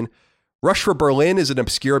 2014. Rush for Berlin is an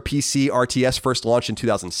obscure PC RTS first launched in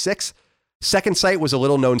 2006. Second Sight was a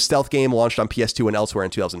little-known stealth game launched on PS2 and elsewhere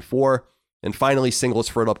in 2004. And finally, Singles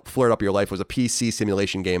Flirt Up Your Life was a PC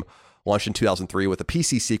simulation game launched in 2003 with a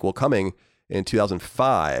PC sequel coming in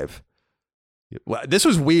 2005. This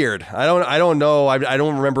was weird. I don't know. I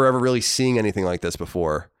don't remember ever really seeing anything like this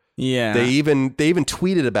before. Yeah. They even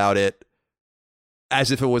tweeted about it as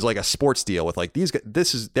if it was like a sports deal with like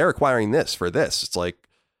they're acquiring this for this. It's like,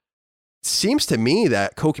 seems to me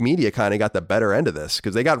that Koch Media kind of got the better end of this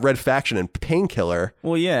because they got Red Faction and Painkiller.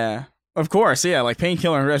 Well, yeah. Of course, yeah. Like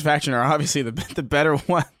Painkiller and Red Faction are obviously the better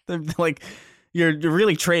one. They're like you're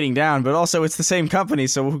really trading down, but also it's the same company,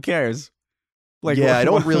 so who cares? Like, yeah, I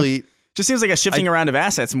don't really. Just seems like a shifting around of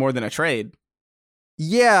assets more than a trade.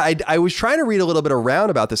 Yeah, I was trying to read a little bit around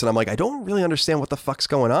about this, and I'm like, I don't really understand what the fuck's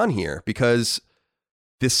going on here because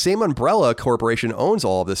this same umbrella corporation owns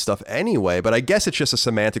all of this stuff anyway. But I guess it's just a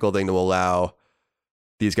semantical thing to allow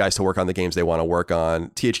these guys to work on the games they want to work on.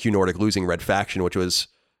 THQ Nordic losing Red Faction, which was.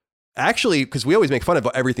 Actually, because we always make fun of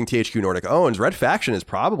everything THQ Nordic owns, Red Faction is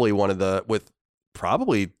probably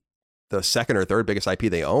probably the second or third biggest IP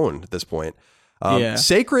they own at this point.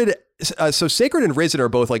 Sacred, so Sacred and Risen are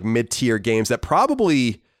both like mid-tier games that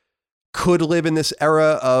probably could live in this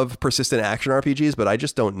era of persistent action RPGs, but I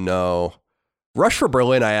just don't know. Rush for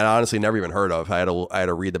Berlin, I had honestly never even heard of. I had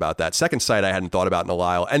to read about that. Second Sight, I hadn't thought about in a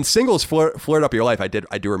while. And Singles Flirt Up Your Life, I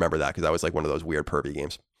do remember that because that was like one of those weird pervy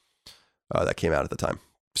games that came out at the time.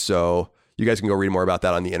 So you guys can go read more about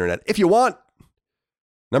that on the internet if you want.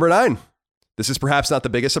 Number 9. This is perhaps not the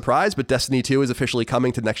biggest surprise, but Destiny 2 is officially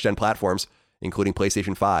coming to next-gen platforms, including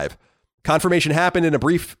PlayStation 5. Confirmation happened in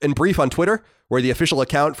brief on Twitter, where the official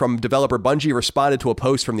account from developer Bungie responded to a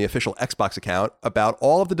post from the official Xbox account about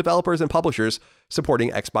all of the developers and publishers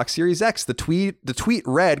supporting Xbox Series X. The tweet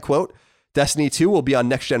read, quote, Destiny 2 will be on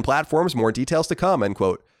next-gen platforms, more details to come, end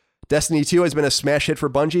quote. Destiny 2 has been a smash hit for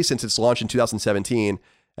Bungie since its launch in 2017.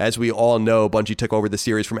 As we all know, Bungie took over the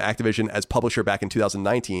series from Activision as publisher back in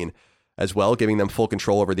 2019 as well, giving them full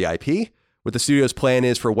control over the IP. What the studio's plan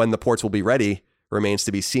is for when the ports will be ready remains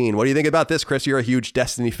to be seen. What do you think about this, Chris? You're a huge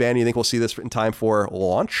Destiny fan. You think we'll see this in time for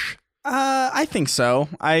launch? I think so.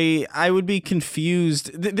 I would be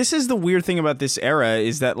confused. This is the weird thing about this era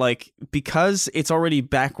is that like because it's already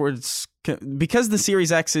backwards, because the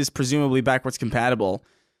Series X is presumably backwards compatible,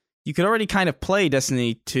 you could already kind of play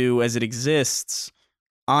Destiny 2 as it exists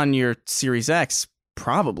on your Series X,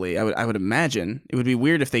 probably. I would imagine. It would be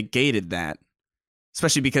weird if they gated that.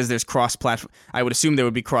 especially because there's cross-platform. I would assume there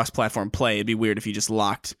would be cross-platform play. It'd be weird if you just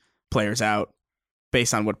locked players out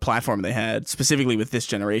based on what platform they had, specifically with this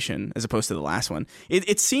generation, as opposed to the last one.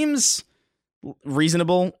 It seems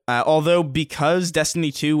reasonable, although because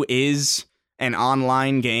Destiny 2 is an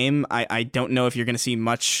online game, I don't know if you're going to see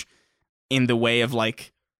much in the way of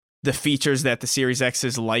like the features that the Series X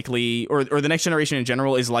is likely, or the next generation in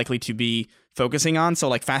general is likely to be focusing on. So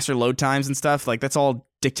like faster load times and stuff, like that's all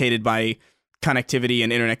dictated by connectivity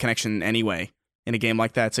and internet connection anyway in a game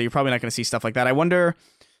like that. So you're probably not going to see stuff like that. I wonder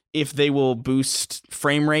if they will boost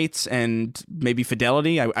frame rates and maybe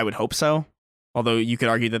fidelity. I would hope so. Although you could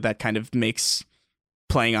argue that kind of makes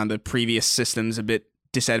playing on the previous systems a bit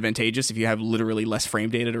disadvantageous if you have literally less frame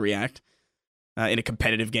data to react in a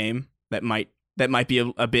competitive game. That might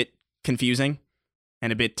be a bit confusing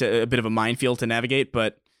and a bit of a minefield to navigate.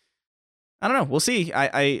 But I don't know. We'll see.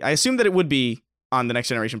 I assume that it would be on the next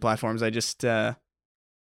generation platforms. I just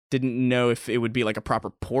didn't know if it would be like a proper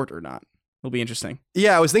port or not. It'll be interesting.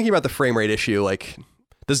 Yeah, I was thinking about the frame rate issue. Like,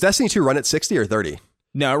 does Destiny 2 run at 60 or 30?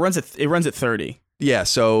 No, it runs at 30. Yeah,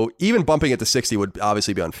 so even bumping it to 60 would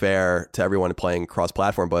obviously be unfair to everyone playing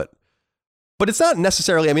cross-platform, but it's not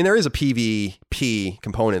necessarily, I mean, there is a PvP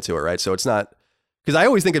component to it, right? So it's not, because I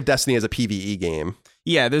always think of Destiny as a PvE game.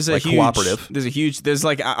 Yeah, there's a like huge cooperative. There's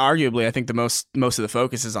like arguably, I think the most of the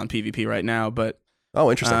focus is on PvP right now, but oh,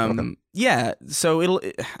 interesting. Okay. Yeah, so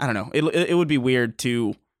I don't know. It would be weird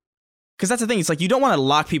to, because that's the thing. It's like you don't want to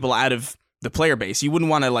lock people out of the player base. You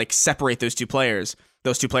wouldn't want to like separate those two player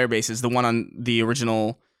bases, the one on the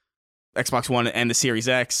original Xbox One and the Series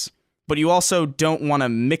X. But you also don't want to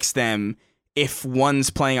mix them if one's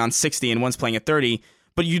playing on 60 and one's playing at 30.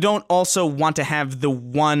 But you don't also want to have the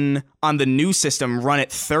one on the new system run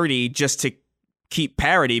at 30 just to keep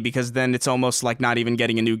parity, because then it's almost like not even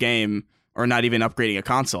getting a new game or not even upgrading a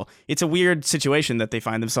console. It's a weird situation that they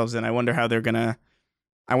find themselves in. I wonder how they're gonna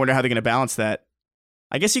balance that.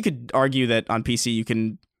 I guess you could argue that on PC you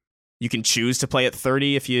can choose to play at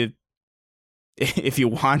 30 if you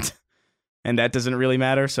want, and that doesn't really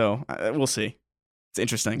matter. So we'll see. It's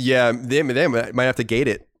interesting. Yeah, they might have to gate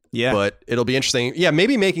it. Yeah, but it'll be interesting. Yeah,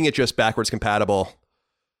 maybe making it just backwards compatible.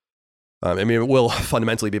 I mean, it will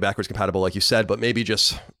fundamentally be backwards compatible, like you said, but maybe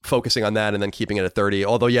just focusing on that and then keeping it at 30.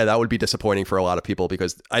 Although, yeah, that would be disappointing for a lot of people,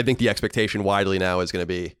 because I think the expectation widely now is going to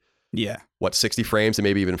be, 60 frames and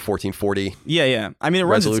maybe even 1440. Yeah. I mean, it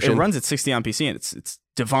runs at 60 on PC, and it's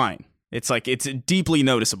divine. It's like it's deeply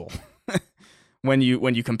noticeable when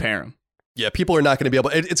you compare them. Yeah, people are not going to be able.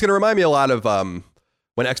 It's going to remind me a lot of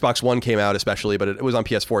when Xbox One came out, especially, but it was on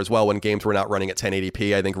PS4 as well, when games were not running at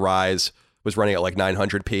 1080p. I think Rise was running at like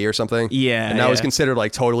 900p or something. Yeah. And that was considered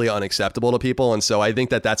like totally unacceptable to people. And so I think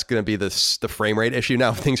that's going to be the frame rate issue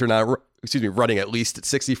now. Things are not, running at least at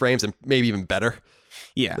 60 frames and maybe even better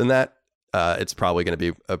than that. It's probably going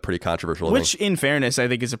to be a pretty controversial Which, in fairness, I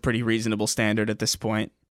think is a pretty reasonable standard at this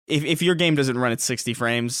point. If your game doesn't run at 60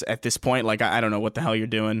 frames at this point, like, I don't know what the hell you're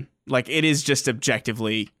doing. Like, it is just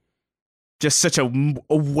objectively just such a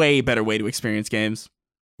way better way to experience games.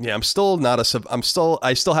 Yeah, I still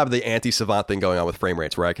have the anti-savant thing going on with frame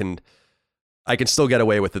rates, where I can still get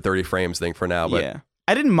away with the 30 frames thing for now. But yeah,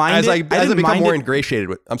 I didn't mind it. As I become more ingratiated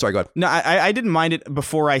with, I'm sorry, go ahead. No, I didn't mind it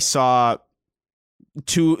before I saw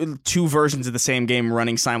two versions of the same game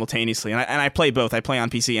running simultaneously, and I play both. I play on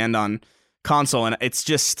PC and on console, and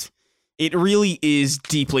it really is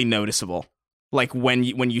deeply noticeable. Like when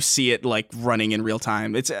you see it like running in real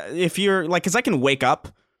time. It's if you're like, because I can wake up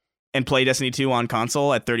and play Destiny 2 on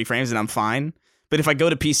console at 30 frames and I'm fine. But if I go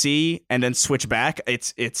to PC and then switch back,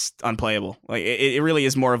 it's unplayable. Like it really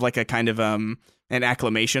is more of like a kind of an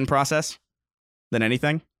acclimation process than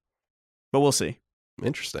anything. But we'll see.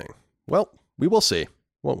 Interesting. Well, we will see,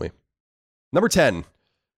 won't we? Number 10.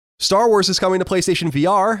 Star Wars is coming to PlayStation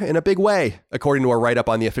VR in a big way, according to a write-up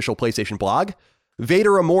on the official PlayStation blog.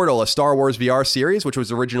 Vader Immortal, a Star Wars VR series, which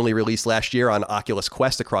was originally released last year on Oculus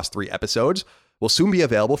Quest across 3 episodes, will soon be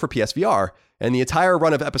available for PSVR, and the entire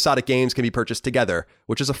run of episodic games can be purchased together,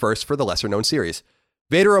 which is a first for the lesser-known series.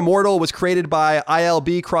 Vader Immortal was created by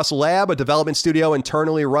ILB Cross Lab, a development studio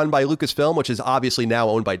internally run by Lucasfilm, which is obviously now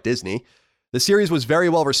owned by Disney. The series was very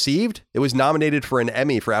well received. It was nominated for an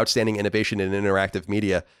Emmy for Outstanding Innovation in Interactive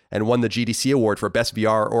Media and won the GDC Award for Best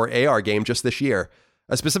VR or AR game just this year.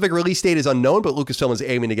 A specific release date is unknown, but Lucasfilm is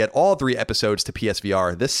aiming to get all 3 episodes to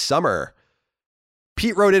PSVR this summer.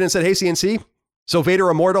 Pete wrote in and said, "Hey, CNC. So Vader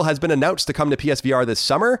Immortal has been announced to come to PSVR this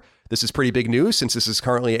summer. This is pretty big news since this is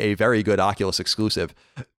currently a very good Oculus exclusive.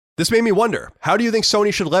 This made me wonder, how do you think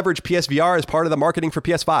Sony should leverage PSVR as part of the marketing for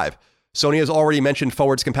PS5? Sony has already mentioned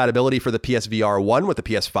forwards compatibility for the PSVR 1 with the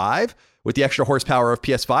PS5. With the extra horsepower of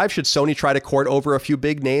PS5, should Sony try to court over a few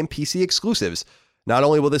big name PC exclusives? Not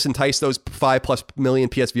only will this entice those 5+ million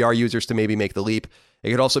PSVR users to maybe make the leap,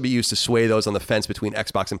 it could also be used to sway those on the fence between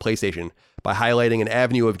Xbox and PlayStation by highlighting an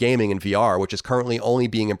avenue of gaming in VR, which is currently only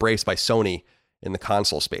being embraced by Sony in the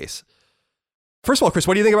console space. First of all, Chris,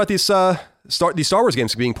 what do you think about these Star Wars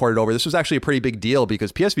games being ported over? This was actually a pretty big deal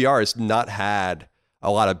because PSVR has not had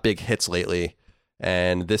a lot of big hits lately,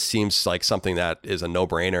 and this seems like something that is a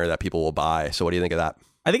no-brainer that people will buy. So what do you think of that?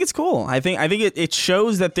 I think it's cool. I think it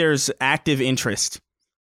shows that there's active interest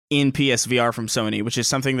in PSVR from Sony, which is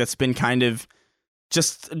something that's been kind of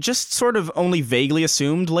just sort of only vaguely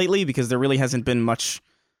assumed lately because there really hasn't been much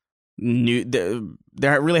new.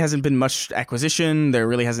 There really hasn't been much acquisition. There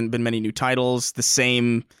really hasn't been many new titles. The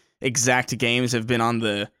same exact games have been on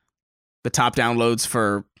the top downloads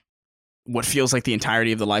for what feels like the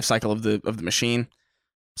entirety of the life cycle of the machine.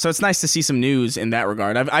 So it's nice to see some news in that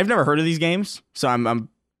regard. I've never heard of these games, so I'm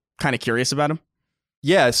kind of curious about them.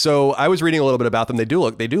 Yeah, so I was reading a little bit about them. They do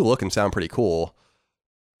look and sound pretty cool.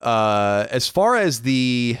 As far as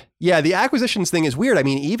the acquisitions thing is weird. I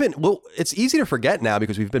mean, it's easy to forget now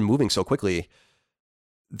because we've been moving so quickly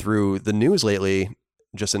through the news lately,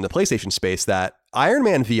 just in the PlayStation space, that Iron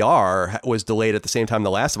Man VR was delayed at the same time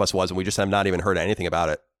The Last of Us was, and we just have not even heard anything about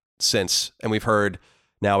it since. And we've heard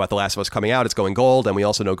now about The Last of Us coming out, it's going gold, and we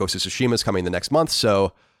also know Ghost of Tsushima is coming the next month.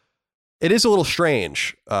 So it is a little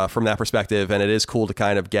strange from that perspective, and it is cool to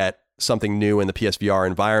kind of get something new in the PSVR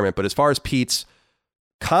environment. But as far as Pete's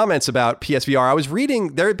comments about PSVR, I was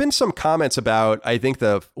reading, there had been some comments about, I think,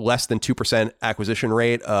 the less than 2% acquisition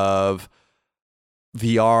rate of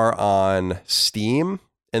VR on Steam,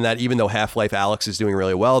 and that even though Half-Life Alyx is doing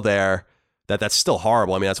really well there, that's still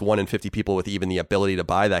horrible. I mean, that's 1 in 50 people with even the ability to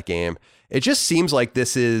buy that game. It just seems like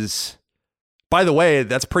this is, by the way,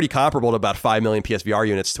 that's pretty comparable to about 5 million PSVR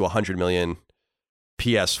units to 100 million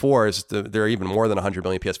PS4s. There are even more than 100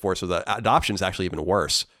 million PS4s, so the adoption is actually even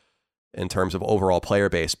worse in terms of overall player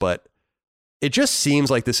base. But it just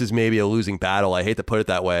seems like this is maybe a losing battle. I hate to put it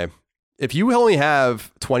that way. If you only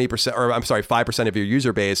have 5% of your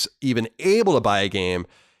user base even able to buy a game,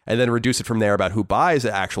 and then reduce it from there about who buys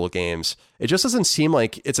the actual games, it just doesn't seem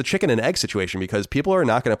like it's a chicken and egg situation, because people are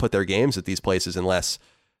not going to put their games at these places unless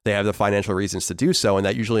they have the financial reasons to do so. And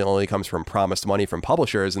that usually only comes from promised money from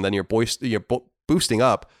publishers. And then you're boosting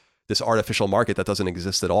up this artificial market that doesn't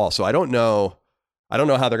exist at all. So I don't know how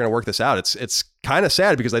they're going to work this out. It's kind of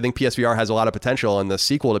sad because I think PSVR has a lot of potential, and the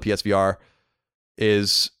sequel to PSVR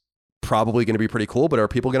is probably going to be pretty cool, but are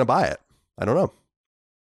people going to buy it? I don't know.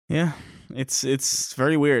 Yeah. It's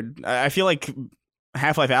very weird. I feel like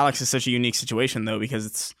Half-Life Alyx is such a unique situation, though,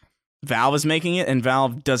 because Valve is making it, and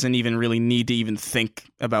Valve doesn't even really need to even think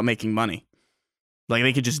about making money. Like,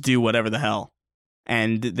 they could just do whatever the hell,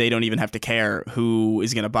 and they don't even have to care who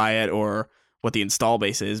is going to buy it or what the install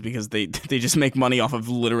base is, because they just make money off of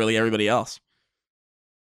literally everybody else.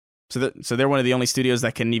 So they're one of the only studios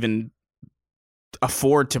that can even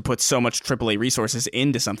afford to put so much AAA resources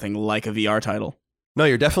into something like a VR title. No,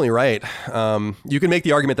 you're definitely right. You can make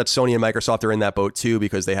the argument that Sony and Microsoft are in that boat too,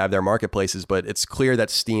 because they have their marketplaces, but it's clear that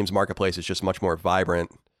Steam's marketplace is just much more vibrant.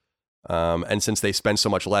 And since they spend so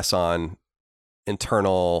much less on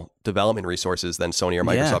internal development resources than Sony or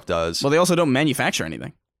Microsoft does. Well, they also don't manufacture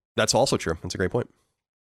anything. That's also true. That's a great point.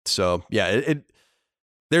 So yeah,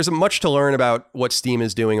 there's much to learn about what Steam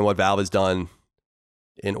is doing and what Valve has done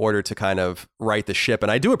in order to kind of right the ship. And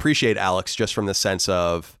I do appreciate Alyx just from the sense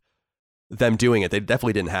of them doing it. They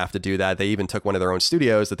definitely didn't have to do that. They even took one of their own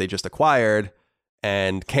studios that they just acquired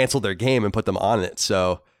and canceled their game and put them on it.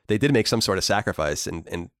 So they did make some sort of sacrifice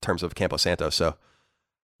in terms of Campo Santo. So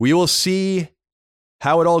we will see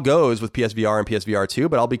how it all goes with PSVR and PSVR 2,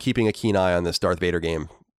 but I'll be keeping a keen eye on this Darth Vader game,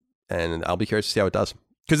 and I'll be curious to see how it does.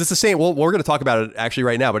 Because it's the same, well, we're going to talk about it actually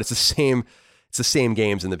right now, but it's the same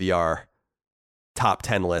games in the VR top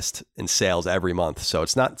 10 list in sales every month. So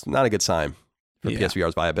it's not a good sign for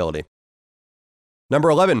PSVR's viability. Number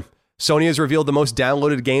 11, Sony has revealed the most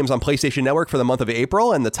downloaded games on PlayStation Network for the month of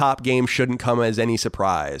April, and the top game shouldn't come as any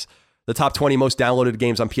surprise. The top 20 most downloaded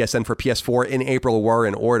games on PSN for PS4 in April were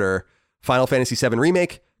in order: Final Fantasy VII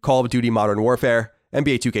Remake, Call of Duty Modern Warfare,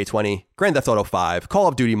 NBA 2K20, Grand Theft Auto 5, Call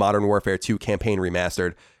of Duty Modern Warfare 2 Campaign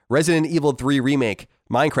Remastered, Resident Evil 3 Remake,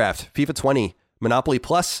 Minecraft, FIFA 20, Monopoly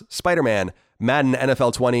Plus, Spider-Man, Madden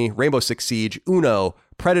NFL 20, Rainbow Six Siege, Uno,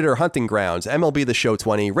 Predator Hunting Grounds, MLB The Show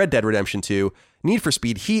 20, Red Dead Redemption 2, Need for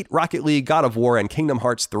Speed Heat, Rocket League, God of War, and Kingdom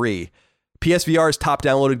Hearts 3. PSVR's top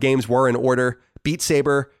downloaded games were in order: Beat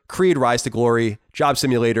Saber, Creed Rise to Glory, Job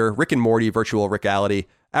Simulator, Rick and Morty Virtual Reality,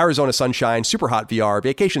 Arizona Sunshine, Super Hot VR,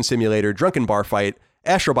 Vacation Simulator, Drunken Bar Fight,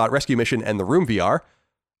 Astrobot Rescue Mission, and The Room VR.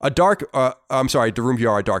 The Room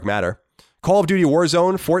VR, A Dark Matter. Call of Duty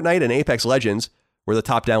Warzone, Fortnite, and Apex Legends were the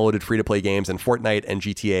top downloaded free-to-play games, and Fortnite and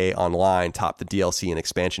GTA Online topped the DLC and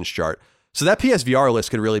expansions chart. So that PSVR list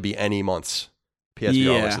could really be any month's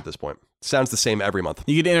PSVR list at this point. Sounds the same every month.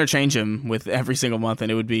 You could interchange them with every single month,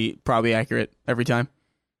 and it would be probably accurate every time.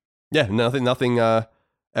 Yeah, nothing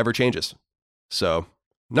ever changes. So,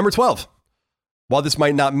 number 12. While this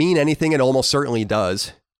might not mean anything, it almost certainly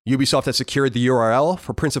does. Ubisoft has secured the URL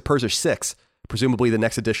for Prince of Persia 6, presumably the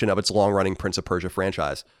next edition of its long-running Prince of Persia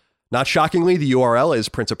franchise. Not shockingly, the URL is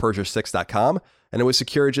princeofpersia6.com, and it was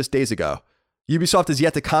secured just days ago. Ubisoft has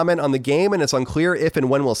yet to comment on the game, and it's unclear if and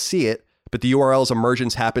when we'll see it, but the URL's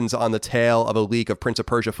emergence happens on the tail of a leak of Prince of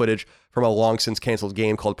Persia footage from a long-since-canceled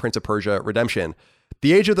game called Prince of Persia Redemption.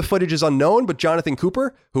 The age of the footage is unknown, but Jonathan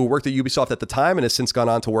Cooper, who worked at Ubisoft at the time and has since gone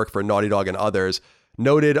on to work for Naughty Dog and others,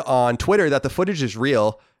 noted on Twitter that the footage is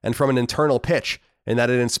real and from an internal pitch, and that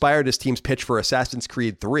it inspired his team's pitch for Assassin's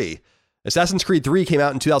Creed 3. Assassin's Creed 3 came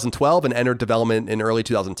out in 2012 and entered development in early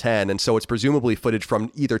 2010, and so it's presumably footage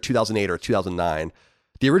from either 2008 or 2009.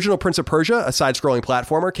 The original Prince of Persia, a side-scrolling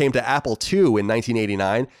platformer, came to Apple II in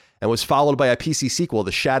 1989 and was followed by a PC sequel,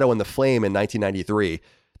 The Shadow and the Flame, in 1993.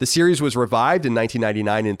 The series was revived in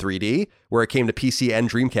 1999 in 3D, where it came to PC and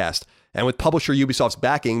Dreamcast, and with publisher Ubisoft's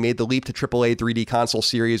backing, made the leap to AAA 3D console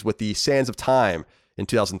series with the Sands of Time in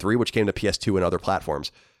 2003, which came to PS2 and other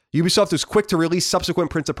platforms. Ubisoft was quick to release subsequent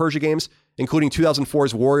Prince of Persia games, including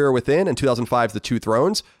 2004's Warrior Within and 2005's The Two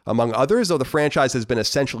Thrones, among others, though the franchise has been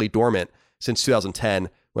essentially dormant since 2010,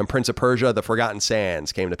 when Prince of Persia: The Forgotten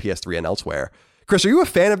Sands came to PS3 and elsewhere. Chris, are you a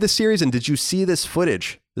fan of this series, and did you see this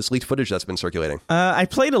footage, this leaked footage that's been circulating? I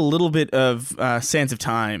played a little bit of Sands of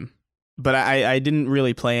Time, but I didn't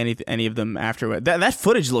really play any of them afterward. That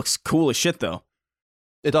footage looks cool as shit, though.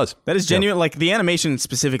 It does. That is genuine. Yeah. Like, the animation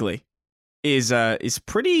specifically is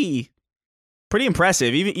pretty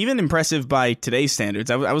impressive. Even impressive by today's standards.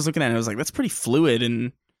 I was looking at it and I was like, that's pretty fluid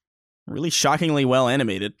and really shockingly well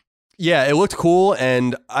animated. Yeah, it looked cool,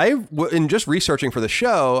 and in just researching for the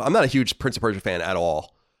show, I'm not a huge Prince of Persia fan at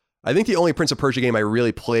all. I think the only Prince of Persia game I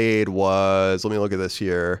really played was, let me look at this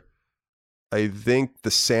here, I think The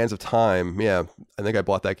Sands of Time. Yeah, I think I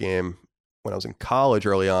bought that game when I was in college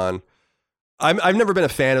early on. I've never been a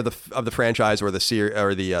fan of the franchise or the series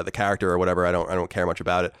or the character or whatever. I don't care much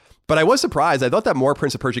about it. But I was surprised. I thought that more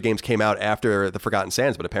Prince of Persia games came out after The Forgotten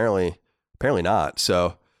Sands, but apparently not.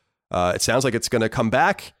 So it sounds like it's going to come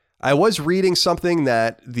back. I was reading something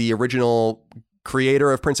that the original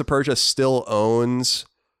creator of Prince of Persia still owns,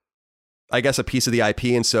 I guess, a piece of the IP,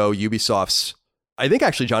 and so Ubisoft's, I think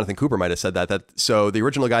actually Jonathan Cooper might have said that so the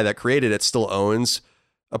original guy that created it still owns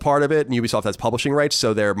a part of it, and Ubisoft has publishing rights,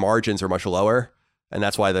 so their margins are much lower, and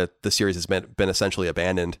that's why the series has been essentially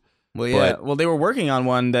abandoned. Well, yeah. Well, they were working on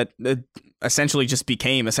one that essentially just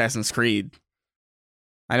became Assassin's Creed.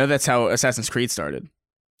 I know that's how Assassin's Creed started.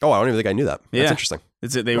 Oh, I don't even think I knew that. That's interesting.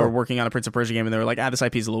 They were working on a Prince of Persia game, and they were like, this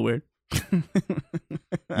IP is a little weird.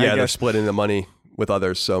 Yeah, they're splitting the money with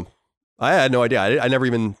others, so I had no idea. I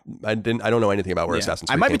don't know anything about where Assassin's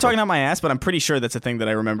Creed I might be talking from. out my ass, but I'm pretty sure that's a thing that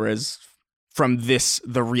I remember as from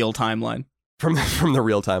the real timeline. From the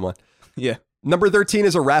real timeline. Yeah. Number 13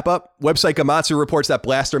 is a wrap-up. Website Gamatsu reports that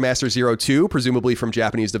Blaster Master Zero 2, presumably from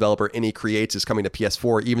Japanese developer Innie Creates, is coming to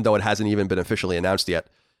PS4, even though it hasn't even been officially announced yet.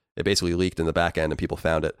 It basically leaked in the back end and people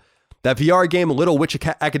found it. That VR game, Little Witch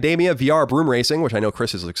Academia VR Broom Racing, which I know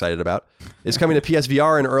Chris is excited about, is coming to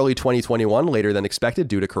PSVR in early 2021, later than expected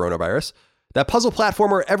due to coronavirus. That puzzle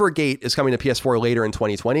platformer Evergate is coming to PS4 later in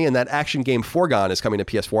 2020, and that action game Foregone is coming to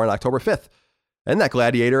PS4 on October 5th. And that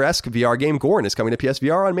Gladiator-esque VR game Gorn is coming to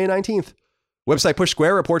PSVR on May 19th. Website Push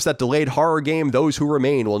Square reports that delayed horror game Those Who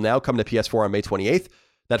Remain will now come to PS4 on May 28th.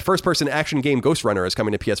 That first-person action game Ghost Runner is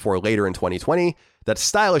coming to PS4 later in 2020. That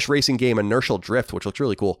stylish racing game Inertial Drift, which looks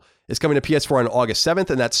really cool, is coming to PS4 on August 7th.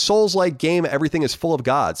 And that Souls-like game Everything is Full of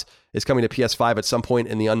Gods is coming to PS5 at some point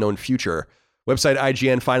in the unknown future. Website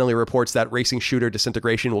IGN finally reports that racing shooter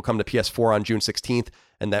Disintegration will come to PS4 on June 16th,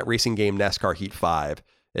 and that racing game NASCAR Heat 5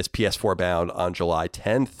 is PS4 bound on July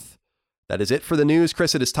 10th. That is it for the news.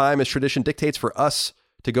 Chris, it is time, as tradition dictates, for us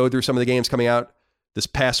to go through some of the games coming out this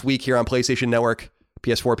past week here on PlayStation Network,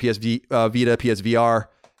 PS4, Vita, PSVR,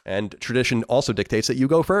 and tradition also dictates that you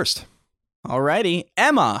go first. Alrighty.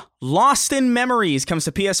 Emma, Lost in Memories comes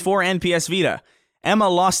to PS4 and PS Vita. Emma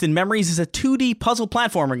Lost in Memories is a 2D puzzle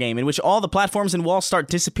platformer game in which all the platforms and walls start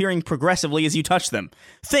disappearing progressively as you touch them.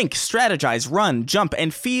 Think, strategize, run, jump,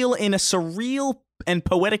 and feel in a surreal and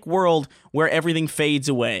poetic world where everything fades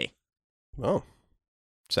away. Oh.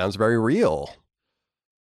 Sounds very real.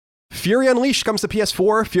 Fury Unleashed comes to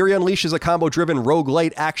PS4. Fury Unleashed is a combo-driven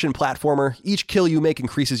roguelite action platformer. Each kill you make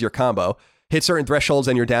increases your combo. Hit certain thresholds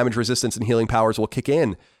and your damage resistance and healing powers will kick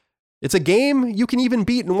in. It's a game you can even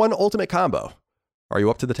beat in one ultimate combo. Are you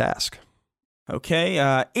up to the task?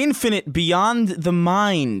 Okay, Infinite Beyond the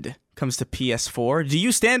Mind comes to PS4. Do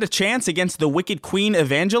you stand a chance against the Wicked Queen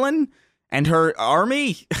Evangeline and her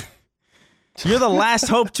army? You're the last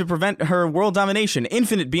hope to prevent her world domination.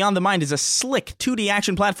 Infinite Beyond the Mind is a slick 2D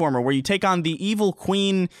action platformer where you take on the evil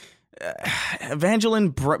queen Evangeline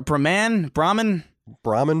Brahman?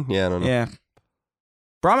 Yeah, I don't know. Yeah.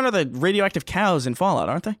 Brahmin are the radioactive cows in Fallout,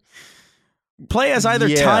 aren't they? Play as either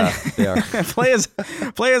Tanya. They are.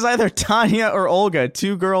 play as either Tanya or Olga,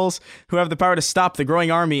 two girls who have the power to stop the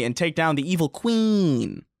growing army and take down the evil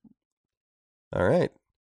queen. All right.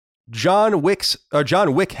 John Wick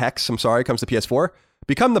Hex, comes to PS4.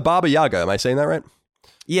 Become the Baba Yaga. Am I saying that right?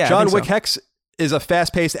 Yeah. John Wick Hex is a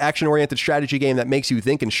fast-paced, action-oriented strategy game that makes you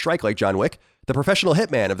think and strike like John Wick, the professional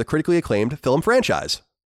hitman of the critically acclaimed film franchise.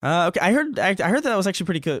 Okay, I heard that was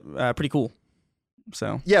actually pretty cool.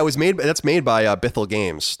 So yeah, that's made by Bithell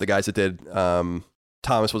Games, the guys that did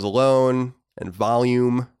Thomas Was Alone and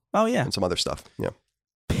Volume. Oh yeah, and some other stuff. Yeah.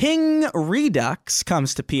 Ping Redux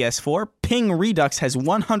comes to PS4. Ping Redux has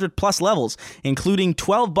 100 plus levels, including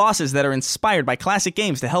 12 bosses that are inspired by classic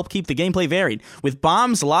games to help keep the gameplay varied, with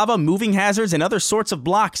bombs, lava, moving hazards, and other sorts of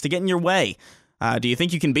blocks to get in your way. Do you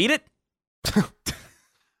think you can beat it?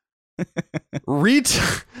 Reed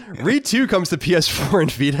 2 comes to PS4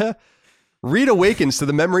 and Vita. Reed awakens to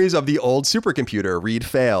the memories of the old supercomputer. Reed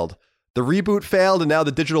failed. The reboot failed, and now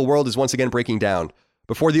the digital world is once again breaking down.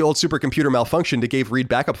 Before the old supercomputer malfunctioned, it gave Reed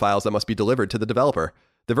backup files that must be delivered to the developer.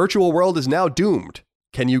 The virtual world is now doomed.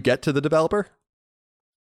 Can you get to the developer?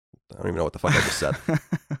 I don't even know what the fuck I just said.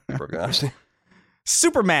 Honestly.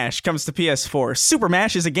 Super Mash comes to PS4. Super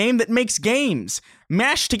Mash is a game that makes games.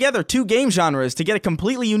 Mash together two game genres to get a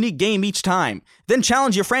completely unique game each time. Then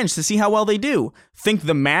challenge your friends to see how well they do. Think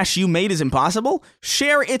the mash you made is impossible?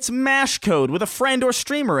 Share its mash code with a friend or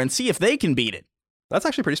streamer and see if they can beat it. That's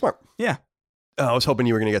actually pretty smart. Yeah. Oh, I was hoping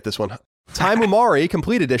you were going to get this one. Time Umari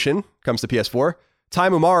Complete Edition comes to PS4.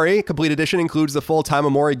 Time Umari Complete Edition includes the full Time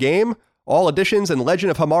Umari game, all editions, and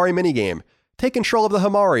Legend of Hamari minigame. Take control of the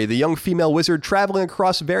Hamari, the young female wizard traveling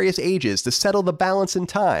across various ages to settle the balance in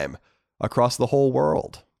time across the whole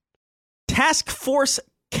world. Task Force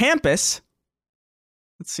Campus.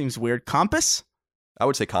 That seems weird. Compass? I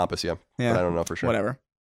would say Compass, yeah. But I don't know for sure. Whatever.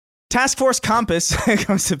 Task Force Compass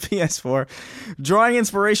comes to PS4. Drawing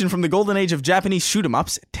inspiration from the golden age of Japanese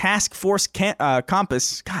shoot-em-ups, Task Force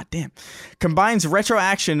Compass, goddamn, combines retro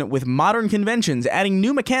action with modern conventions, adding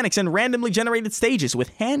new mechanics and randomly generated stages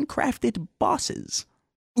with handcrafted bosses.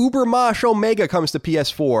 Ubermash Omega comes to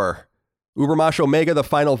PS4. Ubermash Omega, the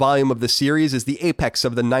final volume of the series, is the apex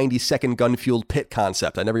of the 90-second gun-fueled pit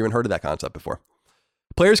concept. I never even heard of that concept before.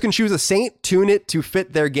 Players can choose a saint, tune it to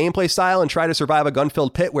fit their gameplay style, and try to survive a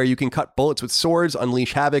gun-filled pit where you can cut bullets with swords,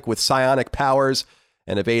 unleash havoc with psionic powers,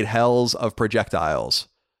 and evade hells of projectiles.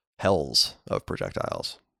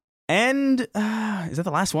 And is that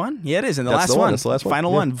the last one? Yeah, it is. And That's the one. That's the last one.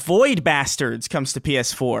 Final one. Void Bastards comes to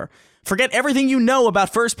PS4. Forget everything you know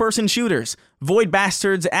about first-person shooters. Void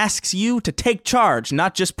Bastards asks you to take charge,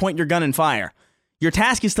 not just point your gun and fire. Your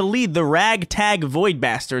task is to lead the ragtag Void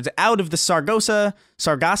Bastards out of the Sargasso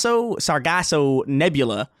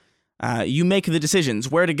Nebula. You make the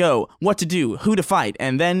decisions, where to go, what to do, who to fight,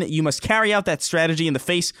 and then you must carry out that strategy in the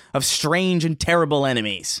face of strange and terrible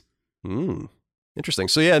enemies. Interesting.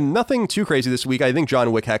 So yeah, nothing too crazy this week. I think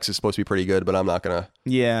John Wick Hex is supposed to be pretty good, but I'm not gonna.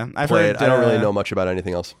 Yeah, I've play heard. it. I don't really know much about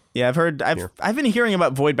anything else. Yeah, I've been hearing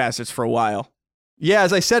about Void Bastards for a while. Yeah,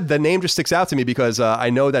 as I said, the name just sticks out to me because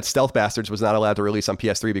I know that Stealth Bastards was not allowed to release on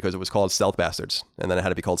PS3 because it was called Stealth Bastards, and then it had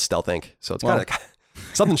to be called Stealth Inc. So it's kind of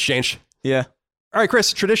something's changed. Yeah. All right,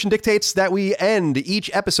 Chris. Tradition dictates that we end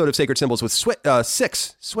each episode of Sacred Symbols with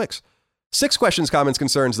six questions, comments,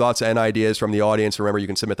 concerns, thoughts, and ideas from the audience. Remember, you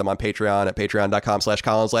can submit them on Patreon at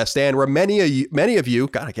patreon.com/ColinsLastStand, where many of you,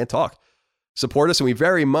 God, I can't talk, support us, and we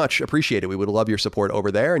very much appreciate it. We would love your support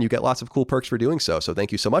over there, and you get lots of cool perks for doing so. So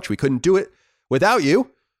thank you so much. We couldn't do it without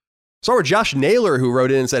you. Start with Josh Naylor, who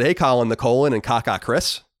wrote in and said, "Hey, Colin, the colon, and Kaka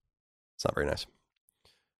Chris." It's not very nice.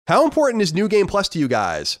 How important is New Game Plus to you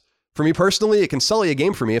guys? For me personally, it can sully a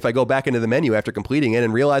game for me if I go back into the menu after completing it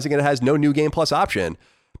and realizing it has no New Game Plus option.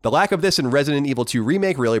 The lack of this in Resident Evil 2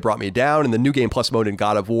 Remake really brought me down, and the New Game Plus mode in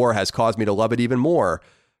God of War has caused me to love it even more.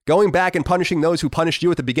 Going back and punishing those who punished you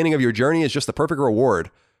at the beginning of your journey is just the perfect reward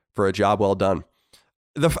for a job well done.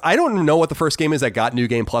 I don't know what the first game is that got New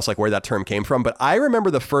Game Plus, like where that term came from, but I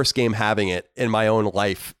remember the first game having it in my own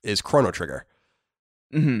life is Chrono Trigger.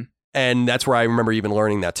 Mm-hmm. And that's where I remember even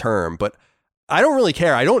learning that term. But I don't really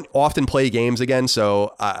care. I don't often play games again,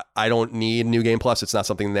 so I don't need New Game Plus. It's not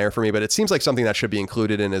something there for me, but it seems like something that should be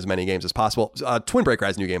included in as many games as possible. Twin Breaker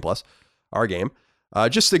has New Game Plus, our game,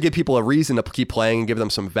 just to give people a reason to keep playing and give them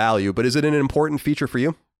some value. But is it an important feature for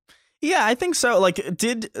you? Yeah, I think so. Like,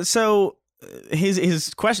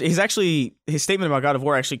 his question, his statement about God of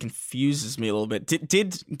War actually confuses me a little bit.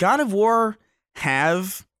 Did God of War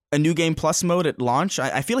have a New Game Plus mode at launch?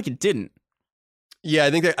 I feel like it didn't. Yeah,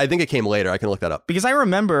 I think it came later. I can look that up. Because I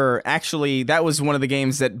remember actually that was one of the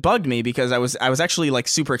games that bugged me, because I was actually like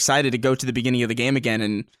super excited to go to the beginning of the game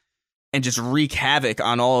again and just wreak havoc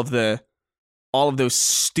on all of those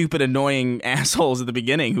stupid annoying assholes at the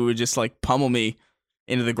beginning who would just like pummel me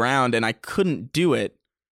into the ground, and I couldn't do it.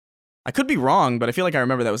 I could be wrong, but I feel like I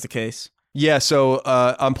remember that was the case. Yeah, so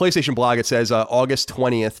on PlayStation Blog it says August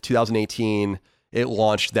 20th, 2018. It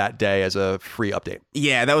launched that day as a free update.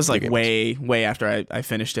 Yeah, that was like way after I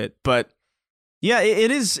finished it. But yeah,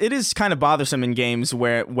 it is kind of bothersome in games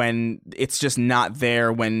when it's just not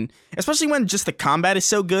there, especially when just the combat is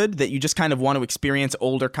so good that you just kind of want to experience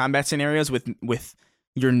older combat scenarios with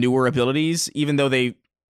your newer abilities, even though they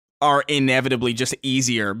are inevitably just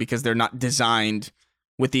easier because they're not designed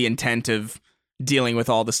with the intent of dealing with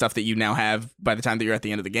all the stuff that you now have by the time that you're at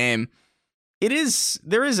the end of the game.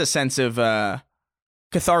 There is a sense of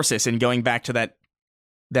catharsis in going back to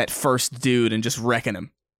that first dude and just wrecking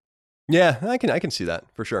him. Yeah, I can see that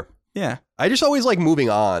for sure. Yeah, I just always like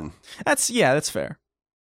moving on. That's fair.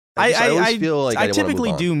 I always feel like I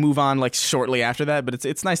typically do move on like shortly after that, but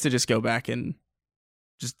it's nice to just go back and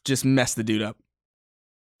just mess the dude up.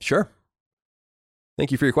 Sure.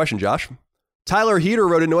 Thank you for your question, Josh. Tyler Heater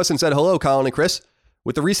wrote into us and said, "Hello, Colin and Chris.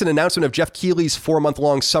 With the recent announcement of Jeff Keighley's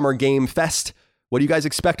 4-month-long Summer Game Fest, what do you guys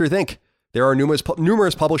expect or think? There are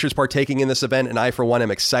numerous publishers partaking in this event, and I, for one, am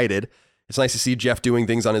excited. It's nice to see Jeff doing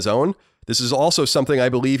things on his own. This is also something I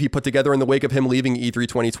believe he put together in the wake of him leaving E3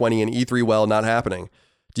 2020 and E3, well, not happening.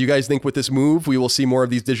 Do you guys think with this move, we will see more of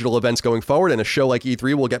these digital events going forward, and a show like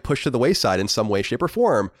E3 will get pushed to the wayside in some way, shape, or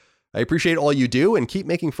form? I appreciate all you do, and keep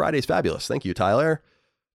making Fridays fabulous." Thank you, Tyler.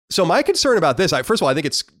 So my concern about this, first of all, I think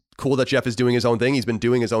it's cool that Jeff is doing his own thing. He's been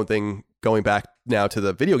doing his own thing going back now to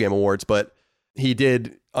the Video Game Awards, but he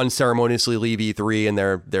did unceremoniously leave E3 and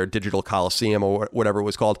their digital coliseum or whatever it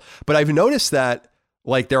was called. But I've noticed that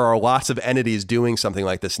like there are lots of entities doing something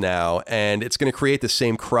like this now, and it's going to create the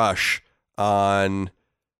same crush on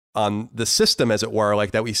the system, as it were,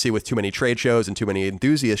 like that we see with too many trade shows and too many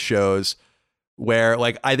enthusiast shows, where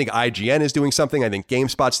like I think IGN is doing something. I think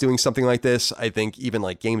GameSpot's doing something like this. I think even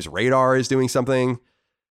like Games Radar is doing something.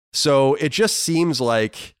 So it just seems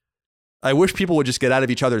like I wish people would just get out of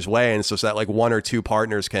each other's way, and so that like one or two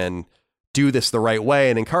partners can do this the right way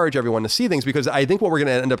and encourage everyone to see things, because I think what we're going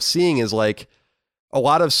to end up seeing is like a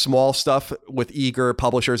lot of small stuff with eager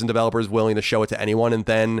publishers and developers willing to show it to anyone, and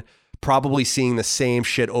then probably seeing the same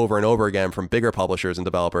shit over and over again from bigger publishers and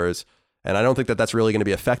developers. And I don't think that that's really going to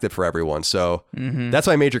be effective for everyone. So that's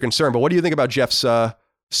my major concern. But what do you think about Jeff's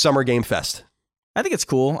Summer Game Fest? I think it's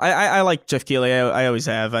cool. I like Jeff Keighley. I always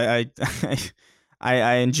have.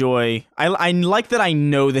 I enjoy. I like that. I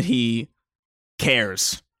know that he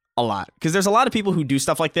cares a lot, because there's a lot of people who do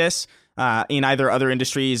stuff like this in either other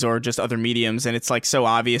industries or just other mediums, and it's like so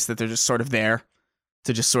obvious that they're just sort of there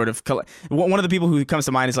to just sort of collect. One of the people who comes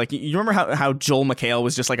to mind is like, you remember how Joel McHale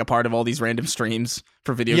was just like a part of all these random streams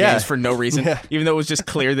for video games for no reason, even though it was just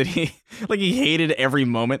clear that he hated every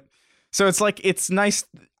moment. So it's like it's nice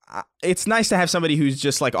to have somebody who's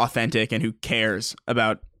just like authentic and who cares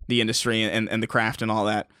about the industry and the craft and all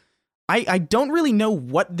that. I don't really know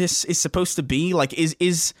what this is supposed to be. Like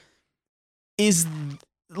is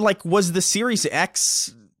like, was the Series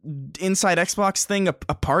X Inside Xbox thing a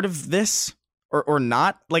part of this or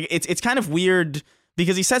not? Like it's kind of weird,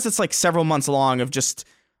 because he says it's like several months long of just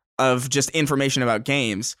information about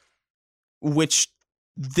games, which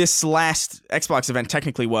this last Xbox event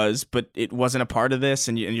technically was, but it wasn't a part of this.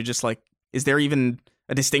 And you're just like, is there even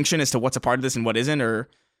a distinction as to what's a part of this and what isn't? Or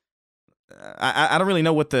I don't really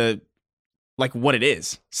know what it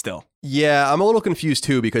is still. Yeah, I'm a little confused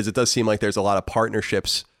too, because it does seem like there's a lot of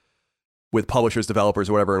partnerships with publishers, developers,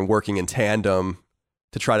 or whatever, and working in tandem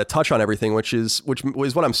to try to touch on everything, which is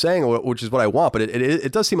what I'm saying, which is what I want. But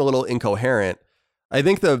it does seem a little incoherent. I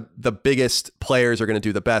think the biggest players are going to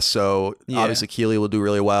do the best. So obviously Keighley will do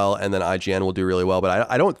really well, and then IGN will do really well. But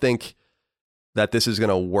I don't think that this is going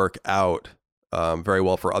to work out very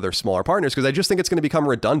well for other smaller partners, because I just think it's going to become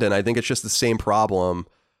redundant. I think it's just the same problem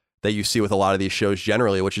that you see with a lot of these shows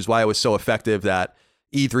generally, which is why it was so effective that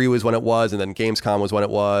E3 was when it was, and then Gamescom was when it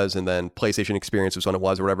was, and then PlayStation Experience was when it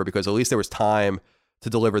was, or whatever, because at least there was time to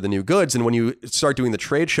deliver the new goods. And when you start doing the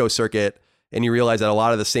trade show circuit and you realize that a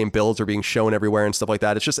lot of the same builds are being shown everywhere and stuff like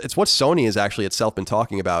that, it's what Sony has actually itself been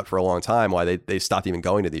talking about for a long time, why they stopped even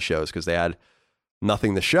going to these shows, because they had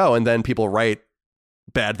nothing to show. And then people write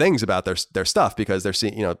bad things about their stuff because they're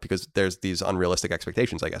seeing, because there's these unrealistic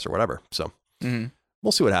expectations, I guess, or whatever. So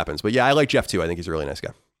we'll see what happens. But yeah, I like Jeff too. I think he's a really nice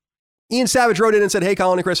guy. Ian Savage wrote in and said, "Hey,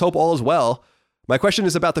 Colin and Chris, hope all is well. My question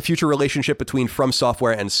is about the future relationship between From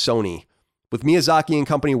Software and Sony. With Miyazaki and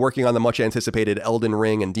company working on the much anticipated Elden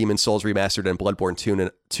Ring and Demon's Souls Remastered and Bloodborne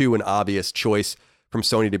 2 an obvious choice from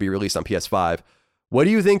Sony to be released on PS5, what do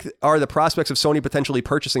you think are the prospects of Sony potentially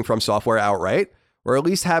purchasing From Software outright, or at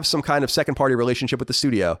least have some kind of second-party relationship with the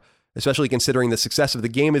studio, especially considering the success of the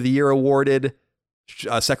Game of the Year awarded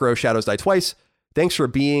Sekiro Shadows Die Twice? Thanks for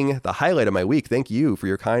being the highlight of my week. Thank you for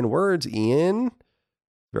your kind words, Ian.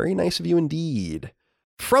 Very nice of you indeed."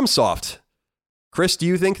 FromSoft. Chris, do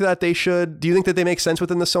you think that they make sense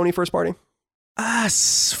within the Sony first party?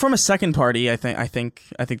 From a second party, I think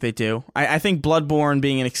they do. I think Bloodborne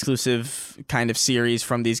being an exclusive kind of series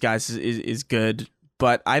from these guys is good,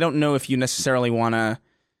 but I don't know if you necessarily want to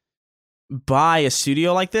buy a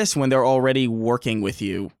studio like this when they're already working with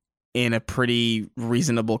you in a pretty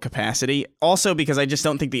reasonable capacity. Also, because I just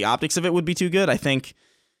don't think the optics of it would be too good. I think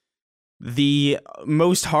the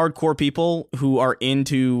most hardcore people who are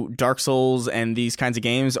into Dark Souls and these kinds of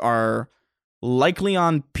games are likely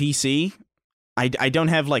on PC. I don't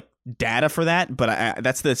have like data for that, but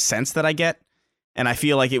that's the sense that I get. And I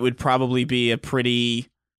feel like it would probably be a pretty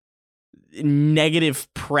negative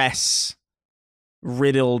press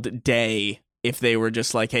riddled day if they were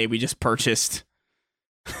just like, "Hey, we just purchased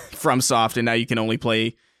FromSoft and now you can only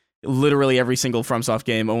play literally every single FromSoft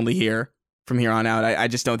game only here from here on out." I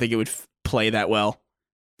just don't think it would play that well.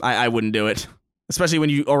 I wouldn't do it, especially when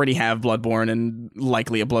you already have Bloodborne and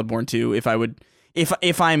likely a Bloodborne 2.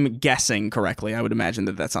 If I'm guessing correctly, I would imagine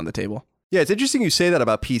that that's on the table. Yeah, it's interesting you say that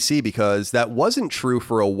about PC, because that wasn't true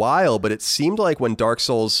for a while, but it seemed like when Dark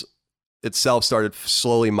Souls itself started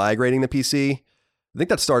slowly migrating to PC, I think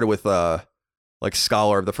that started with like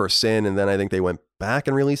Scholar of the First Sin, and then I think they went back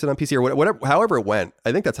and released it on PC, or whatever, however it went.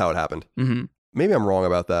 I think that's how it happened. Mm-hmm. Maybe I'm wrong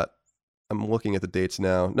about that. I'm looking at the dates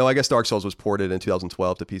now. No, I guess Dark Souls was ported in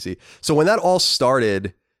 2012 to PC. So when that all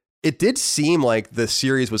started, it did seem like the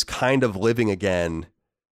series was kind of living again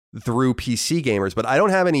through PC gamers, but I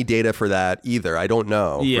don't have any data for that either. I don't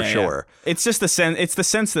know for sure. Yeah. It's just the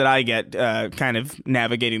sense that I get kind of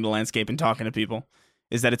navigating the landscape and talking to people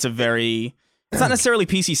is that it's not necessarily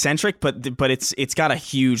PC centric, but it's got a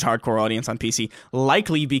huge hardcore audience on PC,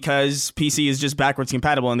 likely because PC is just backwards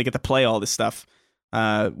compatible and they get to play all this stuff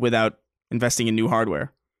without investing in new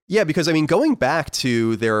hardware. Yeah, because I mean, going back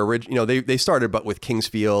to their original, they started but with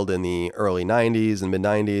Kingsfield in the early 90s and mid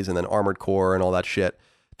 90s, and then Armored Core and all that shit.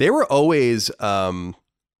 They were always on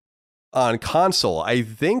console. I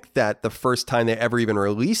think that the first time they ever even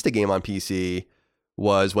released a game on PC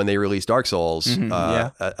was when they released Dark Souls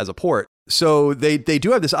as a port. So they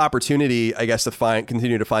do have this opportunity, I guess, to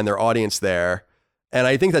continue to find their audience there. And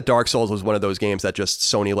I think that Dark Souls was one of those games that just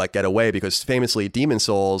Sony let get away, because famously Demon's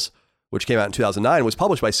Souls, which came out in 2009, was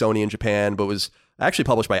published by Sony in Japan, but was actually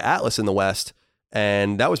published by Atlas in the West.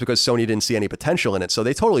 And that was because Sony didn't see any potential in it. So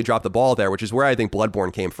they totally dropped the ball there, which is where I think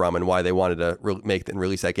Bloodborne came from and why they wanted to make and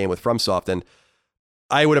release that game with FromSoft. And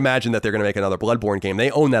I would imagine that they're going to make another Bloodborne game.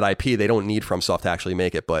 They own that IP. They don't need FromSoft to actually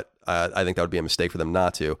make it, but I think that would be a mistake for them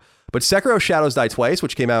not to. But Sekiro Shadows Die Twice,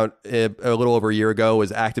 which came out a little over a year ago,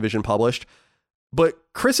 was Activision published. But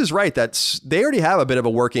Chris is right that they already have a bit of a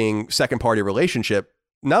working second-party relationship,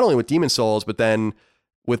 not only with Demon's Souls, but then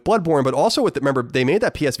with Bloodborne, but also with, remember, they made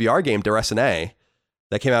that PSVR game, Derasene,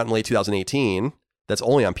 that came out in late 2018. That's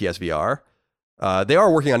only on PSVR. They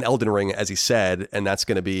are working on Elden Ring, as he said, and that's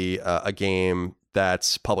going to be a game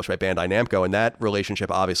that's published by Bandai Namco, and that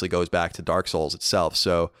relationship obviously goes back to Dark Souls itself.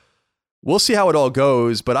 So we'll see how it all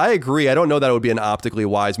goes, but I agree. I don't know that it would be an optically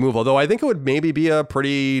wise move, although I think it would maybe be a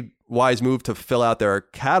pretty wise move to fill out their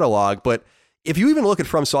catalog. But if you even look at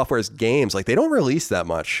From Software's games, like, they don't release that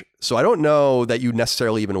much. So I don't know that you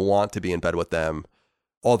necessarily even want to be in bed with them.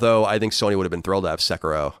 Although I think Sony would have been thrilled to have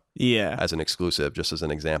Sekiro as an exclusive, just as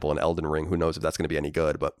an example, and Elden Ring. Who knows if that's going to be any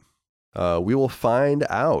good, but we will find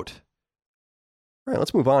out. All right,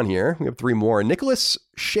 let's move on here. We have 3 more. Nicholas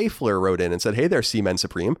Schaeffler wrote in and said, "Hey there, Seamen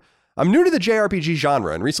Supreme. I'm new to the JRPG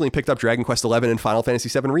genre and recently picked up Dragon Quest XI and Final Fantasy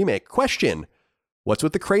VII Remake. Question: What's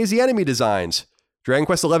with the crazy enemy designs? Dragon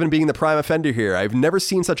Quest XI being the prime offender here. I've never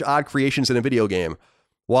seen such odd creations in a video game.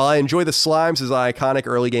 While I enjoy the slimes as an iconic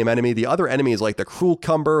early game enemy, the other enemies like the Cruel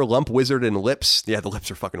Cumber, Lump Wizard, and Lips, yeah, the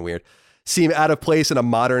lips are fucking weird, seem out of place in a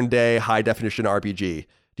modern day high definition RPG.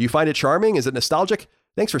 Do you find it charming? Is it nostalgic?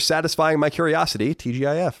 Thanks for satisfying my curiosity,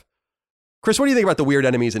 TGIF. Chris, what do you think about the weird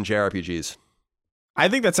enemies in JRPGs? I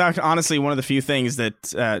think that's honestly one of the few things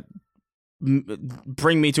that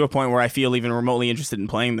bring me to a point where I feel even remotely interested in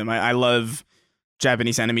playing them. I love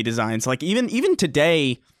Japanese enemy designs. Like even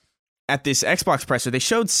today at this Xbox presser, they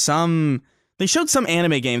showed some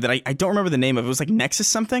anime game that I don't remember the name of. It was like Nexus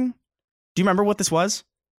something. Do you remember what this was?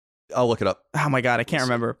 I'll look it up. Oh my God, I can't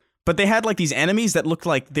remember. But they had like these enemies that looked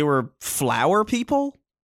like they were flower people.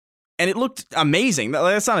 And it looked amazing.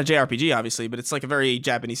 That's not a JRPG, obviously, but it's like a very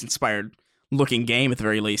Japanese-inspired looking game at the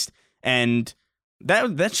very least. And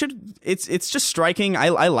it's just striking. I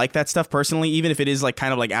like that stuff personally, even if it is like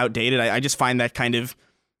kind of like outdated. I just find that kind of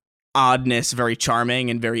oddness very charming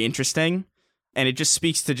and very interesting. And it just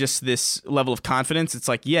speaks to just this level of confidence. It's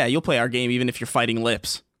like, yeah, you'll play our game even if you're fighting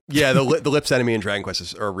Lips. Yeah, the Lips enemy in Dragon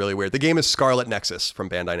Quest are really weird. The game is Scarlet Nexus from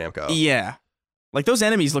Bandai Namco. Yeah. Like, those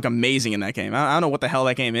enemies look amazing in that game. I don't know what the hell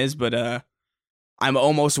that game is, but I'm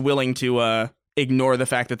almost willing to ignore the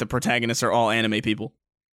fact that the protagonists are all anime people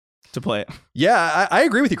to play it. Yeah, I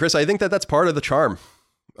agree with you, Chris. I think that's part of the charm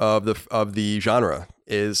of the genre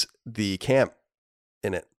is the camp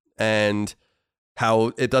in it and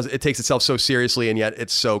how it takes itself so seriously and yet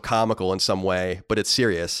it's so comical in some way, but it's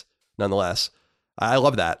serious nonetheless. I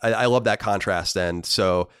love that. I love that contrast. And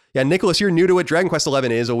so, yeah, Nicholas, you're new to it. Dragon Quest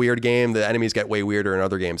XI is a weird game. The enemies get way weirder in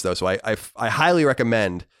other games, though. So I highly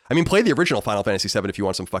recommend. I mean, play the original Final Fantasy VII if you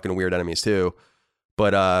want some fucking weird enemies, too.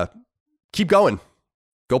 But keep going.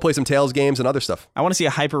 Go play some Tales games and other stuff. I want to see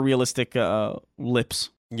a hyper-realistic Lips.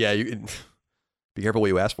 Yeah, be careful what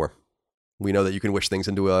you ask for. We know that you can wish things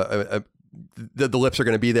into the lips are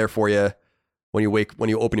going to be there for you when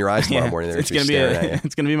you open your eyes tomorrow morning. It's going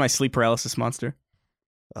to be my sleep paralysis monster.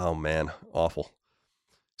 Oh man, awful.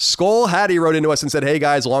 Skull Hattie wrote into us and said, "Hey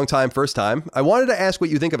guys, long time, first time. I wanted to ask what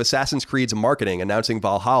you think of Assassin's Creed's marketing announcing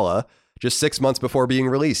Valhalla just 6 months before being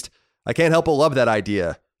released. I can't help but love that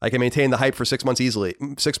idea. I can maintain the hype for 6 months easily.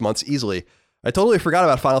 I totally forgot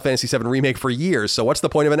about Final Fantasy VII Remake for years, so what's the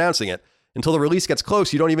point of announcing it? Until the release gets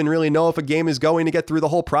close, you don't even really know if a game is going to get through the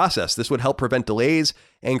whole process. This would help prevent delays,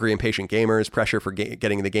 angry, impatient gamers, pressure for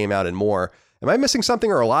getting the game out, and more. Am I missing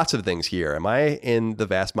something or lots of things here? Am I in the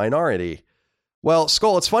vast minority?" Well,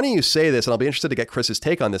 Skull, it's funny you say this, and I'll be interested to get Chris's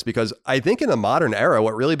take on this, because I think in the modern era,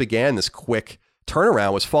 what really began this quick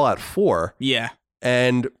turnaround was Fallout 4. Yeah.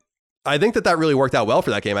 And I think that really worked out well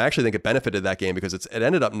for that game. I actually think it benefited that game because it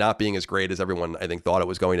ended up not being as great as everyone, I think, thought it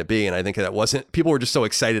was going to be. And I think that wasn't, people were just so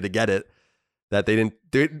excited to get it that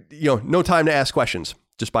no time to ask questions,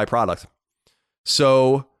 just buy product.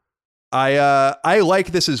 So I like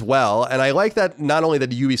this as well. And I like that not only that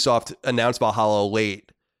Ubisoft announced Valhalla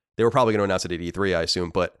late, they were probably going to announce it at E3, I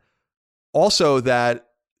assume, but also that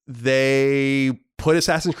they put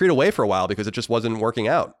Assassin's Creed away for a while because it just wasn't working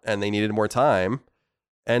out and they needed more time.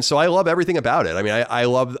 And so I love everything about it. I mean, I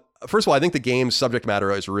love, first of all, I think the game's subject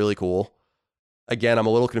matter is really cool. Again, I'm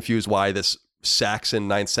a little confused why this Saxon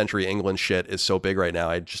 9th century England shit is so big right now.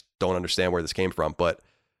 I just don't understand where this came from, but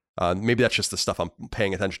maybe that's just the stuff I'm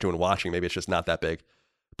paying attention to and watching. Maybe it's just not that big.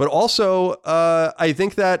 But also, I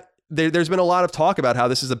think that there's been a lot of talk about how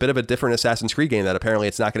this is a bit of a different Assassin's Creed game, that apparently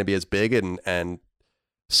it's not going to be as big and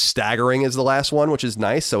staggering as the last one, which is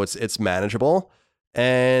nice. So it's manageable.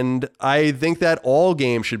 And I think that all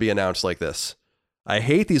games should be announced like this. I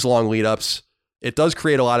hate these long lead ups. It does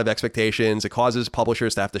create a lot of expectations. It causes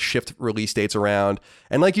publishers to have to shift release dates around.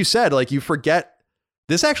 And like you said, like you forget,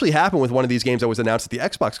 this actually happened with one of these games that was announced at the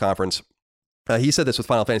Xbox conference. He said this with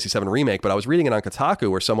Final Fantasy VII Remake, but I was reading it on Kotaku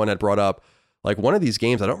where someone had brought up like one of these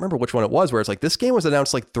games, I don't remember which one it was, where it's like, this game was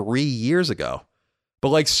announced like 3 years ago. But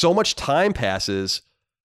like so much time passes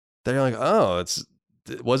that you're like, oh,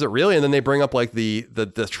 was it really? And then they bring up like the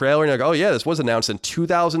trailer and you're like, oh yeah, this was announced in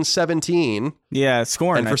 2017. Yeah,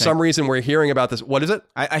 Scorn. And for some reason we're hearing about this. What is it?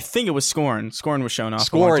 I think it was Scorn. Scorn was shown off.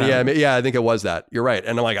 Scorn, yeah, I think it was that. You're right.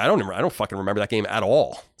 And I'm like, I don't fucking remember that game at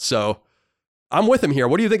all. So I'm with him here.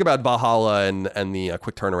 What do you think about Valhalla and the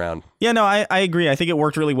quick turnaround? Yeah, no, I agree. I think it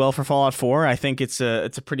worked really well for Fallout 4. I think it's a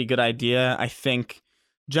pretty good idea. I think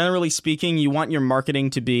generally speaking, you want your marketing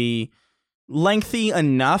to be lengthy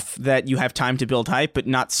enough that you have time to build hype, but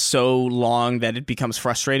not so long that it becomes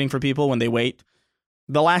frustrating for people when they wait.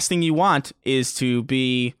 The last thing you want is to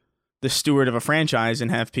be the steward of a franchise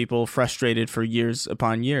and have people frustrated for years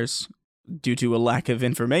upon years due to a lack of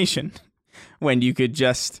information. when you could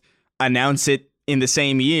just announce it in the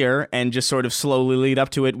same year and just sort of slowly lead up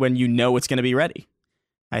to it when you know it's going to be ready.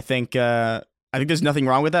 I think there's nothing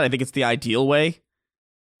wrong with that. I think it's the ideal way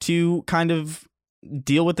to kind of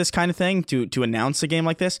deal with this kind of thing, to announce a game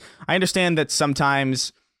like this. I understand that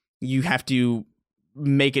sometimes you have to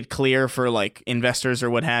make it clear for like investors or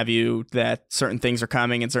what have you that certain things are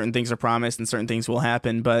coming and certain things are promised and certain things will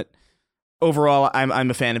happen. But overall, I'm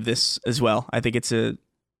a fan of this as well. I think it's a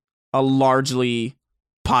largely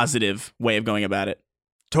positive way of going about it.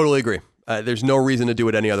 Totally agree. There's no reason to do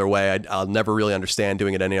it any other way. I'll never really understand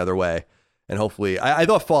doing it any other way. And hopefully, I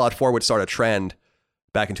thought Fallout 4 would start a trend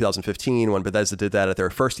back in 2015 when Bethesda did that at their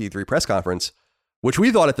first E3 press conference, which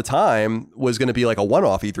we thought at the time was going to be like a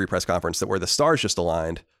one-off E3 press conference that where the stars just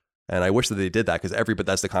aligned. And I wish that they did that because every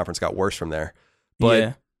Bethesda conference got worse from there. But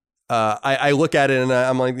yeah. I look at it and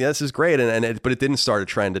I'm like, yeah, this is great. But it didn't start a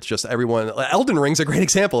trend. It's just everyone. Elden Ring's a great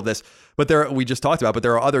example of this. But we just talked about, but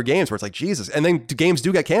there are other games where it's like, Jesus. And then games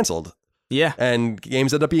do get canceled. Yeah. And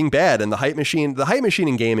games end up being bad. And the hype machine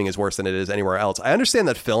in gaming is worse than it is anywhere else. I understand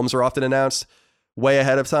that films are often announced way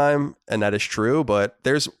ahead of time, and that is true, but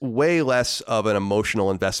there's way less of an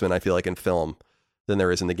emotional investment, I feel like, in film than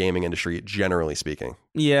there is in the gaming industry, generally speaking.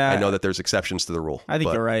 Yeah. I know that there's exceptions to the rule. I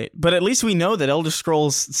think you're right. But at least we know that Elder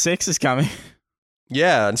Scrolls 6 is coming.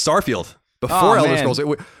 Yeah, and Starfield. Before Elder Scrolls,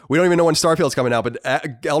 we don't even know when Starfield's coming out,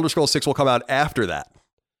 but Elder Scrolls 6 will come out after that.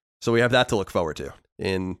 So we have that to look forward to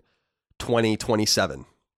in 2027.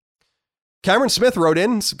 Cameron Smith wrote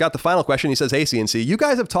in, got the final question. He says, hey, CNC, you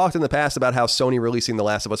guys have talked in the past about how Sony releasing The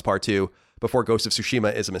Last of Us Part 2 before Ghost of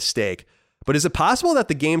Tsushima is a mistake. But is it possible that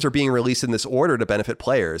the games are being released in this order to benefit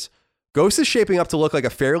players? Ghost is shaping up to look like a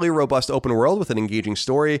fairly robust open world with an engaging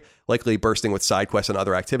story, likely bursting with side quests and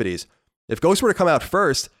other activities. If Ghost were to come out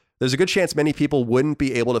first, there's a good chance many people wouldn't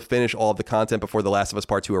be able to finish all of the content before The Last of Us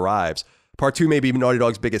Part 2 arrives. Part 2 may be Naughty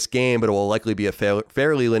Dog's biggest game, but it will likely be a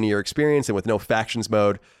fairly linear experience, and with no factions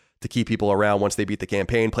mode to keep people around once they beat the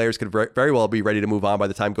campaign, players could very well be ready to move on by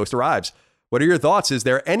the time Ghost arrives. What are your thoughts? Is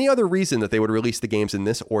there any other reason that they would release the games in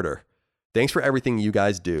this order? Thanks for everything you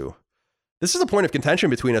guys do. This is a point of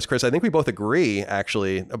contention between us, Chris. I think we both agree,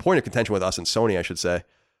 actually, a point of contention with us and Sony, I should say,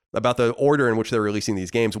 about the order in which they're releasing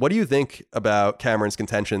these games. What do you think about Cameron's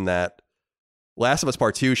contention that Last of Us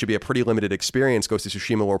Part 2 should be a pretty limited experience? Ghost of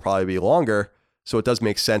Tsushima will probably be longer. So it does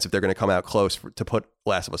make sense if they're going to come out close to put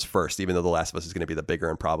Last of Us first, even though The Last of Us is going to be the bigger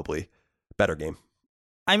and probably better game.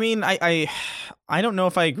 I mean, I don't know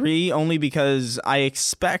if I agree, only because I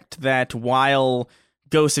expect that while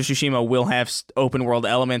Ghost of Tsushima will have open world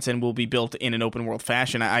elements and will be built in an open world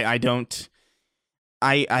fashion, I don't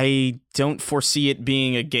foresee it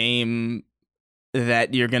being a game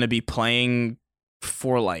that you're going to be playing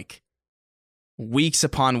for like weeks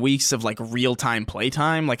upon weeks of like real time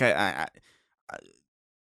playtime. Like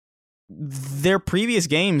their previous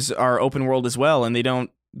games are open world as well, and they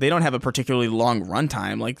don't have a particularly long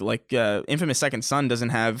runtime. Like Infamous Second Son doesn't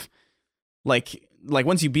have like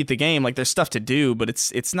once you beat the game, like there's stuff to do, but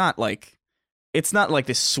it's not like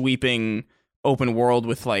this sweeping open world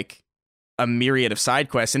with like a myriad of side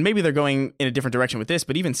quests. And maybe they're going in a different direction with this,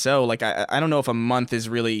 but even so, like I don't know if a month is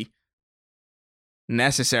really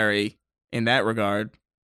necessary in that regard,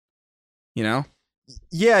 you know?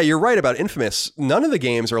 Yeah, you're right about Infamous. None of the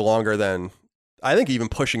games are longer than, I think even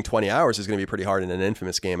pushing 20 hours is going to be pretty hard in an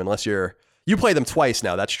Infamous game, unless you play them twice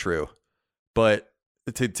now, that's true. But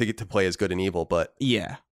to get to play as good and evil, but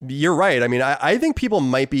yeah, you're right. I mean, I think people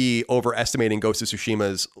might be overestimating Ghost of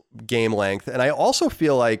Tsushima's game length. And I also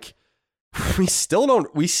feel like we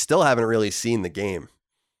still haven't really seen the game.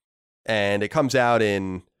 And it comes out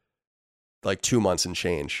in like 2 months and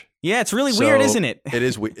change. Yeah, it's really weird, isn't it? It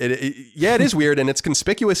is. Yeah, it is weird, and it's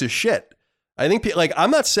conspicuous as shit. I think, like,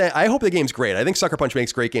 I'm not saying, I hope the game's great. I think Sucker Punch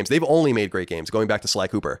makes great games. They've only made great games, going back to Sly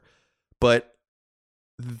Cooper. But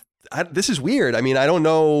this is weird. I mean, I don't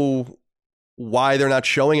know why they're not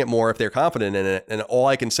showing it more if they're confident in it. And all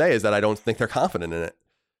I can say is that I don't think they're confident in it,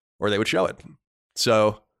 or they would show it.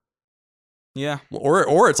 So, yeah.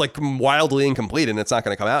 Or it's like wildly incomplete and it's not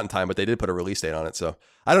going to come out in time, but they did put a release date on it. So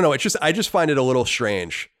I don't know. I just find it a little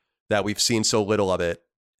strange that we've seen so little of it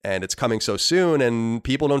and it's coming so soon and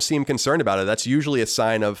people don't seem concerned about it. That's usually a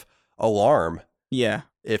sign of alarm. Yeah.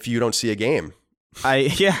 If you don't see a game.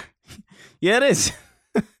 Yeah, it is.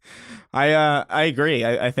 I agree.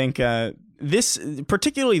 I think this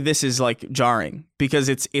is like jarring because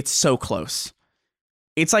it's so close.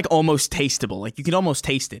 It's like almost tasteable. Like you can almost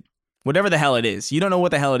taste it. Whatever the hell it is. You don't know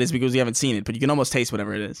what the hell it is because you haven't seen it, but you can almost taste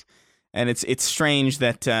whatever it is. And it's strange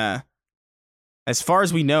that as far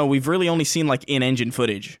as we know, we've really only seen like in-engine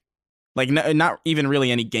footage Like, not even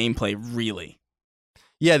really any gameplay, really.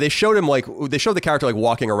 Yeah, they showed the character like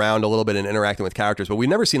walking around a little bit and interacting with characters, but we've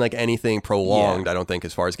never seen like anything prolonged, I don't think,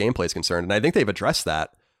 as far as gameplay is concerned. And I think they've addressed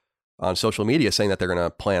that on social media, saying that they're going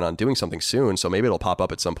to plan on doing something soon. So maybe it'll pop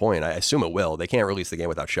up at some point. I assume it will. They can't release the game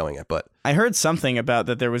without showing it, but I heard something about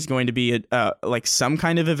that there was going to be like some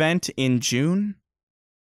kind of event in June.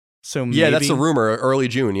 So maybe, yeah, that's a rumor, early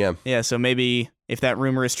June, yeah. Yeah, so maybe if that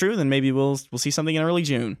rumor is true, then maybe we'll see something in early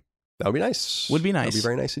June. That would be nice. Would be nice. That would be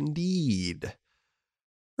very nice indeed.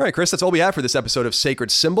 All right, Chris, that's all we have for this episode of Sacred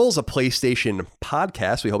Symbols, a PlayStation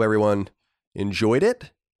podcast. We hope everyone enjoyed it.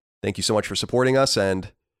 Thank you so much for supporting us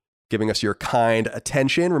and giving us your kind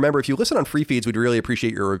attention. Remember, if you listen on free feeds, we'd really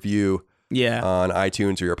appreciate your review on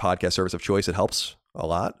iTunes or your podcast service of choice. It helps a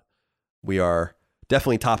lot. We are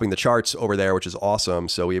definitely topping the charts over there, which is awesome.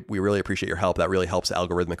 So we really appreciate your help. That really helps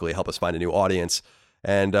algorithmically help us find a new audience.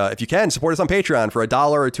 And if you can, support us on Patreon for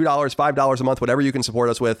 $1 or $2, $5 a month, whatever you can support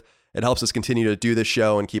us with. It helps us continue to do this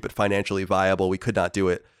show and keep it financially viable. We could not do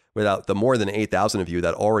it without the more than 8,000 of you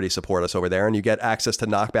that already support us over there. And you get access to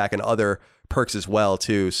Knockback and other perks as well,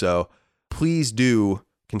 too. So please do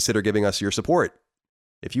consider giving us your support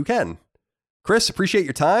if you can. Chris, appreciate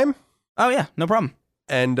your time. Oh, yeah, no problem.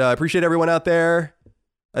 And appreciate everyone out there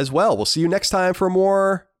as well. We'll see you next time for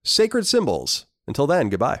more Sacred Symbols. Until then,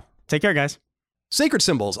 goodbye. Take care, guys. Sacred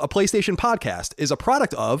Symbols, a PlayStation podcast, is a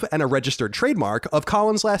product of and a registered trademark of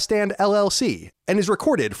Colin's Last Stand, LLC, and is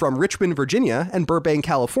recorded from Richmond, Virginia, and Burbank,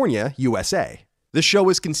 California, USA. This show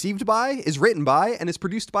is conceived by, is written by, and is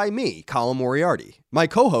produced by me, Colin Moriarty. My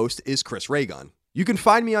co-host is Chris Raygun. You can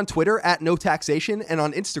find me on Twitter at NoTaxation and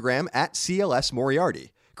on Instagram at CLS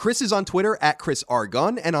Moriarty. Chris is on Twitter at Chris R.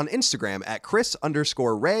 Gunn and on Instagram at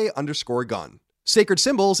Chris_Ray_Gun. Sacred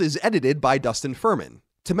Symbols is edited by Dustin Furman.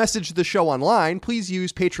 To message the show online, please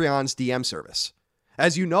use Patreon's DM service.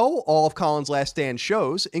 As you know, all of Colin's Last Stand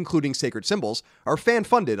shows, including Sacred Symbols, are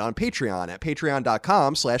fan-funded on Patreon at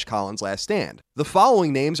patreon.com/ColinsLastStand. The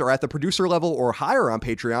following names are at the producer level or higher on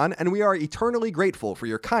Patreon, and we are eternally grateful for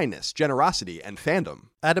your kindness, generosity, and fandom.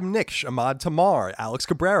 Adam Nix, Ahmad Tamar, Alex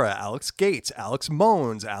Cabrera, Alex Gates, Alex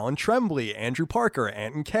Mones, Alan Tremblay, Andrew Parker,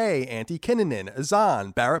 Anton K, Antti Kinnunen,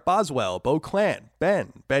 Azan, Barrett Boswell, Bo Clant,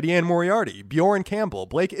 Ben, Betty Ann Moriarty, Bjorn Campbell,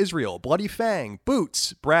 Blake Israel, Bloody Fang,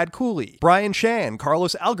 Boots, Brad Cooley, Brian Chan,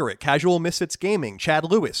 Carlos Algarit, Casual Misfits Gaming, Chad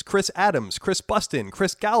Lewis, Chris Adams, Chris Buston,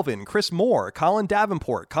 Chris Galvin, Chris Moore, Colin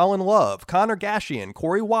Davenport, Colin Love, Connor Gashian,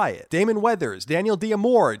 Corey Wyatt, Damon Weathers, Daniel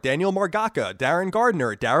Diamore, Daniel Margaka, Darren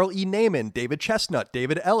Gardner, Daryl E. Naiman, David Chestnut,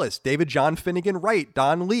 David Ellis, David John Finnegan Wright,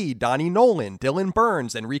 Don Lee, Donnie Nolan, Dylan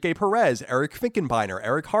Burns, Enrique Perez, Eric Finkenbeiner,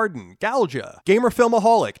 Eric Harden, Galja, Gamer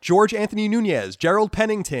Filmaholic, George Anthony Nunez, Gerald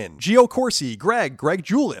Pennington, Gio Corsi, Greg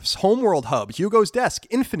Juliffs, Homeworld Hub, Hugo's Desk,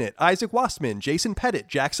 Infinite, Isaac Wassman, Jason Pettit,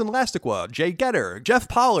 Jackson Lastigua, Jay Getter, Jeff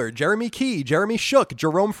Pollard, Jeremy Key, Jeremy Shook,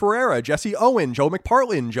 Jerome Ferreira, Jesse Owen, Joe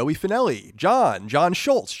McPartlin, Joey Finelli, John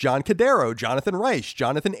Schultz, John Cadero, Jonathan Reich,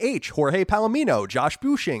 Jonathan H, Jorge Palomino, Josh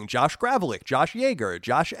Bushing, Josh Gravelick, Josh Yeager,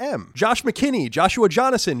 Josh M, Josh McKinney, Joshua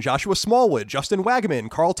Jonathan, Joshua Smallwood, Justin Wagaman,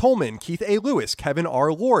 Carl Tolman, Keith A. Lewis, Kevin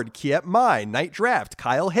R. Lord, Kiet Mai, Night Draft,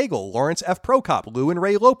 Kyle Hagel, Lawrence F. Prokop, Lou and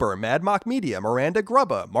Ray Loper, Mad Mock Media, Miranda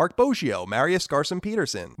Grubba, Mark Boggio, Marius Garson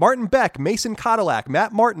Peterson, Martin Beck, Mason Cadillac,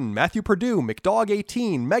 Matt Martin, Matthew Purdue,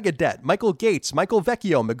 McDog18, Megadet, Michael Gates, Michael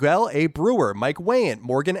Vecchio, Miguel A. Brewer, Mike Wayant,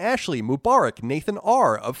 Morgan Ashley, Mubarak, Nathan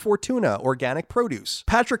R. of Fortuna Organic Produce,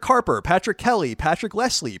 Patrick Harper, Patrick Kelly, Patrick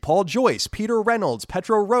Leslie, Paul Joyce, Peter Reynolds,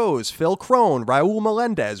 Petro Rose, Phil Crone, Raul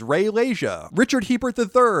Melendez, Ray Leja, Richard Hebert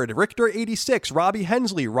III, Richter86, Robbie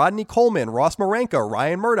Hensley, Rodney Coleman, Ross Marenka,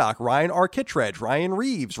 Ryan Murdoch, Ryan R. Kittredge, Ryan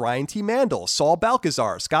Reeves, Ryan T. Mandel, Saul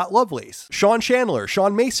Balcazar, Scott Lovelace, Sean Chandler,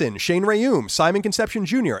 Sean Mason, Shane Rayum, Simon Conception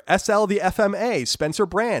Jr., SL the FMA, Spencer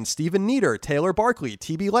Brand, Stephen Nieder, Taylor Barkley,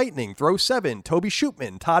 TB Lightning, Throw 7, Toby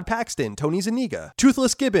Shootman, Todd Paxton, Tony Zaniga,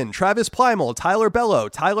 Toothless Gibbon, Travis Plymel, Tyler Bello,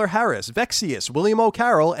 Tyler Harris, Vexius, William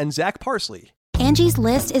O'Carroll, and Zach Parsley. Angie's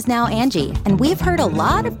List is now Angie, and we've heard a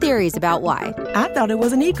lot of theories about why. I thought it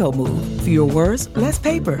was an eco move. Fewer words, less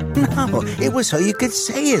paper. No, it was so you could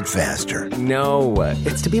say it faster. No,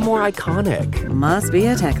 it's to be more iconic. Must be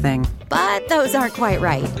a tech thing. But those aren't quite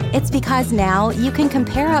right. It's because now you can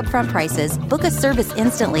compare upfront prices, book a service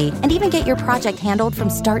instantly, and even get your project handled from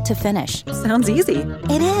start to finish. Sounds easy.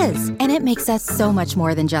 It is, and it makes us so much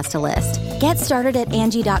more than just a list. Get started at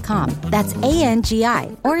Angie.com. That's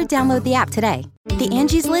ANGI, or download the app today. The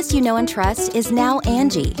Angie's List you know and trust is now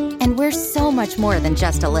Angie, and we're so much more than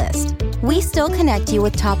just a list. We still connect you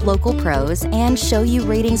with top local pros and show you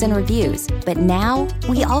ratings and reviews, but now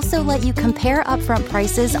we also let you compare upfront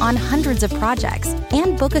prices on hundreds of projects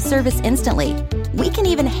and book a service instantly. We can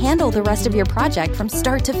even handle the rest of your project from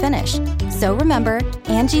start to finish. So remember,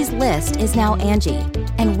 Angie's List is now Angie,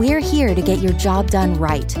 and we're here to get your job done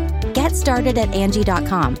right. Get started at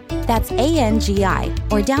Angie.com. That's ANGI,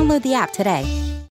 or download the app today.